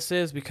role in this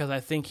is, because I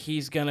think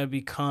he's going to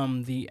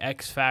become the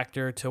X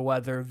factor to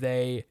whether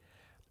they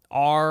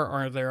are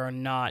or they are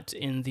not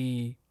in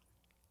the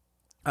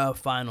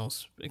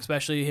finals,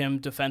 especially him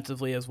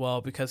defensively as well,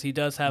 because he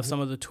does have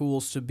some of the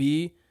tools to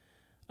be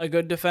a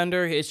good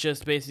defender. It's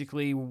just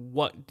basically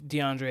what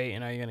DeAndre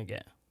Ayton are you going to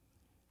get?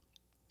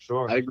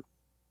 Sure.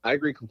 I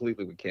agree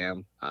completely with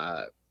Cam.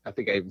 I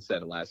think I even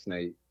said it last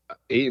night.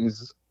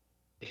 Ayton's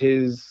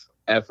his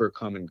effort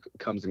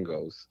comes and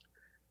goes.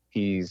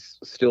 He's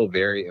still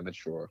very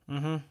immature,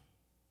 and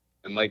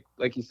like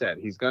you said,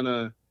 his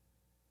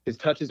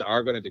touches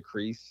are gonna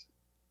decrease.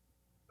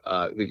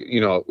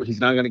 He's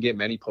not gonna get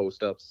many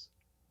post ups.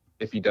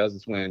 If he does,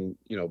 it's when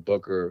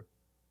Booker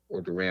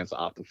or Durant's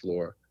off the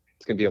floor.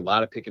 It's gonna be a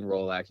lot of pick and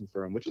roll action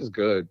for him, which is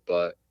good,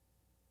 but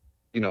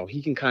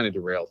he can kind of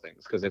derail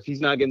things, because if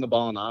he's not getting the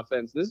ball on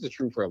offense, this is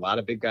true for a lot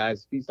of big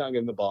guys. If he's not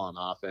getting the ball on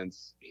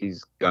offense,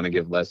 he's gonna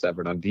give less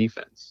effort on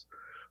defense.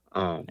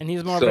 And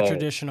he's more of a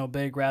traditional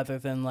big rather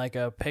than like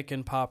a pick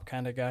and pop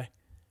kind of guy.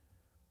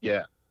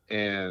 Yeah,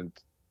 and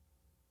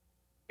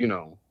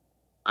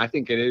I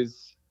think it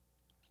is.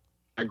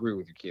 I agree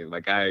with you, Kean.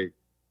 Like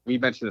we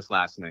mentioned this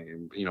last night,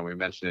 and we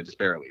mentioned it just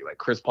barely. Like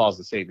Chris Paul's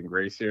the saving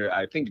grace here.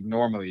 I think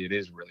normally it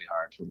is really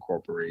hard to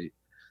incorporate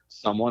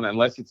someone,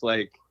 unless it's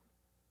like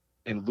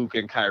in Luka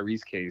and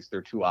Kyrie's case,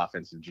 they're two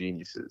offensive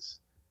geniuses.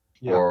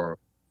 Yeah. Or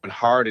when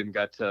Harden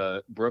got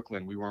to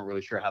Brooklyn, we weren't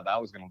really sure how that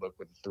was going to look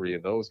with the three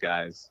of those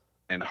guys.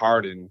 And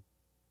Harden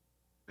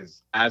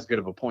is as good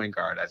of a point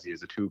guard as he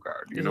is a two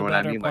guard. You know what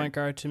I mean? He's a better point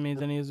guard to me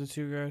than he is a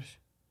two guard.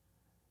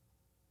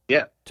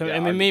 Yeah. I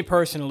mean, me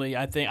personally,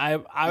 I think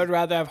I would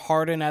rather have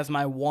Harden as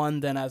my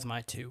one than as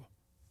my two.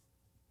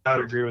 I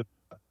would agree with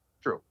that.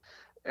 True.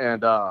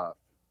 And,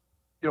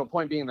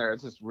 point being there,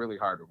 it's just really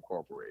hard to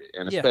incorporate.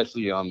 And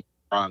especially on the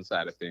LeBron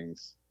side of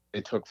things,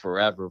 it took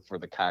forever for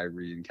the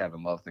Kyrie and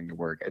Kevin Love thing to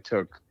work. It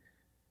took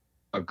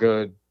a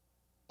good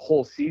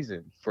whole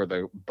season for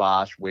the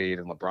Bosh, Wade,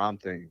 and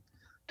LeBron thing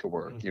to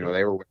work. Mm-hmm.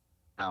 They were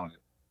talent.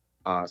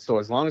 So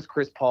as long as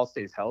Chris Paul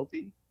stays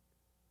healthy,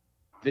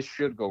 this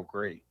should go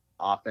great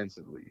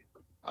offensively.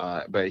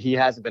 But he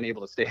hasn't been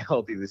able to stay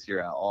healthy this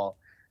year at all.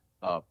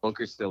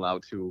 Booker's still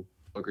out too.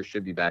 Booker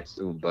should be back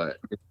soon. But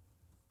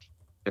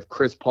if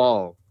Chris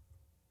Paul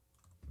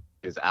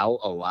is out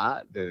a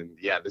lot, then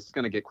this is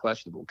going to get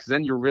questionable. Because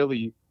then you're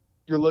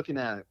looking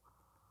at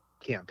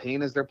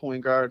Campaign as their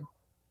point guard.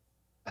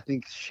 I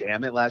think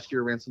Shamet last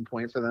year ran some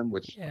point for them,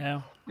 which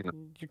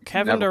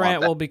Kevin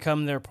Durant will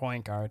become their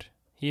point guard.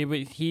 Him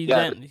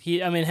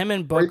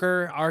and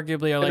Booker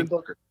arguably are like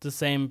the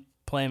same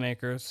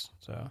playmakers.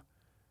 So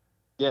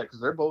because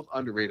they're both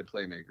underrated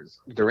playmakers.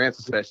 Durant's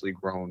especially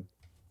grown.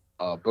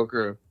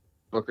 Booker's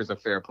a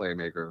fair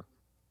playmaker,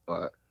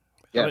 but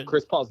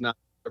Chris Paul's not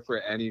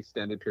for any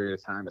extended period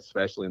of time,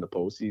 especially in the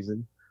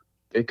postseason.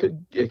 It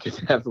could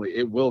definitely,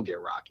 it will get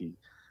rocky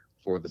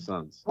for the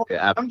Suns.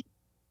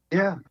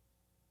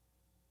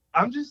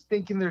 I'm just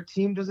thinking their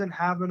team doesn't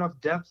have enough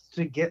depth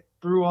to get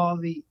through all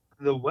the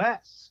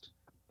West.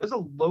 There's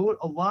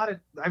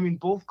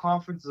both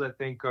conferences, I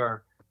think,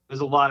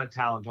 there's a lot of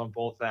talent on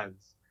both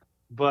ends.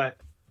 But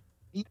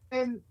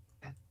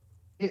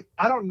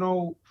I don't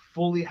know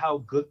fully how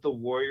good the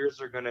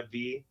Warriors are going to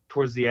be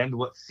towards the end,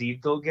 what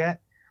seed they'll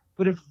get.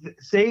 But if,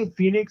 say,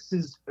 Phoenix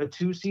is a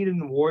 2 seed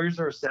and the Warriors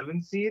are a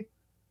 7 seed,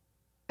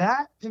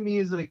 that to me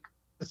is like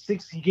a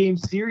 6-game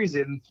series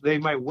and they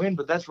might win,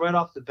 but that's right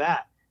off the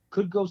bat.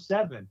 Could go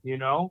 7,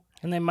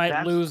 And they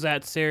might lose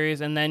that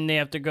series, and then they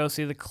have to go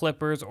see the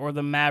Clippers or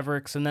the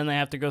Mavericks, and then they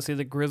have to go see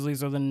the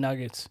Grizzlies or the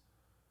Nuggets.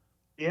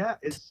 Yeah,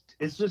 it's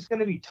just going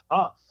to be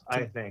tough,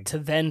 I think. To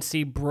then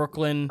see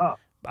Brooklyn.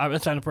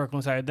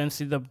 Then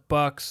see the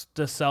Bucks,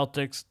 the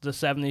Celtics, the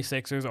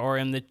 76ers, or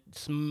in the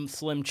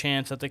slim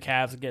chance that the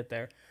Cavs get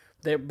there.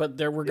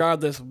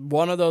 Regardless,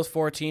 one of those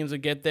 4 teams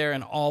would get there,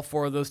 and all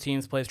 4 of those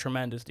teams plays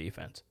tremendous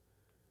defense.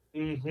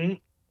 Mm-hmm.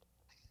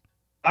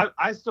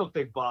 I still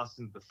think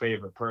Boston's the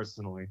favorite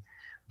personally,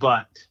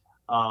 but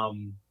I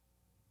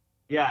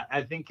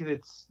think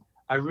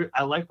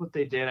I like what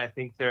they did. I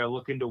think they're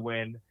looking to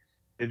win.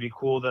 It'd be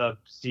cool to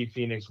see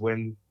Phoenix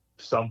win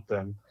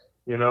something,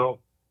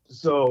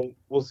 So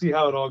we'll see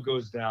how it all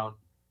goes down.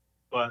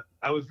 But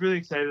I was really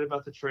excited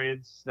about the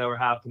trades that were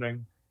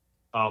happening.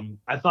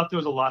 I thought there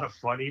was a lot of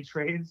funny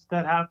trades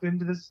that happened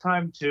this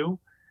time too.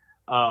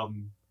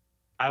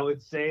 I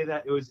would say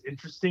that it was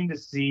interesting to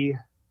see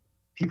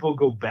people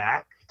go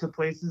back to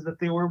places that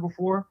they were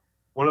before.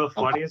 One of the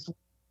funniest I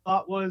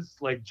thought was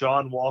like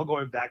John Wall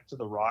going back to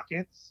the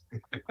Rockets.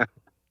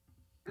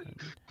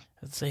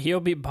 So he'll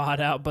be bought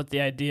out, but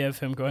the idea of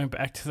him going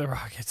back to the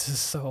Rockets is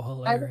so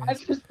hilarious. I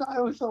just thought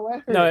it was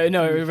hilarious. No,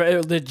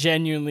 it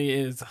genuinely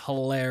is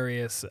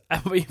hilarious.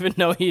 Even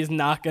though he's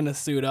not going to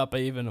suit up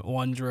even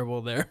one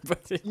dribble there, but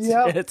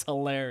it's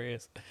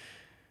hilarious.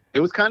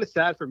 It was kind of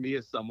sad for me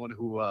as someone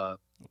who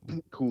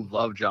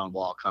loved John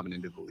Wall coming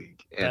into the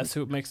league. And best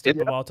hoop mixtape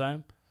of all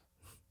time.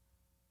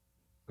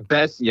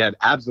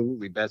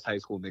 Absolutely best high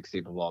school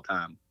mixtape of all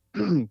time.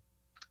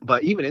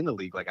 But even in the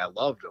league, like I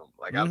loved him.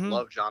 Like I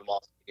loved John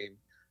Wall's game.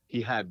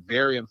 He had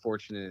very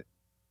unfortunate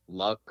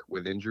luck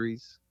with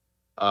injuries.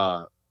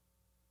 I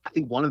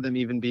think one of them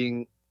even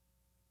being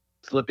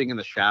slipping in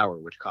the shower,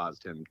 which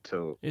caused him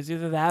to. Is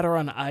either that or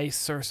on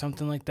ice or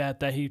something like that.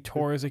 That he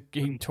tore his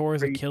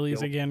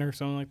Achilles again or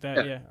something like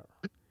that. Yeah.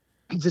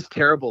 Just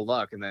terrible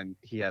luck, and then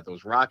he had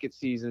those Rocket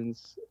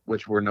seasons,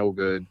 which were no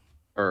good,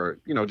 or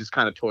just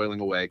kind of toiling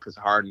away because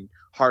Harden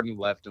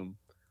left him,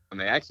 and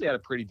they actually had a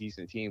pretty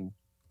decent team.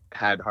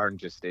 Had Harden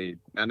just stayed,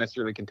 not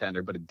necessarily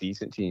contender, but a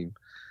decent team.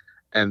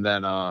 And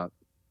then,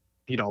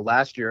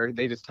 last year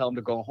they just tell him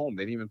to go home.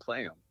 They didn't even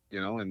play him,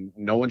 and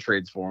no one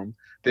trades for him.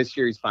 This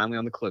year he's finally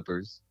on the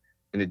Clippers,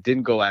 and it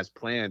didn't go as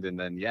planned. And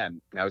then,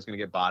 now he's going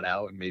to get bought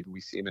out, and maybe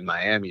we see him in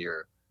Miami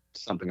or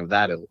something of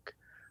that ilk.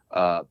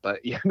 But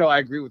I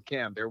agree with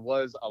Cam. There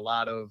was a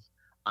lot of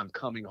I'm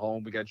coming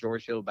home. We got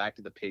George Hill back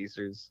to the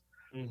Pacers.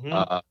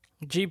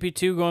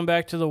 GP2 going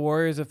back to the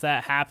Warriors if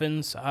that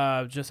happens.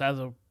 Just as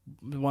a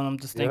one I'm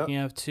just thinking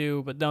of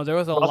too. But no, there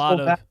was a lot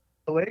of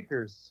the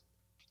Lakers.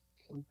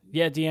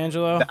 Yeah,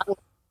 D'Angelo.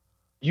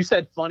 You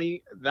said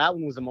funny. That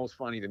one was the most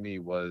funny to me.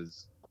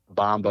 Was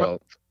Bamba.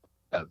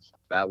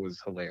 That was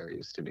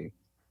hilarious to me.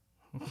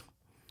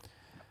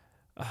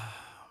 Oh man,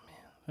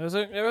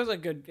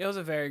 it was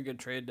a very good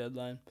trade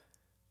deadline.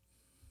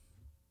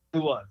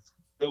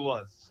 It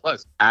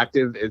was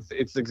active.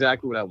 It's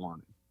exactly what I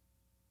wanted.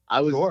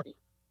 I was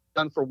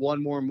done for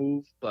one more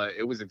move, but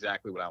it was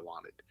exactly what I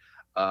wanted.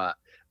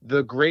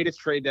 The greatest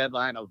trade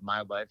deadline of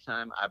my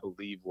lifetime, I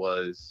believe,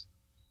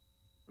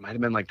 might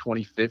have been like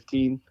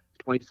 2015,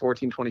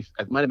 2014,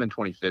 it might have been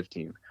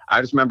 2015.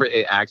 I just remember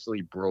it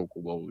actually broke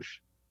Woj.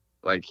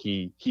 Like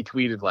he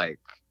tweeted like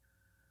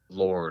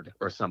Lord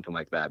or something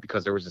like that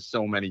because there was just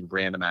so many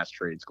random ass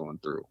trades going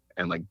through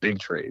and like big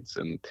trades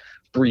and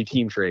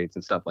 3-team trades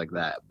and stuff like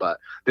that. But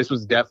this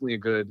was definitely a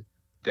good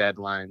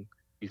deadline.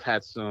 We've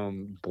had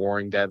some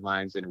boring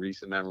deadlines in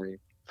recent memory.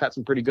 We've had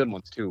some pretty good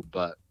ones too,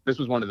 but this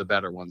was one of the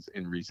better ones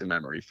in recent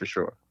memory for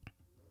sure.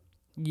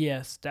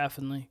 Yes,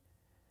 definitely.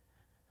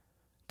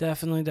 I'm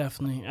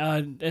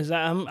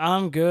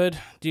good.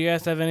 Do you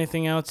guys have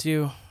anything else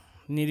you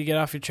need to get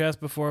off your chest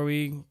before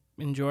we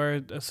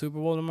enjoy a Super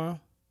Bowl tomorrow?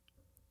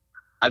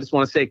 I just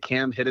want to say,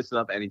 Cam, hit us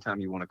up anytime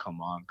you want to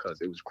come on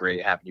because it was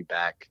great having you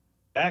back.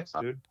 Thanks,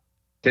 dude.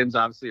 Tim's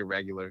obviously a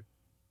regular.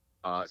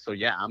 So,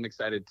 I'm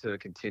excited to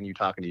continue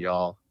talking to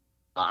y'all.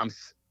 I'm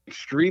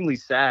extremely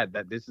sad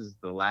that this is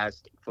the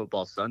last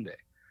football Sunday.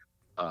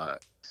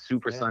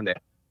 Sunday.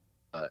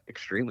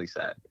 Extremely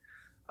sad.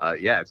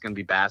 It's going to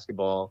be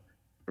basketball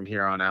from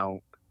here on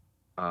out.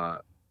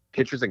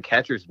 Pitchers and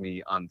catchers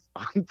meet on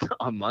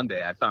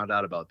Monday. I found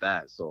out about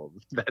that. So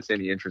if that's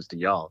any interest to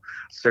y'all,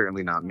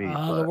 certainly not me.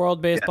 The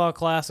World Baseball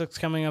Classic's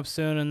coming up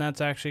soon, and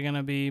that's actually going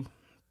to be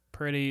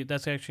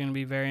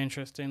very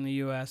interesting. The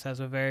U.S.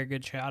 has a very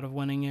good shot of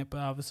winning it, but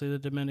obviously the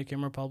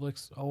Dominican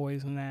Republic's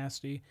always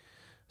nasty.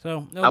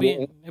 So it'll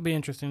be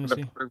interesting to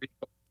see.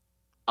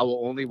 I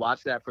will only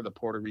watch that for the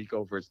Puerto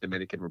Rico versus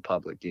Dominican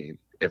Republic game,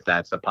 if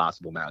that's a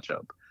possible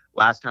matchup.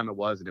 Last time it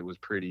was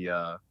pretty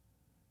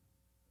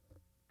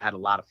had a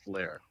lot of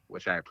flair,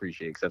 which I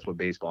appreciate because that's what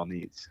baseball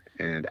needs.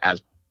 And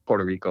as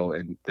Puerto Rico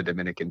and the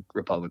Dominican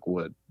Republic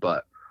would.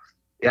 But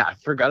I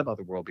forgot about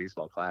the World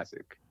Baseball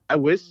Classic. I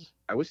wish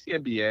the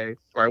NBA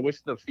or I wish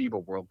the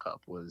FIBA World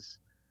Cup was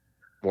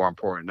more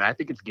important. And I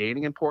think it's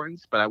gaining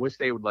importance, but I wish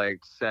they would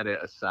like set it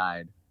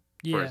aside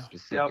for a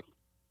specific.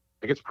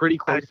 Like it's pretty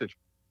close to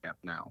camp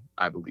now,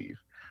 I believe.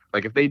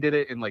 Like if they did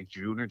it in like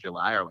June or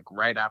July or like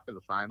right after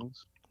the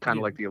finals, kind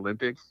of like the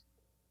Olympics,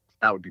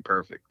 that would be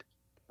perfect.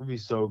 It'd be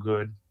so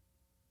good.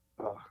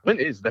 When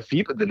is the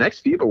FIBA? The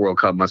next FIBA World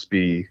Cup must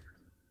be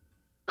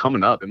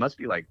coming up. It must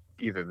be like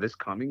either this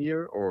coming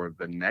year or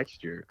the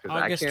next year.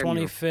 August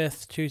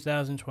 25th,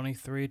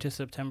 2023 to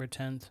September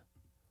 10th.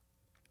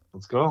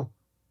 Let's go.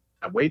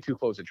 I'm way too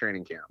close to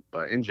training camp,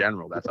 but in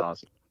general, that's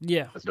awesome.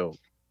 Yeah. That's dope.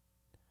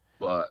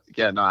 But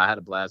I had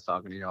a blast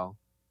talking to y'all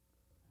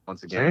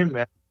once again. Same,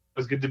 man. It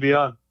was good to be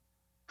on.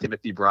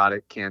 Timothy brought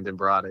it. Kamden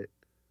brought it.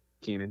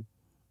 Keenan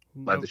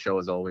led the show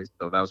as always,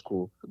 so that was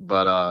cool.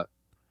 But I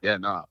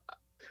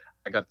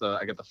got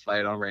the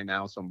fight on right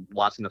now, so I'm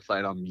watching the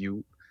fight on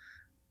mute,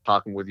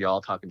 talking with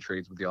y'all, talking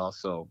trades with y'all.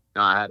 So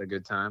I had a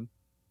good time.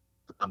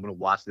 I'm gonna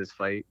watch this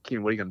fight.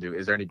 Keenan, what are you gonna do?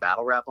 Is there any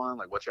battle rap on?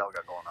 Like, what y'all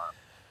got going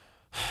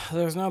on?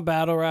 There's no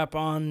battle rap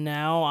on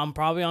now. I'm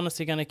probably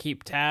honestly gonna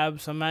keep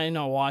tabs. I might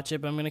not watch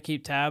it, but I'm gonna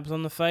keep tabs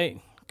on the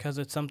fight because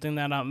it's something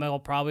that I'll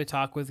probably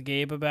talk with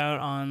Gabe about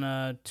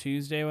on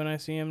Tuesday when I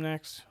see him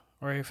next,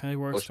 or if he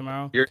works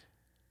tomorrow.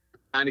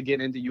 kind of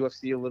get into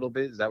UFC a little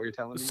bit. Is that what you're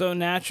telling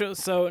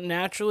me?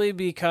 Naturally,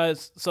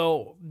 because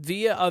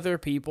via other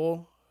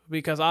people,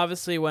 because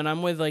obviously when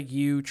I'm with like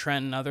you,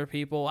 Trent, and other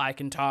people, I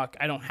can talk.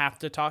 I don't have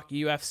to talk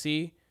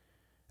UFC,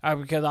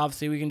 because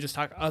obviously we can just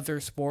talk other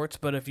sports.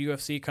 But if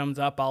UFC comes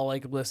up, I'll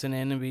like listen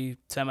in and be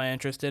semi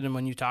interested. And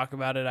when you talk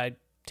about it, I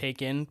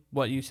take in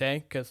what you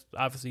say, because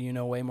obviously you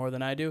know way more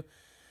than I do.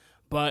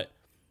 But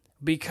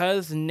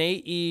because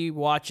Nate E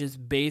watches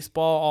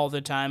baseball all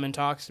the time and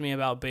talks to me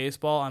about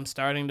baseball, I'm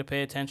starting to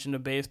pay attention to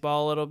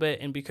baseball a little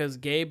bit. And because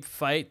Gabe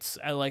fights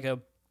at like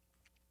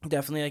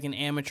definitely like an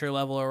amateur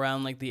level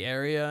around like the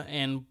area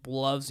and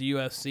loves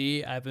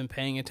UFC, I've been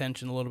paying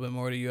attention a little bit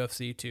more to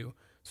UFC too.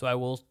 So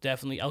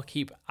I'll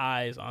keep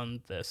eyes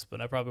on this,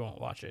 but I probably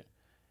won't watch it.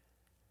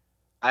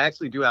 I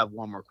actually do have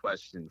one more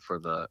question for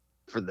the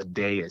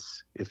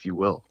dais, if you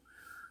will.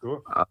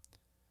 Sure.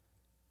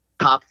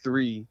 Top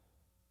 3,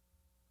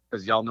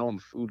 because y'all know I'm a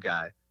food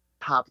guy.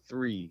 Top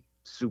 3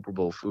 Super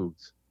Bowl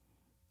foods.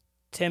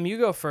 Tim, you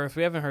go first.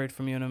 We haven't heard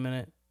from you in a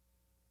minute.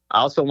 I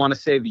also want to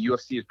say the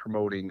UFC is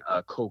promoting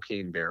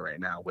Cocaine Bear right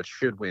now, which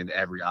should win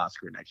every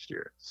Oscar next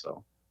year.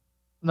 So,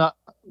 Not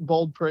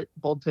bold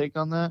take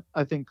on that.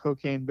 I think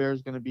Cocaine Bear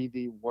is going to be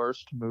the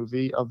worst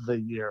movie of the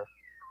year.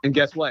 and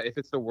guess what? If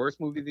it's the worst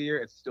movie of the year,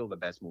 it's still the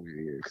best movie of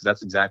the year, because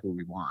that's exactly what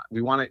we want.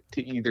 We want it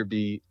to either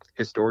be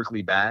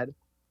historically bad,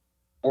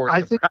 or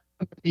I think it's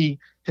going to be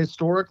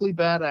historically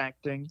bad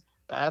acting,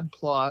 bad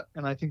plot,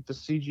 and I think the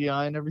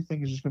CGI and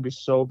everything is just going to be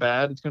so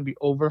bad. It's going to be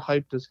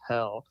overhyped as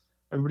hell.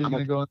 Everybody's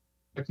going to go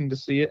expecting to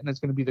see it, and it's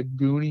going to be the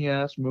goony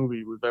ass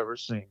movie we've ever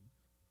seen.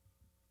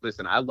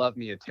 Listen, I love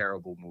me a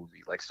terrible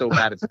movie. Like, so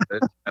bad it's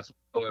good.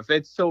 So if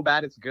it's so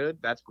bad it's good,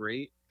 that's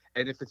great.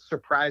 And if it's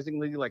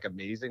surprisingly like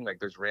amazing, like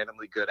there's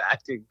randomly good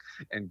acting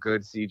and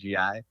good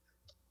CGI,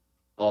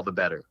 all the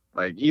better.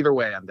 Like, either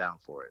way, I'm down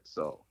for it.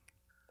 So,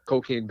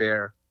 Cocaine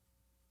Bear,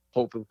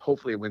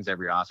 hopefully it wins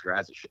every Oscar,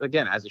 as it should.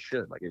 Again, as it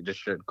should. Like, it just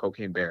should.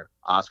 Cocaine Bear,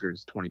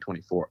 Oscars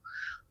 2024.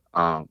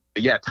 But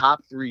yeah,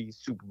 top 3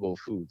 Super Bowl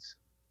foods.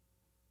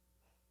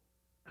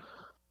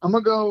 I'm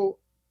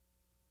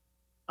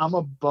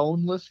a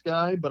boneless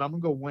guy, but I'm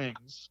going to go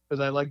wings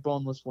because I like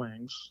boneless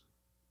wings.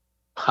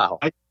 Wow.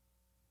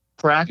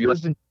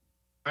 Crackers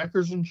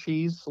and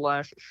cheese /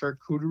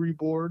 charcuterie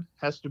board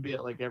has to be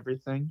at like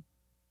everything.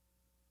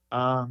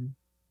 I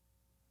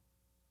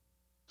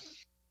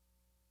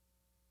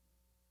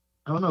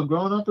don't know.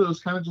 Growing up, it was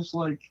kind of just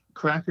like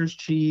crackers,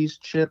 cheese,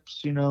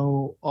 chips,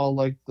 all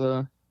like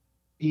the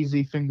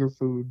easy finger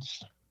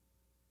foods.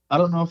 I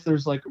don't know if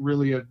there's like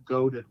really a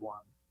goated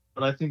one,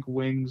 but I think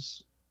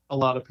wings, a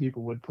lot of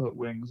people would put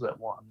wings at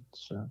 1.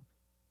 So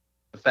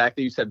The fact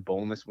that you said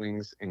boneless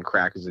wings and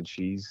crackers and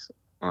cheese,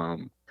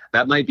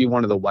 that might be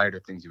one of the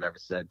whiter things you've ever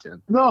said,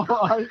 Tim. no,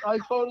 I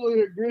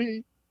totally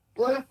agree.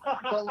 But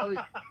like,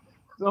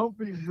 don't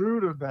be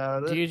rude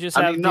about it. Do you just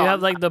have do you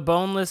have like the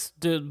boneless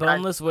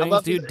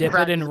wings? Do you dip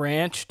it in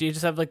ranch? Do you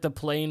just have like the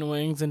plain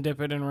wings and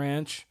dip it in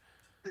ranch?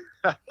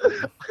 I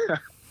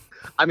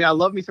mean, I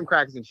love me some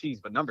crackers and cheese,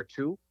 but number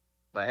 2.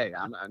 But hey,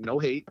 I'm no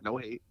hate.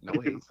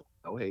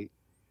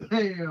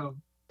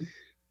 Damn.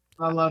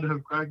 I'm allowed to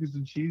have crackers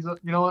and cheese.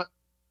 You know what?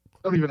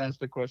 Don't even ask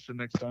the question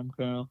next time,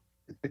 Kyle.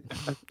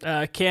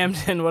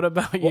 Kamden, what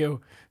about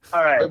you?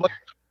 All right. What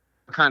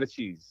kind of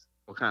cheese?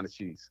 What kind of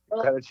cheese?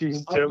 What kind of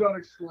cheese, I'm Tim? done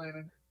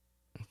explaining.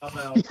 I'm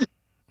out.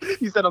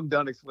 You said I'm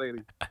done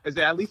explaining. Is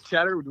there at least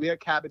cheddar? Do we have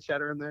Cabot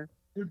cheddar in there?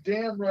 You're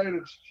damn right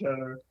it's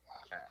cheddar.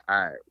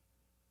 All right.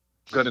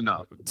 Good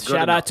enough.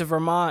 Shout out to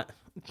Vermont.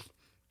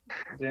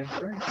 Damn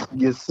straight.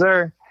 Yes,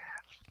 sir.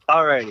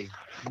 Alrighty.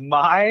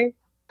 My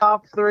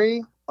top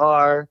 3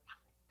 are,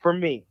 for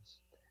me,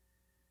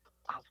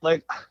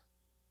 like,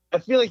 I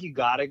feel like you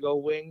gotta go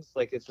wings.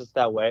 Like, it's just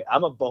that way.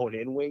 I'm a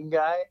bone-in wing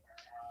guy,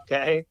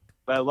 okay?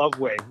 But I love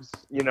wings,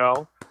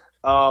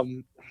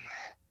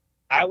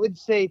 I would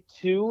say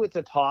 2, it's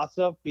a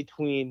toss-up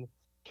between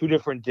 2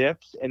 different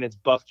dips, and it's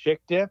buff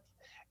chick dip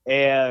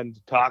and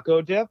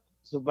taco dip.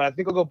 But I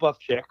think I'll go buff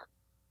chick.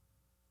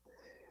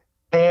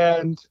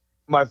 And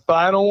my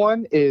final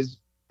one is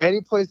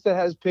any place that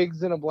has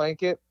pigs in a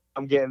blanket,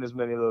 I'm getting as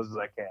many of those as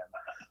I can.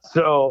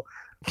 So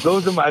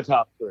those are my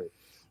top 3.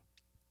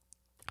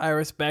 I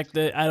respect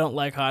it. I don't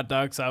like hot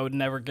dogs, so I would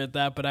never get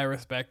that, but I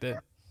respect it.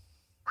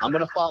 I'm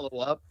going to follow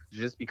up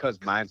just because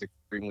mine's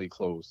extremely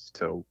close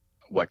to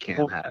what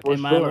Cam had.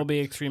 And mine will be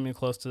extremely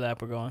close to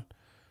that. We're going.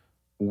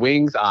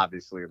 Wings,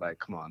 obviously, like,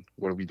 come on.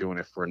 What are we doing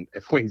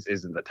if wings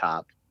isn't the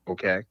top?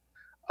 Okay.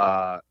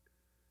 Tie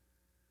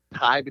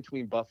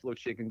between buffalo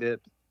chicken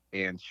dip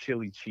and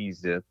chili cheese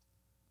dip.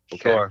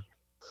 Okay. Sure.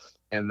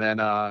 And then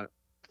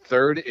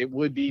third, it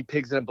would be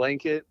pigs in a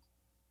blanket.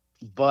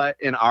 But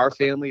in our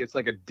family, it's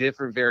like a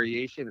different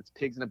variation. It's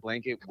pigs in a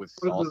blanket with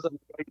salsa.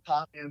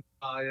 And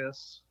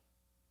bias.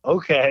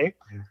 Okay.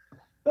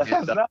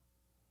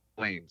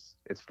 Flames.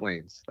 It's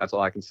flames. That's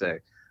all I can say.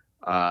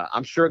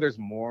 I'm sure there's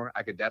more.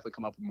 I could definitely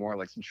come up with more,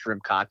 like some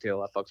shrimp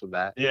cocktail. I fucks with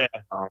that. Yeah.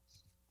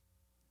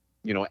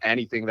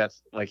 Anything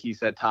that's, like he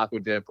said, taco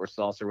dip or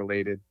salsa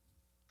related.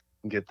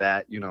 Get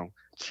that.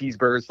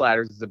 Cheeseburger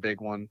sliders is a big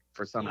one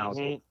for some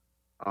households.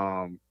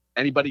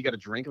 Anybody got a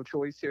drink of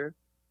choice here?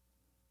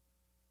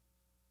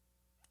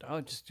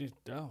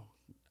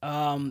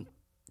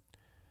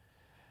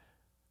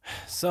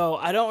 So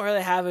I don't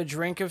really have a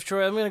drink of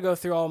choice. I'm gonna go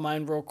through all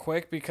mine real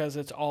quick because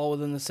it's all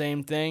within the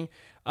same thing.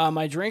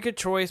 My drink of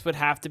choice would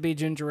have to be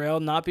ginger ale,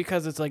 not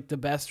because it's like the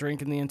best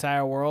drink in the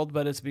entire world,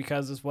 but it's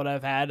because it's what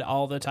I've had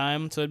all the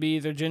time. So it'd be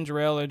either ginger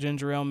ale or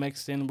ginger ale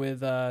mixed in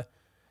with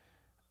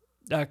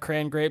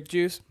cran grape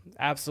juice.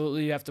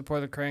 Absolutely, you have to pour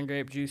the cran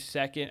grape juice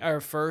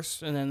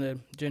first, and then the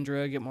ginger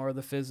ale, get more of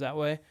the fizz that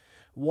way.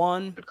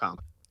 One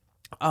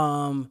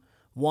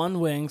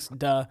wings,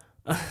 duh.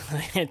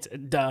 It's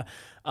duh.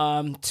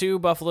 2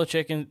 buffalo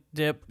chicken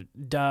dip,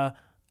 duh.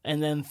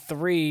 And then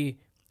 3,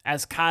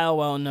 as Kyle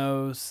well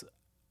knows,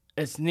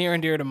 it's near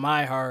and dear to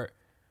my heart.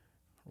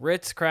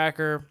 Ritz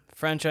cracker,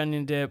 French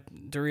onion dip,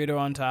 Dorito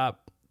on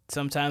top.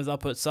 Sometimes I'll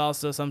put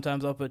salsa,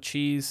 sometimes I'll put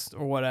cheese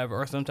or whatever,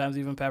 or sometimes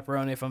even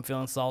pepperoni if I'm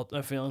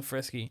feeling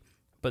frisky.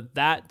 But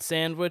that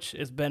sandwich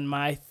has been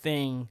my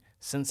thing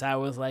since I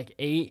was like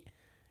 8,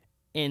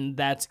 and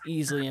that's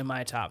easily in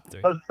my top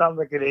 3. Doesn't sound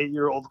like an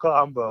 8-year-old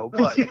combo,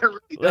 but Yeah, it really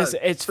does. Listen,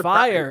 it's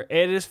fire.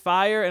 It is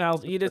fire, and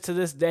I'll eat it to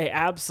this day.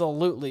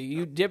 Absolutely.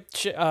 You dip,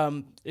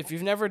 if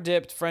you've never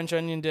dipped French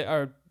onion dip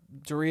or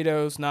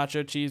Doritos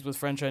nacho cheese with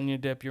French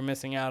onion dip, you're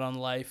missing out on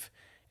life.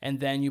 And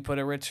then you put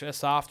a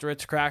soft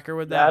Ritz cracker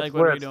with that. that's Like,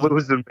 what where are you it's doing?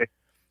 losing me.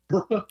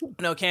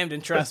 No,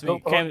 Kamden, trust me.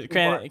 Don't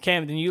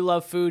Kamden, you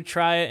love food.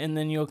 Try it, and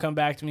then you'll come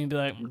back to me and be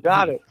like,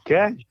 Got it.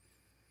 Okay.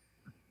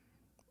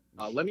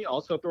 Let me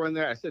also throw in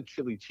there. I said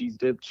chili cheese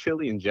dip.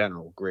 Chili in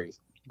general, great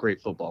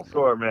football food.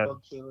 Sure, man.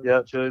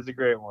 Yeah, chili's a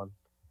great one.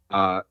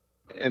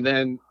 And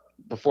then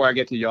before I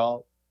get to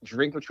y'all,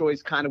 drink of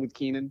choice, kind of with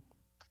Keenan.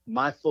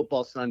 My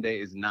football Sunday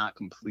is not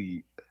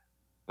complete.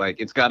 Like,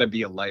 it's got to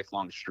be a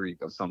lifelong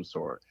streak of some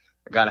sort.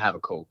 I got to have a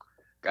Coke.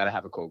 Got to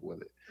have a Coke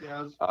with it.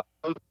 Yeah, I was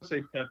going to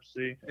say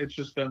Pepsi. It's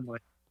just been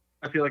like,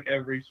 I feel like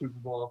every Super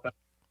Bowl,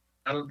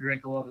 I don't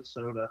drink a lot of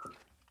soda,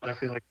 but I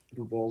feel like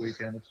Super Bowl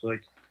weekend, it's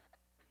like,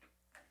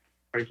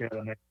 right out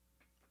of me.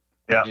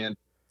 Yeah. And,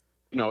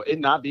 it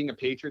not being a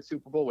Patriots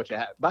Super Bowl, which I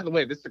have. By the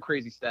way, this is a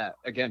crazy stat.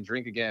 Again,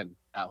 drink again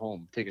at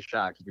home. Take a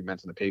shot because we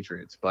mentioned the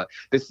Patriots. But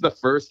this is the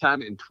first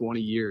time in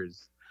 20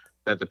 years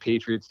that the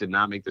Patriots did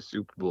not make the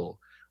Super Bowl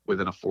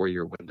within a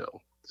 4-year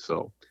window.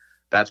 So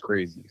that's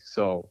crazy.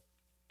 So,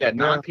 yeah,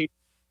 non-Patriots,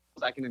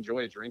 I can enjoy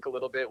a drink a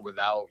little bit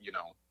without,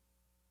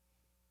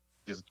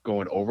 just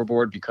going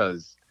overboard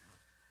because,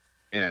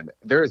 man,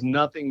 there is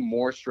nothing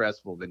more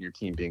stressful than your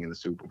team being in the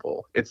Super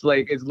Bowl. It's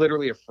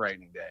literally a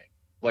frightening day.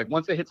 Like,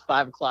 once it hits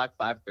 5 o'clock,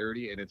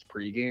 5:30, and it's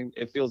pregame,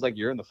 it feels like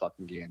you're in the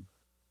fucking game.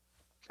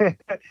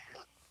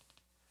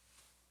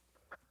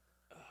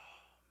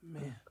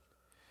 man.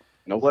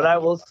 No, What I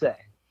will say,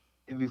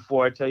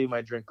 before I tell you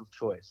my drink of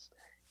choice,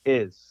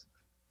 is,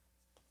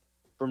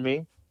 for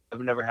me,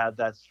 I've never had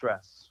that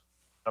stress.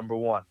 Number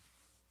 1.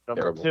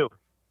 Number Terrible. 2,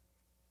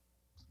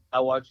 I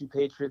want you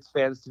Patriots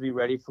fans to be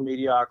ready for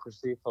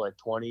mediocrity for like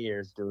 20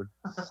 years, dude.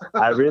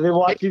 I really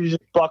want you to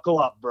just buckle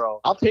up, bro.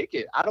 I'll take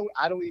it. I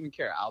don't even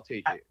care. I'll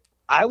take it.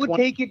 I would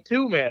take it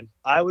too, man.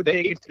 I would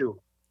take it too.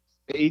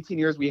 The 18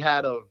 years we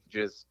had of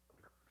just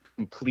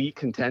complete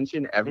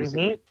contention every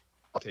single.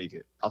 I'll take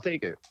it.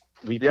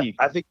 Yeah,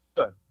 I think it's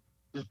good.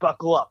 Just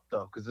buckle up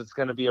though, because it's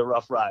going to be a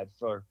rough ride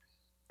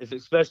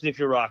especially if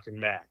you're rocking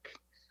Mac.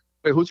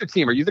 Wait, who's your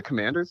team? Are you the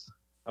Commanders?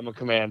 I'm a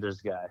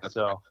Commanders guy, That's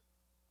so right.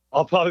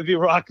 I'll probably be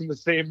rocking the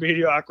same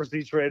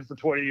mediocrity trade for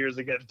 20 years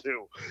again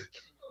too.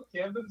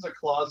 Camden's a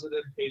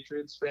closeted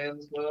Patriots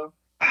fans, though.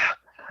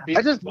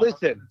 I just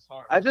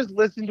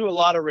listen to a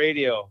lot of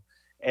radio,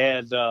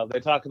 and they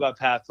talk about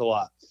Pats a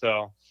lot.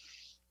 So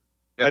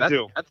I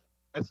do.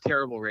 That's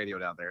terrible radio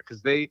down there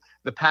because the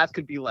Pats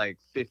could be like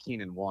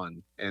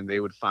 15-1, and they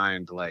would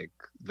find like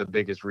the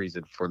biggest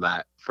reason for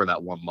that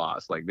one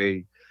loss. Like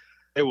they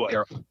would.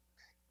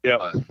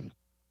 Yeah, it's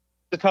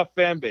a tough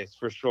fan base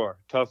for sure.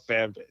 Tough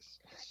fan base.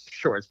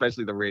 Sure,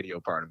 especially the radio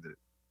part of it.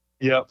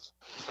 Yep.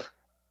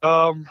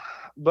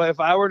 But if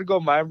I were to go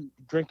my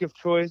drink of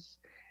choice,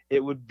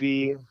 it would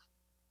be,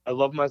 I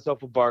love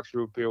myself a Barks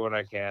root beer when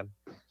I can.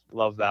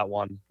 Love that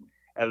one.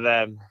 And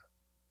then,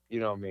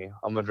 you know me,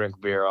 I'm going to drink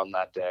beer on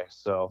that day.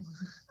 So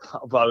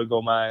I'll probably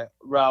go my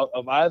route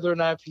of either an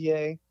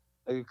IPA,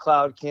 like a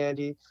Cloud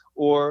Candy,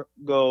 or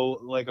go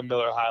like a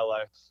Miller High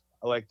Life.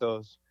 I like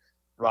those.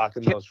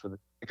 Rocking those for the...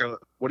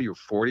 What are you,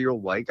 a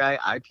 40-year-old white guy?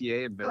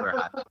 IPA and Miller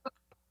High.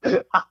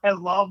 I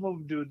love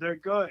them, dude. They're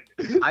good.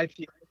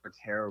 IPAs are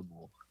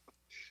terrible.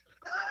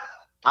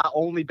 I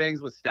only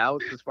bangs with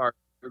stouts as far as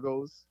beer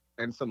goes,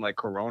 and some like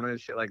Corona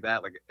and shit like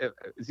that. Like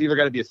it's either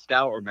got to be a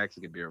stout or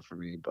Mexican beer for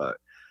me. But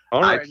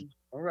Alrighty.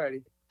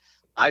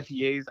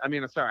 IPAs. I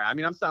mean, I'm sorry. I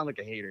mean, I'm sounding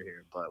like a hater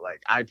here, but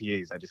like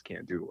IPAs, I just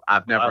can't do. I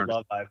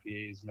love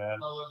IPAs, man.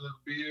 I love the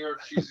beer,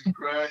 cheese and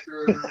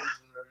crackers,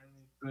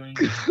 or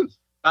anything.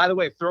 By the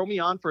way, throw me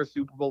on for a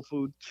Super Bowl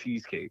food,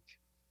 cheesecake.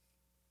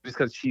 Just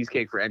because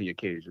cheesecake for any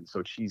occasion,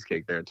 so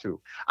cheesecake there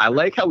too. I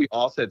like how we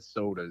all said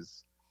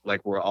sodas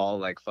like we're all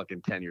like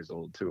fucking 10 years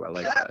old too. I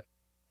like that.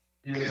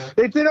 Yeah.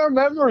 It's in our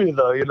memory,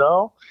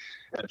 though.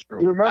 That's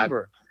true. You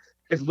remember.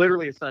 It's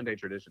literally a Sunday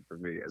tradition for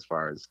me as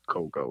far as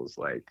Coke goes.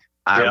 Like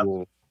I Yep.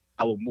 will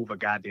move a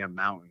goddamn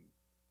mountain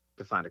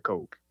to find a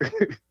Coke.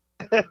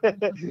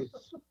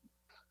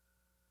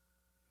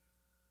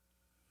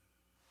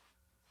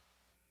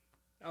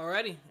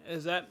 Alrighty,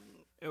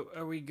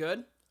 are we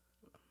good?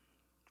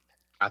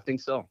 I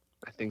think so.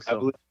 I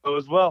believe so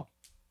as well.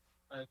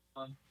 That's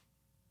fun.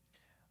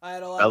 I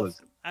had a Fellas.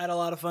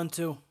 lot of fun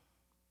too.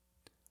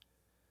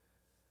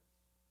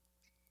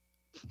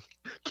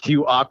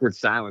 Cue awkward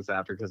silence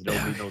after because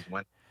nobody knows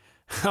when.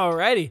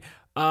 Alrighty.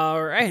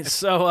 All right.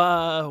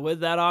 So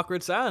with that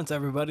awkward silence,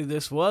 everybody,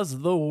 this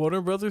was the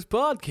Warner Brothers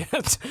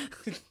Podcast.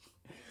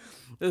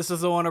 This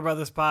is the Warner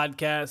Brothers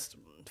Podcast.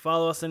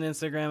 Follow us on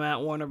Instagram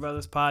at Warner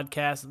Brothers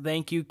Podcast.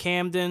 Thank you,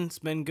 Kamden. It's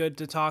been good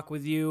to talk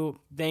with you.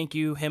 Thank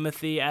you,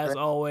 Himothy, as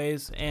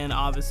always. And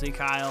obviously,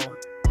 Kyle.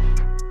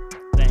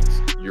 Thanks.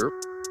 You're